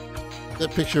 Is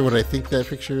that picture what I think that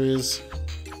picture is?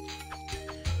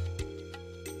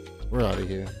 We're out of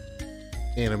here.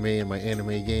 Anime in my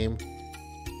anime game.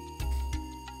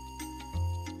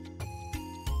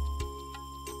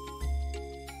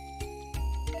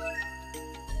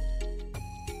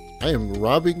 I am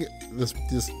robbing this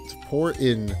poor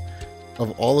inn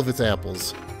of all of its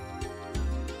apples.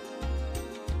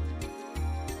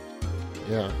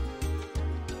 Yeah.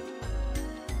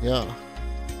 Yeah.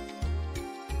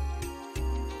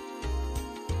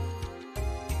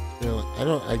 You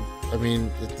know, I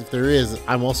mean, if there is,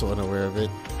 I'm also unaware of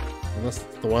it. Unless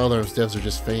the Wild Arms devs are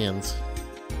just fans.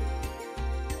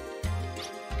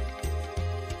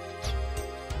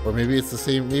 Or maybe it's the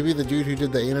same, maybe the dude who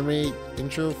did the anime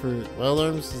intro for Wild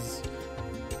Arms is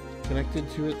connected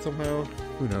to it somehow.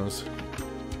 Who knows?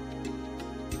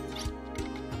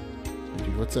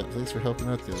 Dude, what's up? Thanks for helping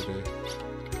out the other day.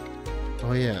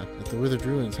 Oh yeah, at the Withered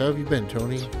Ruins. How have you been,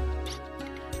 Tony?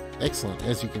 Excellent,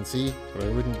 as you can see, but I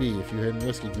wouldn't be if you hadn't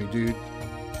rescued me, dude.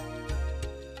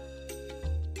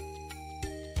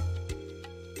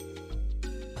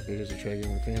 Creators are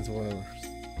Dragon, we're fans of Wild Arms.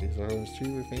 Creators of Wild Arms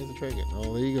 2, we're fans of Dragon.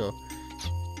 Oh, there you go.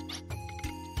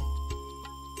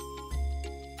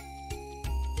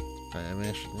 Hi, I'm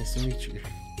Ash. Nice to meet you.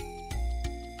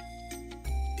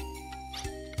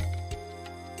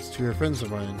 These two are friends of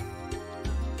mine.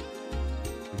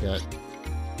 We got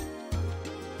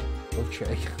I'll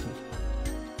try.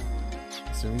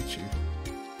 Nice to meet you.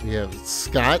 We have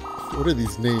Scott. What are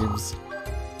these names?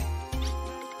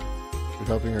 For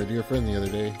helping our dear friend the other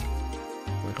day.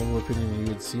 My humble opinion, you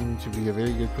would seem to be a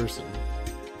very good person.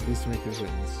 Pleased to make your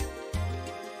acquaintance.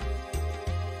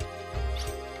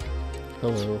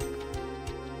 Hello.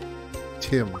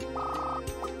 Tim.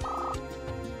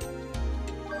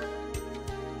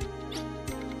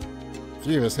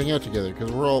 Three of us hang out together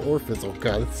because we're all orphans. Oh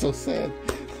god, it's so sad.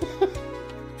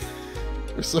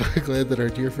 We're so glad that our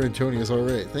dear friend Tony is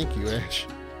alright. Thank you, Ash.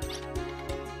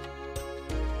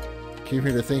 Came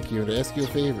here to thank you and to ask you a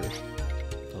favor.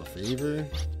 A favor?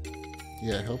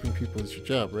 Yeah, helping people is your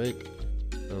job, right?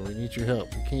 Oh, we need your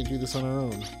help. We can't do this on our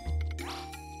own.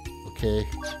 Okay.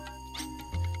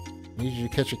 I need you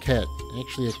to catch a cat.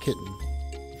 Actually, a kitten.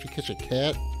 Did you catch a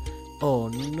cat? Oh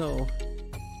no.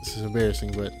 This is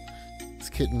embarrassing, but this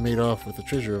kitten made off with a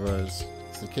treasure of ours.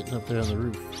 It's the kitten up there on the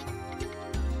roof.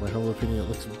 In my humble opinion, it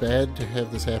looks bad to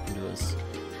have this happen to us.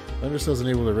 Find ourselves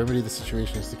unable to remedy the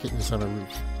situation as the kitten is on a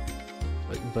roof.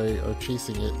 By our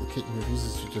chasing it, the kitten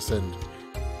refuses to descend.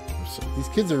 So, these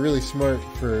kids are really smart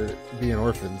for being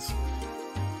orphans.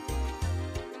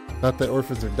 Not that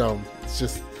orphans are dumb. It's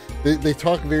just they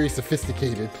talk very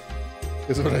sophisticated,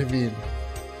 is what I mean.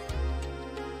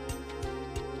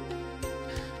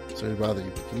 Sorry to bother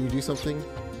you, but can you do something?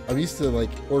 I'm used to like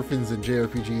orphans in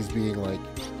JRPGs being like,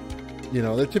 you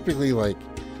know, they're typically like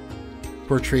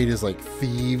portrayed as like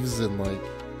thieves and like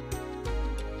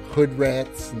hood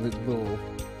rats and little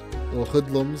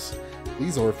hoodlums.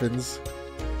 These orphans,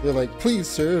 they're like, please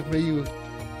sir, may you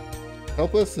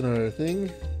help us in our thing?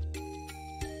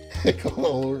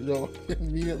 Oh no, I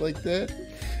didn't mean it like that.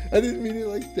 I didn't mean it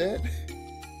like that.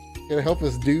 Gotta help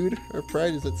us, dude. Our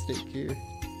pride is at stake here.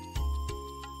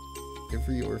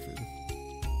 Every orphan.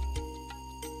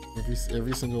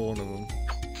 Every single one of them.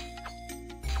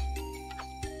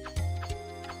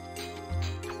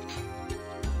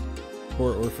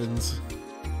 Poor orphans.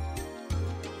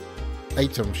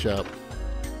 Item shop.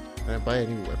 Can I buy a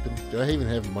new weapon? Do I even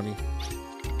have money?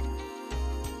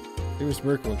 Famous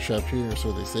Merkling shop here, or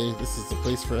so they say. This is the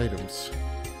place for items.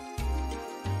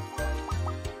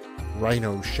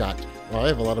 Rhino shot. Well, I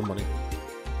have a lot of money.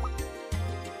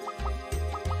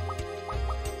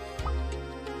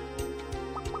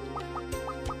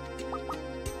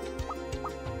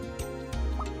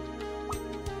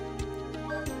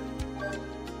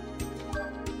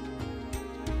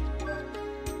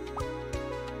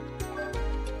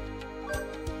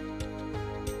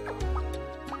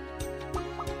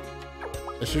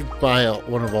 I should buy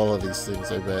one of all of these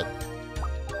things, I bet.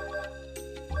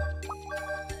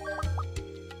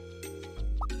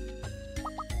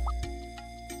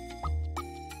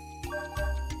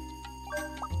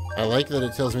 I like that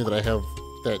it tells me that I have,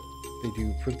 that they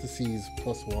do parentheses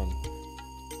 +1.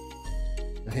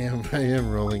 I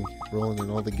am rolling in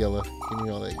all the Gela. Give me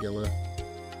all that Gela.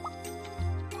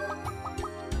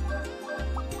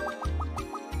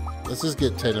 Let's just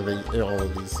get 10 of all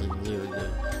of these things. There we go.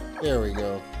 There we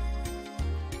go.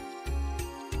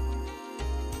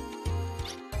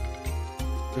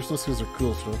 Personal skills are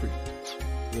cool, so don't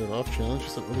do an off challenge or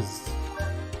something. What is this?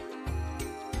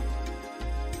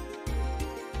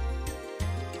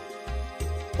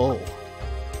 Oh.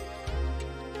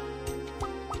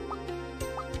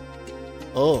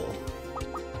 Oh.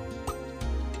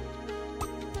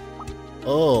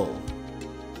 Oh.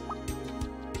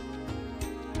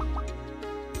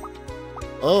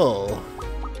 Oh.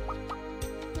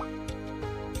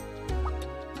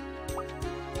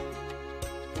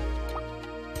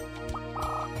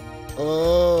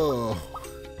 Oh.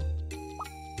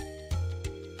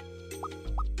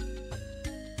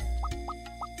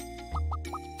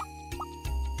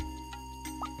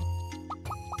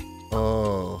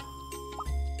 Oh.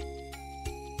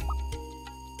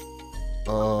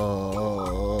 Oh.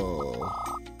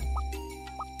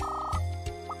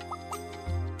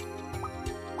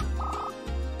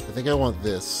 I think I want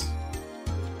this.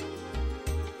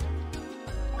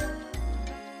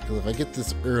 Because if I get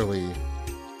this early...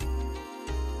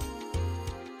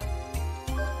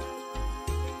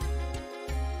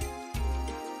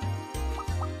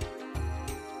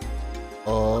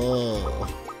 Oh.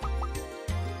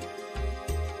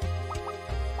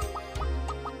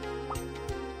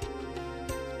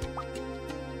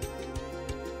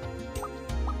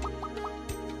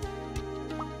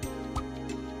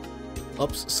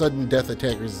 Ups sudden death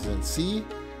attack resistance. See?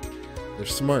 They're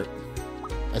smart.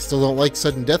 I still don't like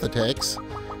sudden death attacks,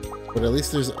 but at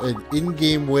least there's an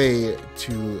in-game way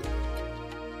to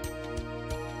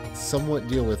somewhat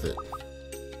deal with it.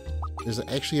 There's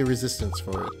actually a resistance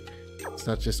for it. It's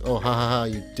not just, oh, ha ha ha,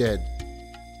 you're dead.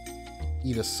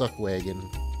 Eat a suck wagon.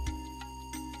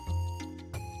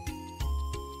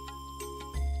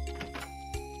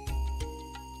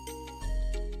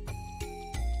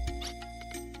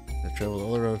 I've traveled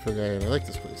all around Fugai and I like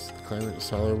this place. The climate is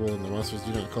tolerable and the monsters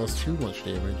do not cause too much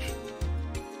damage.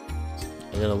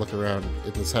 I gotta look around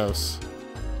in this house.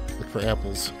 Look for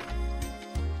apples.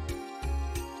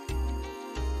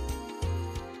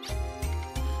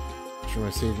 Sure, my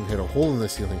stadium had a hole in the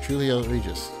ceiling, truly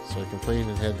outrageous. So I complained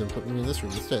and had them put me in this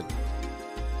room instead.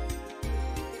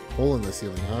 Hole in the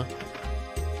ceiling, huh?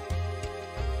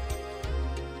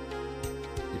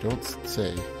 You don't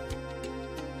say.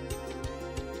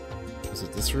 Is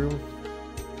it this room?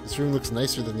 This room looks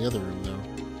nicer than the other room now.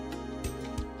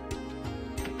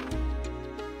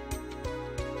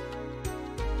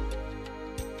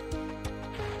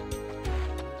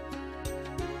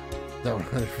 That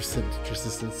 100%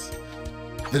 resistance.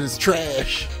 Then it's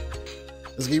trash!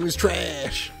 This game is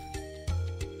trash!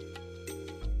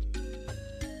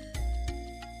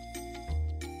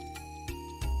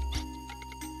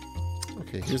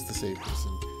 Okay, here's the save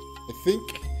person. I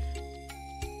think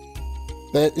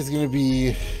that is going to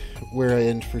be where I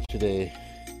end for today.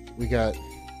 We got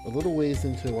a little ways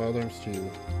into Wild Arms 2,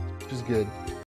 which is good.